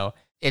yeah, no.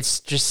 It's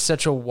just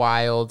such a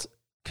wild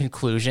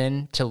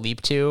conclusion to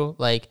leap to.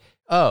 Like,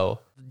 oh,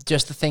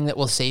 just the thing that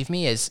will save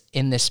me is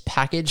in this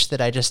package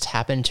that I just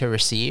happened to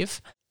receive.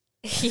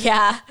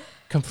 Yeah.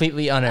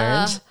 Completely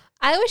unearned.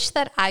 I wish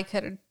that I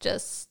could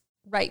just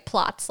write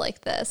plots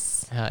like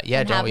this.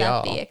 Yeah, don't we all?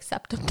 And have that be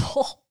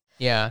acceptable.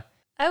 Yeah.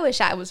 I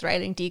wish I was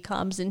writing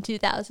DCOMs in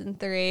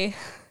 2003.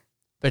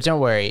 But don't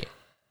worry.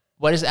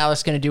 What is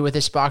Alice going to do with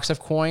this box of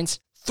coins?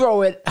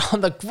 Throw it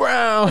on the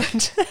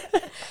ground.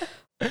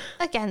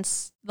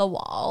 Against the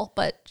wall,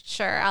 but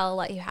sure, I'll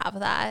let you have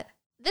that.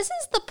 This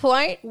is the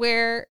point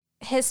where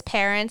his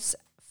parents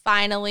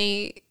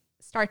finally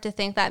start to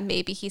think that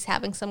maybe he's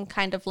having some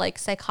kind of like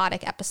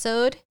psychotic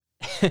episode.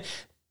 It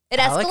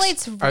Alex,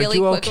 escalates really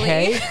quickly.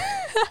 Okay?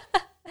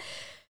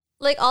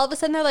 Like all of a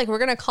sudden they're like, we're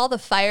going to call the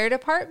fire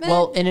department.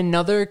 Well, in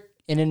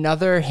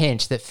another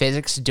hint that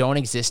physics don't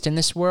exist in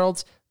this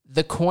world,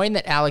 the coin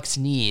that Alex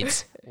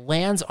needs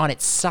lands on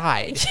its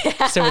side.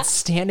 Yeah. So it's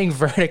standing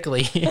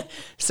vertically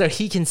so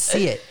he can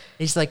see it.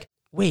 He's like,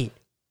 wait,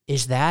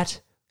 is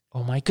that?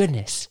 Oh my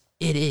goodness,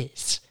 it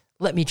is.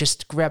 Let me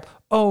just grab.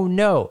 Oh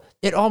no,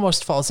 it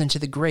almost falls into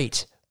the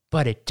grate,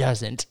 but it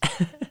doesn't.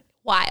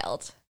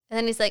 Wild. And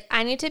then he's like,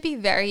 I need to be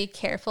very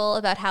careful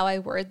about how I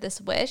word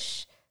this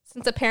wish,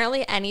 since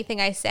apparently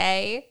anything I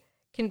say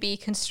can be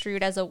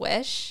construed as a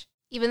wish,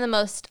 even the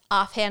most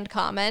offhand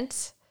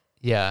comment.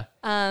 Yeah.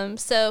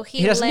 So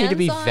he doesn't need to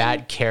be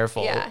that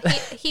careful. Yeah.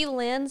 He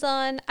lands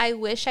on, I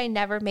wish I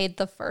never made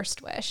the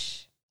first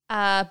wish.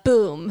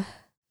 Boom.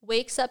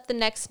 Wakes up the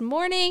next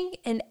morning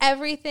and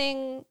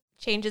everything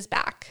changes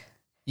back.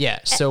 Yeah.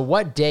 So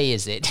what day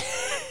is it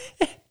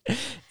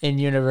in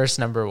universe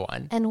number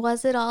 1? And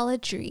was it all a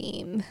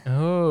dream?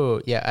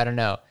 Oh, yeah. I don't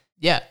know.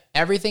 Yeah.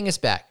 Everything is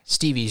back.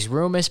 Stevie's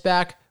room is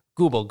back.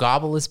 Gooble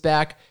Gobble is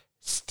back.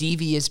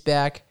 Stevie is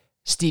back.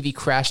 Stevie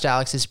crashed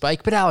Alex's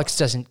bike, but Alex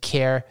doesn't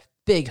care.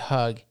 Big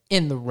hug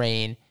in the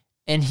rain.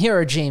 And here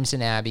are James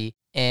and Abby,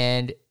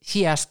 and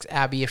he asks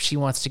Abby if she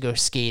wants to go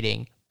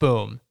skating.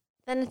 Boom.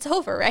 Then it's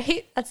over,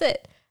 right? That's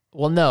it.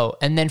 Well, no.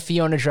 And then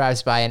Fiona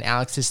drives by, and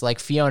Alex is like,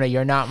 Fiona,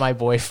 you're not my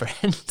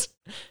boyfriend.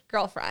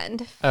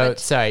 Girlfriend. Oh,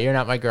 sorry. You're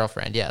not my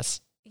girlfriend.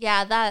 Yes.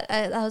 Yeah,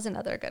 that was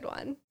another good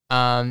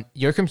one.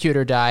 Your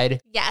computer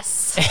died.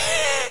 Yes.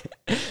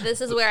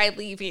 This is where I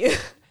leave you.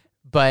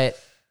 But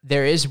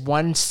there is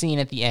one scene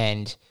at the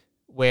end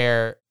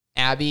where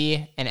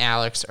Abby and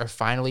Alex are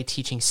finally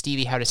teaching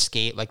Stevie how to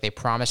skate like they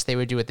promised they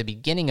would do at the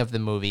beginning of the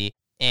movie.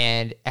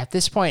 And at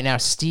this point now,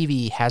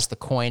 Stevie has the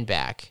coin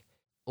back.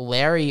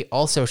 Larry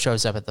also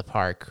shows up at the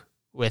park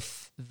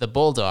with the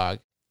bulldog.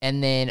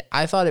 And then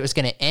I thought it was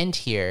going to end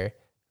here,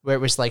 where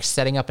it was like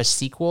setting up a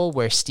sequel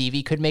where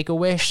Stevie could make a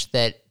wish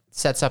that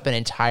sets up an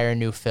entire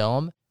new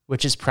film,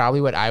 which is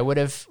probably what I would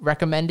have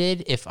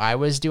recommended if I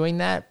was doing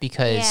that,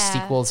 because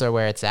sequels are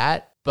where it's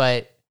at.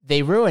 But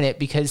they ruin it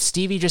because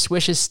Stevie just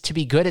wishes to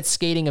be good at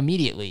skating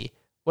immediately.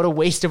 What a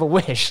waste of a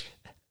wish.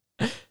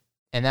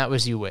 And that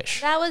was You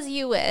Wish. That was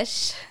You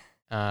Wish.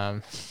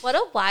 What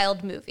a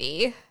wild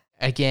movie.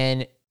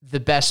 Again, the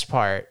best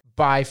part,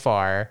 by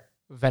far,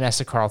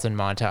 Vanessa Carlton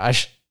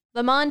montage.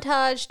 The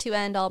montage to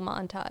end all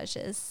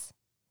montages.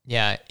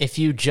 Yeah, if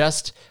you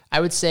just,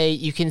 I would say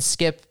you can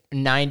skip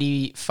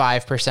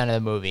 95% of the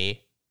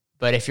movie,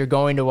 but if you're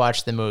going to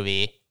watch the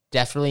movie,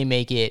 definitely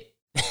make it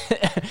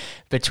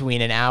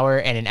between an hour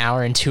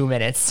and 2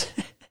 minutes.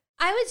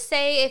 I would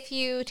say if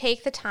you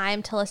take the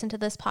time to listen to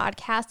this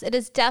podcast, it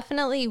is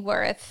definitely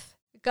worth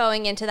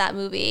going into that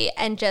movie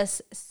and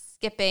just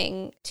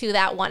skipping to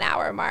that 1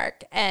 hour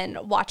mark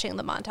and watching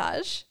the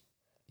montage.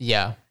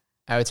 Yeah,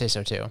 I would say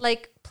so too.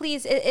 Like,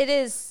 please, it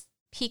is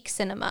peak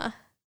cinema.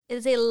 It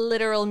is a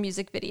literal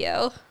music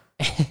video.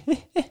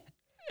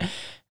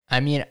 I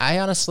mean, I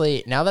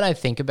honestly, now that I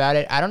think about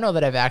it, I don't know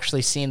that I've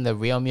actually seen the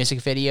real music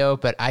video,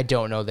 but I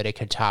don't know that it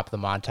could top the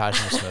montage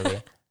in this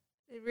movie.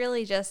 It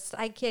really just,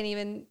 I can't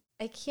even.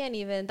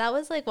 That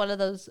was like one of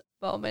those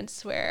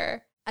moments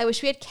where I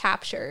wish we had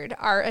captured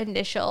our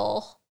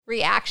initial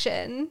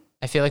reaction.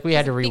 I feel like we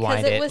had to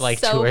rewind it like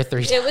 2 or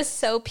 3 times. It was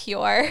so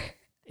pure.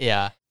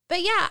 Yeah.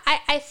 But yeah,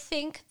 I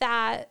think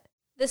that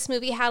this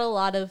movie had a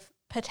lot of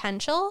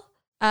potential.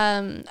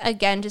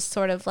 Again, just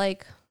sort of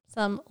like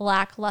some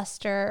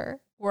lackluster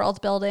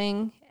world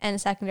building and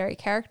secondary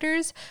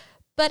characters.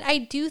 But I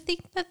do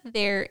think that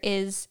there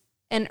is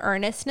an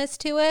earnestness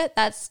to it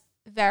that's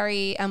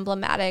very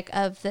emblematic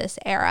of this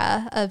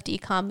era of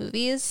DCOM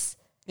movies.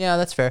 Yeah,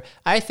 that's fair.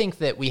 I think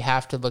that we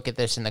have to look at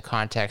this in the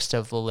context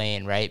of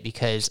Lalaine, right?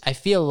 Because I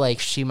feel like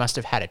she must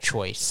have had a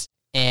choice.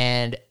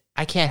 And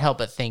I can't help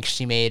but think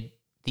she made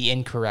the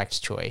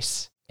incorrect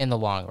choice in the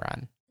long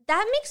run.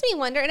 That makes me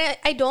wonder, and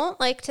I don't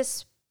like to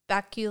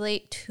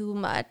speculate too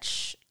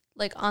much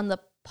like on the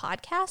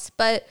podcast,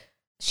 but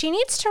she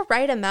needs to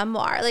write a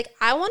memoir. Like,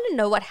 I want to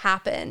know what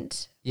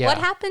happened. Yeah. What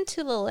happened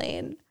to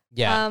Lalaine?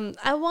 Yeah.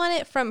 I want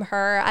it from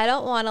her. I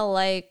don't want to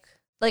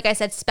like I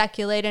said,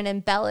 speculate and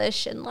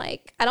embellish, and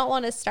like, I don't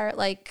want to start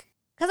like,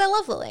 because I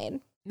love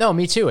Lalaine. No,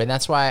 me too. And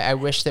that's why I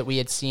wish that we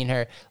had seen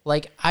her.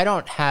 Like, I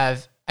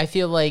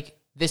feel like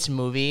this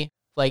movie,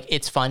 like,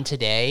 it's fun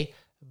today,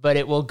 but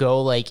it will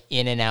go like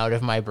in and out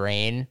of my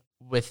brain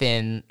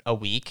within a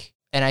week.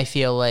 And I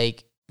feel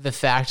like the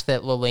fact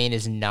that Lalaine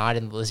is not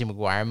in the Lizzie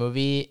McGuire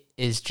movie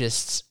is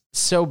just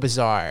so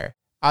bizarre.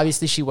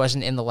 Obviously, she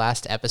wasn't in the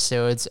last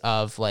episodes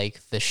of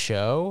like the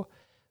show,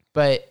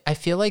 but I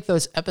feel like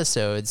those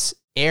episodes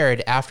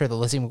aired after the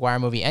Lizzie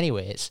McGuire movie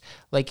anyways.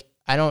 Like,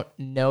 I don't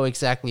know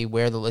exactly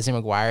where the Lizzie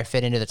McGuire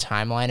fit into the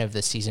timeline of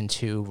the season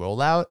 2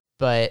 rollout,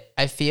 but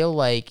I feel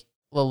like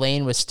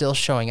Lalaine was still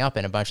showing up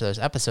in a bunch of those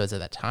episodes at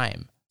that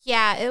time.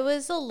 Yeah, it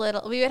was a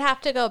little, we would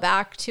have to go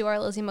back to our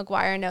Lizzie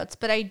McGuire notes,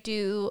 but I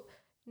do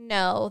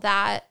know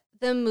that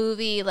the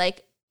movie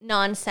like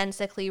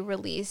nonsensically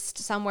released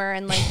somewhere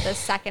in like the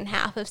second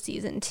half of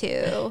season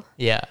 2.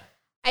 Yeah.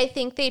 I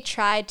think they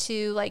tried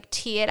to like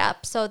tee it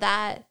up so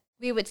that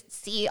we would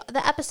see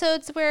the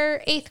episodes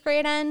where 8th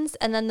grade ends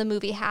and then the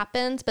movie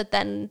happens. But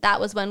then that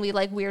was when we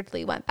like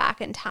weirdly went back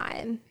in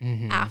time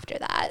after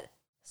that.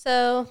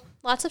 So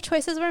lots of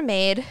choices were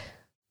made.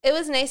 It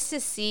was nice to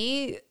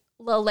see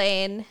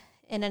Lalaine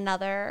in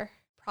another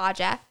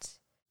project.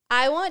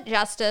 I want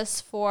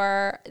justice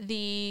for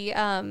the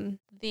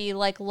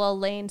like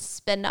Lalaine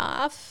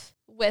spinoff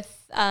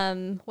with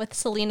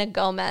Selena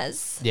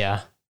Gomez.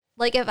 Yeah.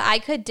 Like, if I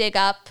could dig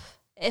up,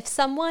 if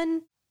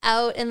someone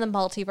out in the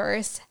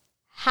multiverse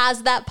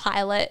has that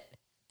pilot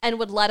and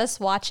would let us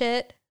watch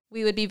it,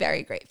 we would be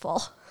very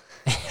grateful.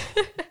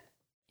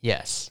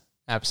 Yes,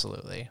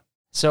 absolutely.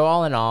 So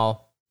all in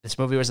all, this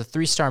movie was a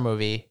 3-star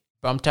movie,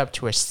 bumped up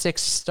to a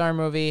 6-star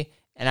movie,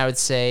 and I would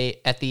say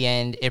at the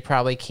end, it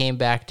probably came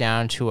back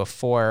down to a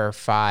 4 or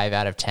 5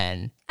 out of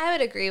 10. I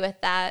would agree with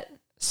that.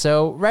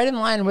 So right in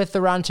line with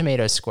the Rotten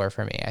Tomatoes score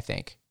for me, I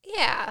think.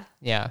 Yeah.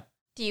 Yeah.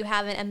 Do you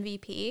have an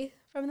MVP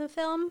from the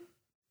film?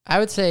 I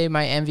would say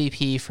my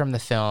MVP from the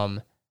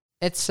film,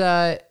 it's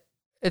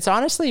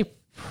honestly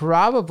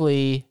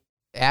probably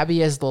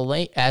Abby as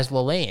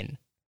Lalaine.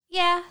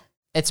 Yeah.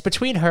 It's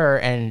between her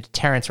and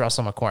Terrence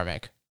Russell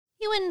McCormick.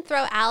 He wouldn't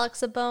throw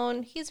Alex a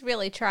bone. He's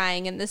really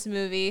trying in this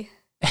movie.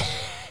 I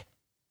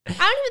don't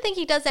even think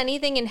he does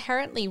anything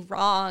inherently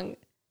wrong.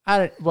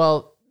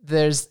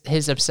 There's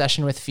his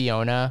obsession with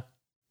Fiona.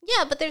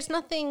 Yeah, but there's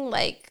nothing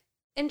like,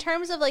 in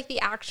terms of like the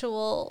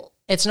actual...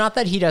 It's not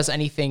that he does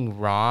anything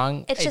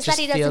wrong. It's just that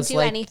he doesn't do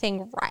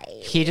anything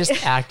right. He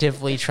just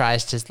actively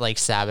tries to like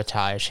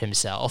sabotage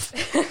himself.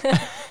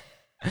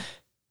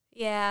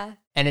 Yeah.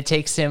 And it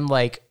takes him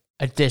like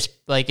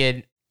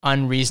an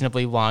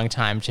unreasonably long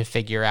time to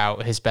figure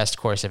out his best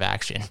course of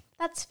action.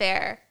 That's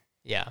fair.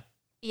 Yeah.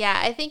 Yeah,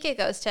 I think it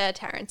goes to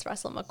Terrence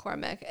Russell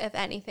McCormick, if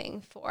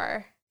anything,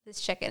 for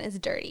this chicken is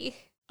dirty.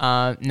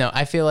 No,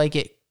 I feel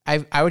like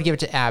I would give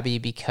it to Abby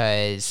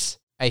because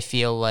I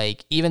feel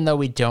like even though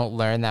we don't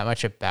learn that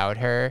much about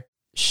her,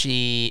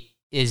 she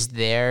is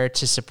there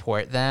to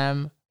support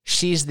them.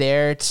 She's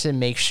there to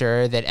make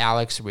sure that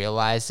Alex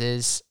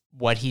realizes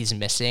what he's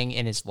missing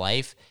in his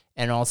life.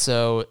 And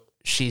also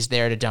she's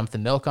there to dump the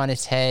milk on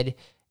his head.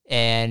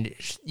 And,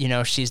 you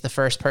know, she's the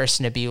first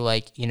person to be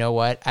like, you know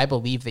what? I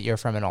believe that you're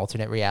from an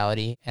alternate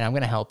reality and I'm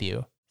going to help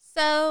you.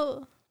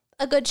 So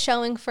a good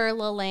showing for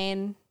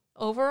Lalaine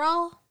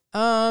overall?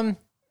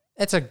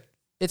 It's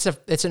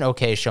an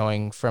okay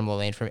showing from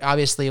Lalaine for me.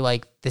 Obviously,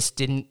 like this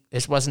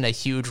wasn't a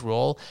huge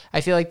role.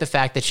 I feel like the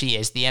fact that she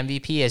is the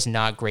MVP is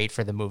not great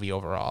for the movie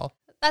overall.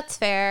 That's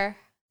fair.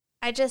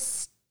 I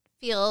just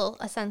feel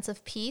a sense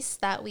of peace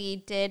that we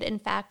did in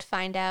fact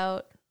find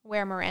out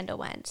where Miranda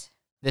went.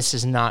 This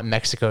is not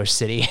Mexico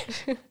City.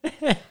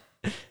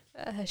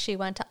 She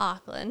went to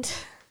Auckland.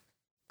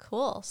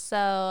 Cool. So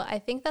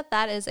I think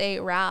that is a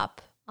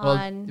wrap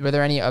on... Were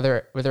there any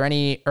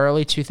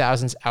early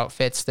 2000s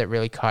outfits that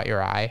really caught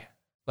your eye?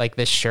 Like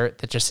this shirt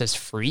that just says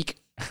freak?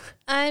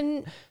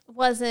 I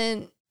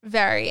wasn't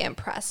very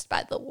impressed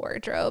by the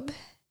wardrobe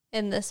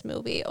in this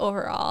movie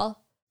overall.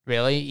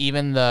 Really?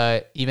 Even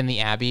the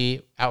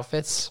Abby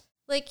outfits?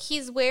 Like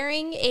he's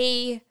wearing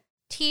a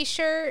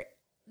t-shirt,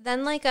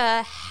 then like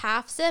a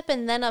half zip,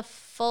 and then a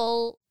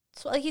full...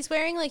 So like he's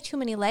wearing like too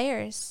many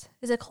layers.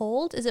 Is it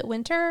cold? Is it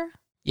winter?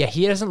 Yeah,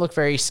 he doesn't look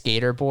very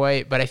skater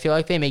boy, but I feel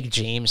like they make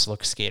James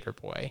look skater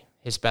boy,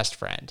 his best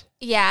friend.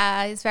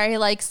 Yeah, he's very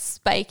like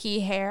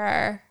spiky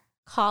hair,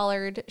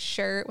 collared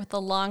shirt with a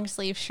long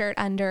sleeve shirt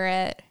under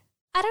it.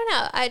 I don't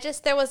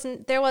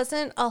know. There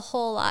wasn't a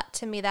whole lot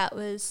to me that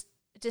was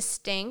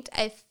distinct.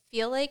 I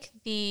feel like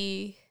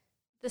the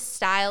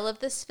style of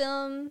this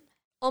film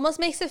almost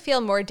makes it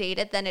feel more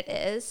dated than it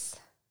is.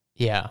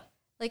 Yeah.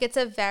 Like it's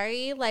a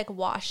very like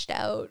washed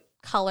out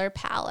color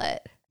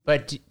palette.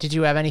 But did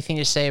you have anything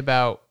to say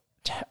about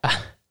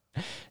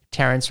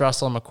Terrence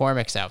Russell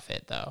McCormick's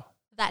outfit, though?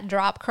 That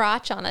drop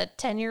crotch on a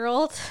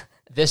 10-year-old?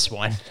 This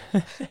one.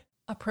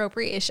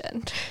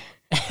 Appropriation.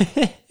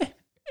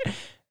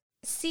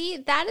 See,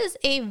 that is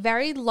a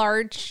very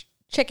large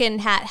chicken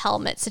hat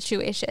helmet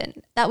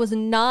situation. That was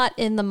not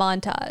in the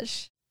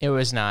montage. It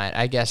was not.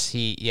 I guess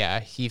he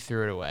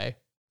threw it away.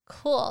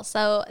 Cool.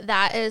 So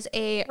that is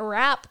a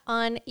wrap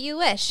on You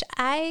Wish.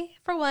 I,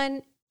 for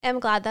one,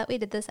 am glad that we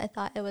did this. I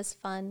thought it was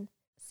fun.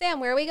 Sam,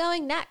 where are we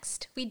going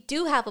next? We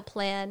do have a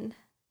plan.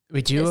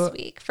 We do this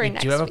week for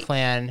next week. We do have a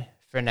plan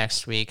for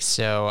next week.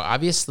 So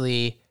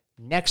obviously,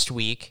 next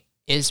week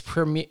is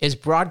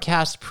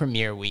broadcast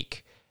premiere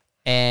week,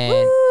 and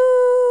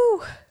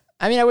woo!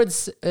 I mean, I would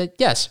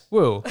yes,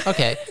 woo,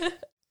 okay.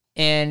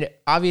 And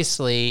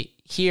obviously,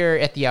 here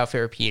at the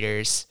Outfit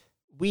Repeaters,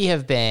 we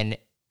have been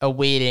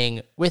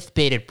awaiting with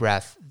bated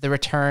breath the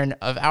return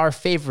of our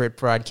favorite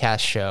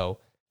broadcast show,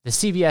 the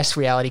CBS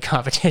reality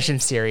competition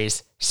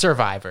series,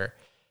 Survivor.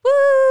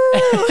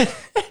 Woo!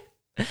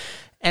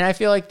 And I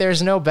feel like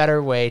there's no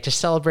better way to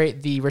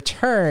celebrate the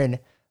return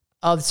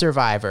of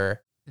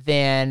Survivor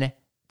than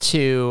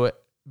to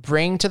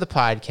bring to the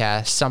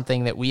podcast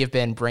something that we have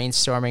been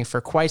brainstorming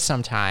for quite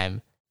some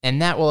time.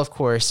 And that will, of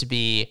course,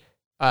 be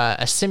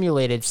a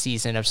simulated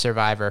season of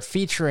Survivor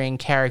featuring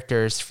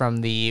characters from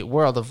the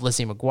world of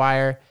Lizzie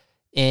McGuire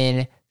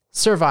in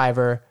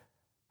Survivor,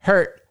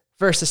 Hurt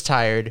versus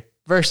Tired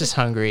versus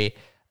Hungry.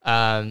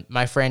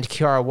 My friend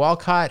Kiara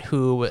Walcott,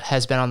 who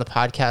has been on the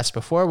podcast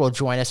before, will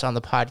join us on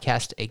the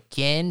podcast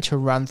again to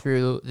run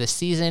through the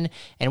season,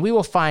 and we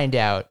will find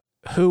out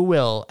who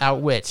will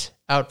outwit,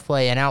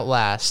 outplay, and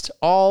outlast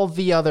all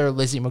the other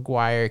Lizzie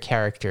McGuire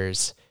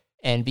characters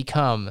and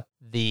become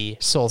the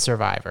sole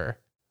survivor.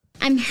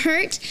 I'm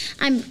hurt,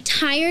 I'm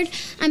tired,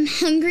 I'm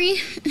hungry,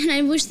 and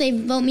I wish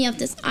they'd vote me off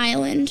this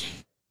island.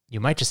 You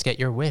might just get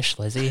your wish,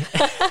 Lizzie.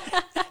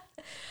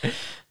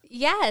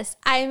 Yes.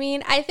 I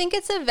mean, I think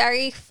it's a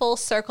very full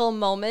circle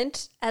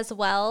moment as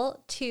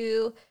well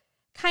to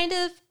kind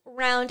of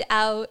round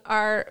out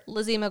our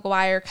Lizzie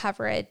McGuire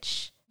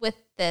coverage with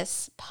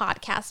this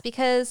podcast,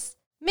 because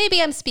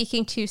maybe I'm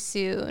speaking too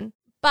soon,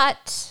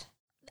 but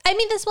I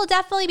mean, this will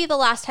definitely be the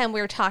last time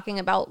we're talking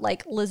about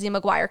like Lizzie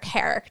McGuire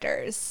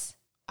characters.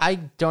 I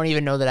don't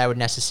even know that I would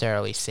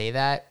necessarily say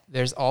that.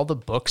 There's all the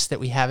books that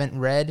we haven't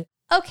read.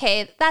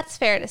 Okay, that's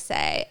fair to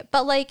say.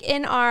 But like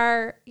in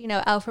our,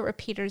 Outfit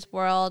Repeaters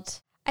world,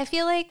 I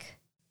feel like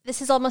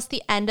this is almost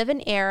the end of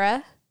an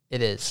era.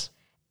 It is.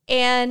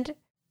 And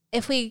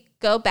if we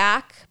go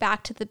back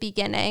to the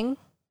beginning,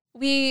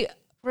 we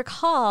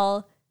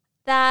recall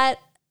that,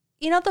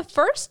 the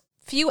first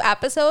few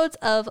episodes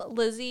of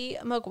Lizzie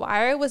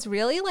McGuire was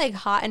really like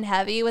hot and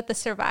heavy with the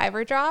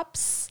Survivor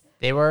drops.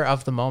 They were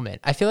of the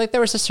moment. I feel like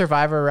there was a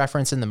Survivor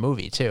reference in the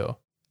movie too.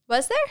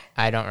 Was there?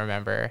 I don't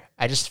remember.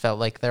 I just felt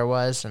like there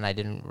was, and I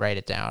didn't write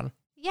it down.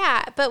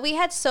 Yeah, but we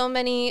had so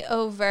many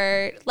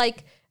overt,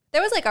 like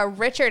there was like a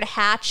Richard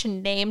Hatch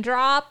name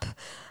drop.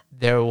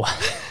 There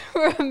was.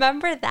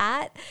 Remember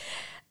that?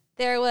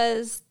 There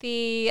was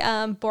the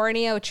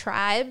Borneo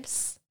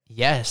tribes.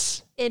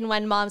 Yes. In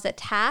When Moms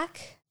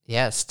Attack.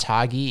 Yes,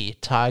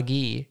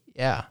 Tagi.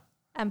 Yeah.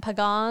 And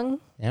Pagong.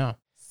 Yeah.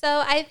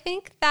 So I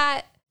think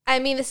that,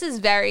 this is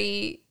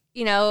very,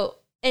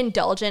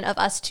 indulgent of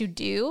us to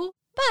do,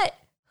 but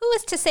who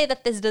is to say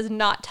that this does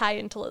not tie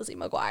into Lizzie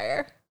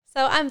McGuire?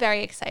 So I'm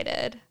very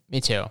excited.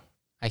 Me too.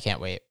 I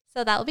can't wait.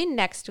 So that will be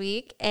next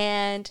week.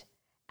 And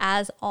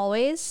as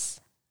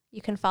always,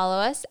 you can follow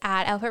us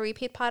at Alpha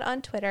Repeat Pod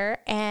on Twitter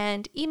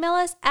and email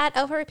us at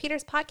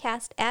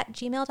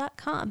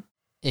alpharepeaterspodcast@gmail.com.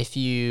 If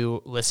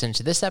you listen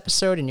to this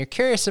episode and you're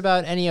curious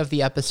about any of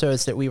the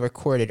episodes that we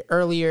recorded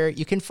earlier,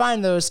 you can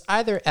find those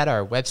either at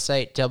our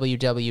website,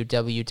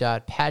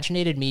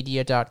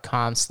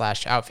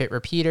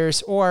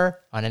 www.paginatedmedia.com/outfitrepeaters, or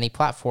on any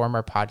platform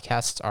our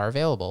podcasts are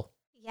available.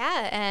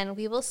 Yeah, and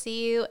we will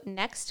see you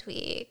next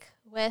week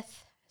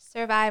with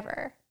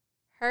Survivor.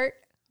 Hurt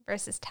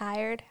versus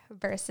tired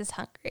versus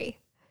hungry.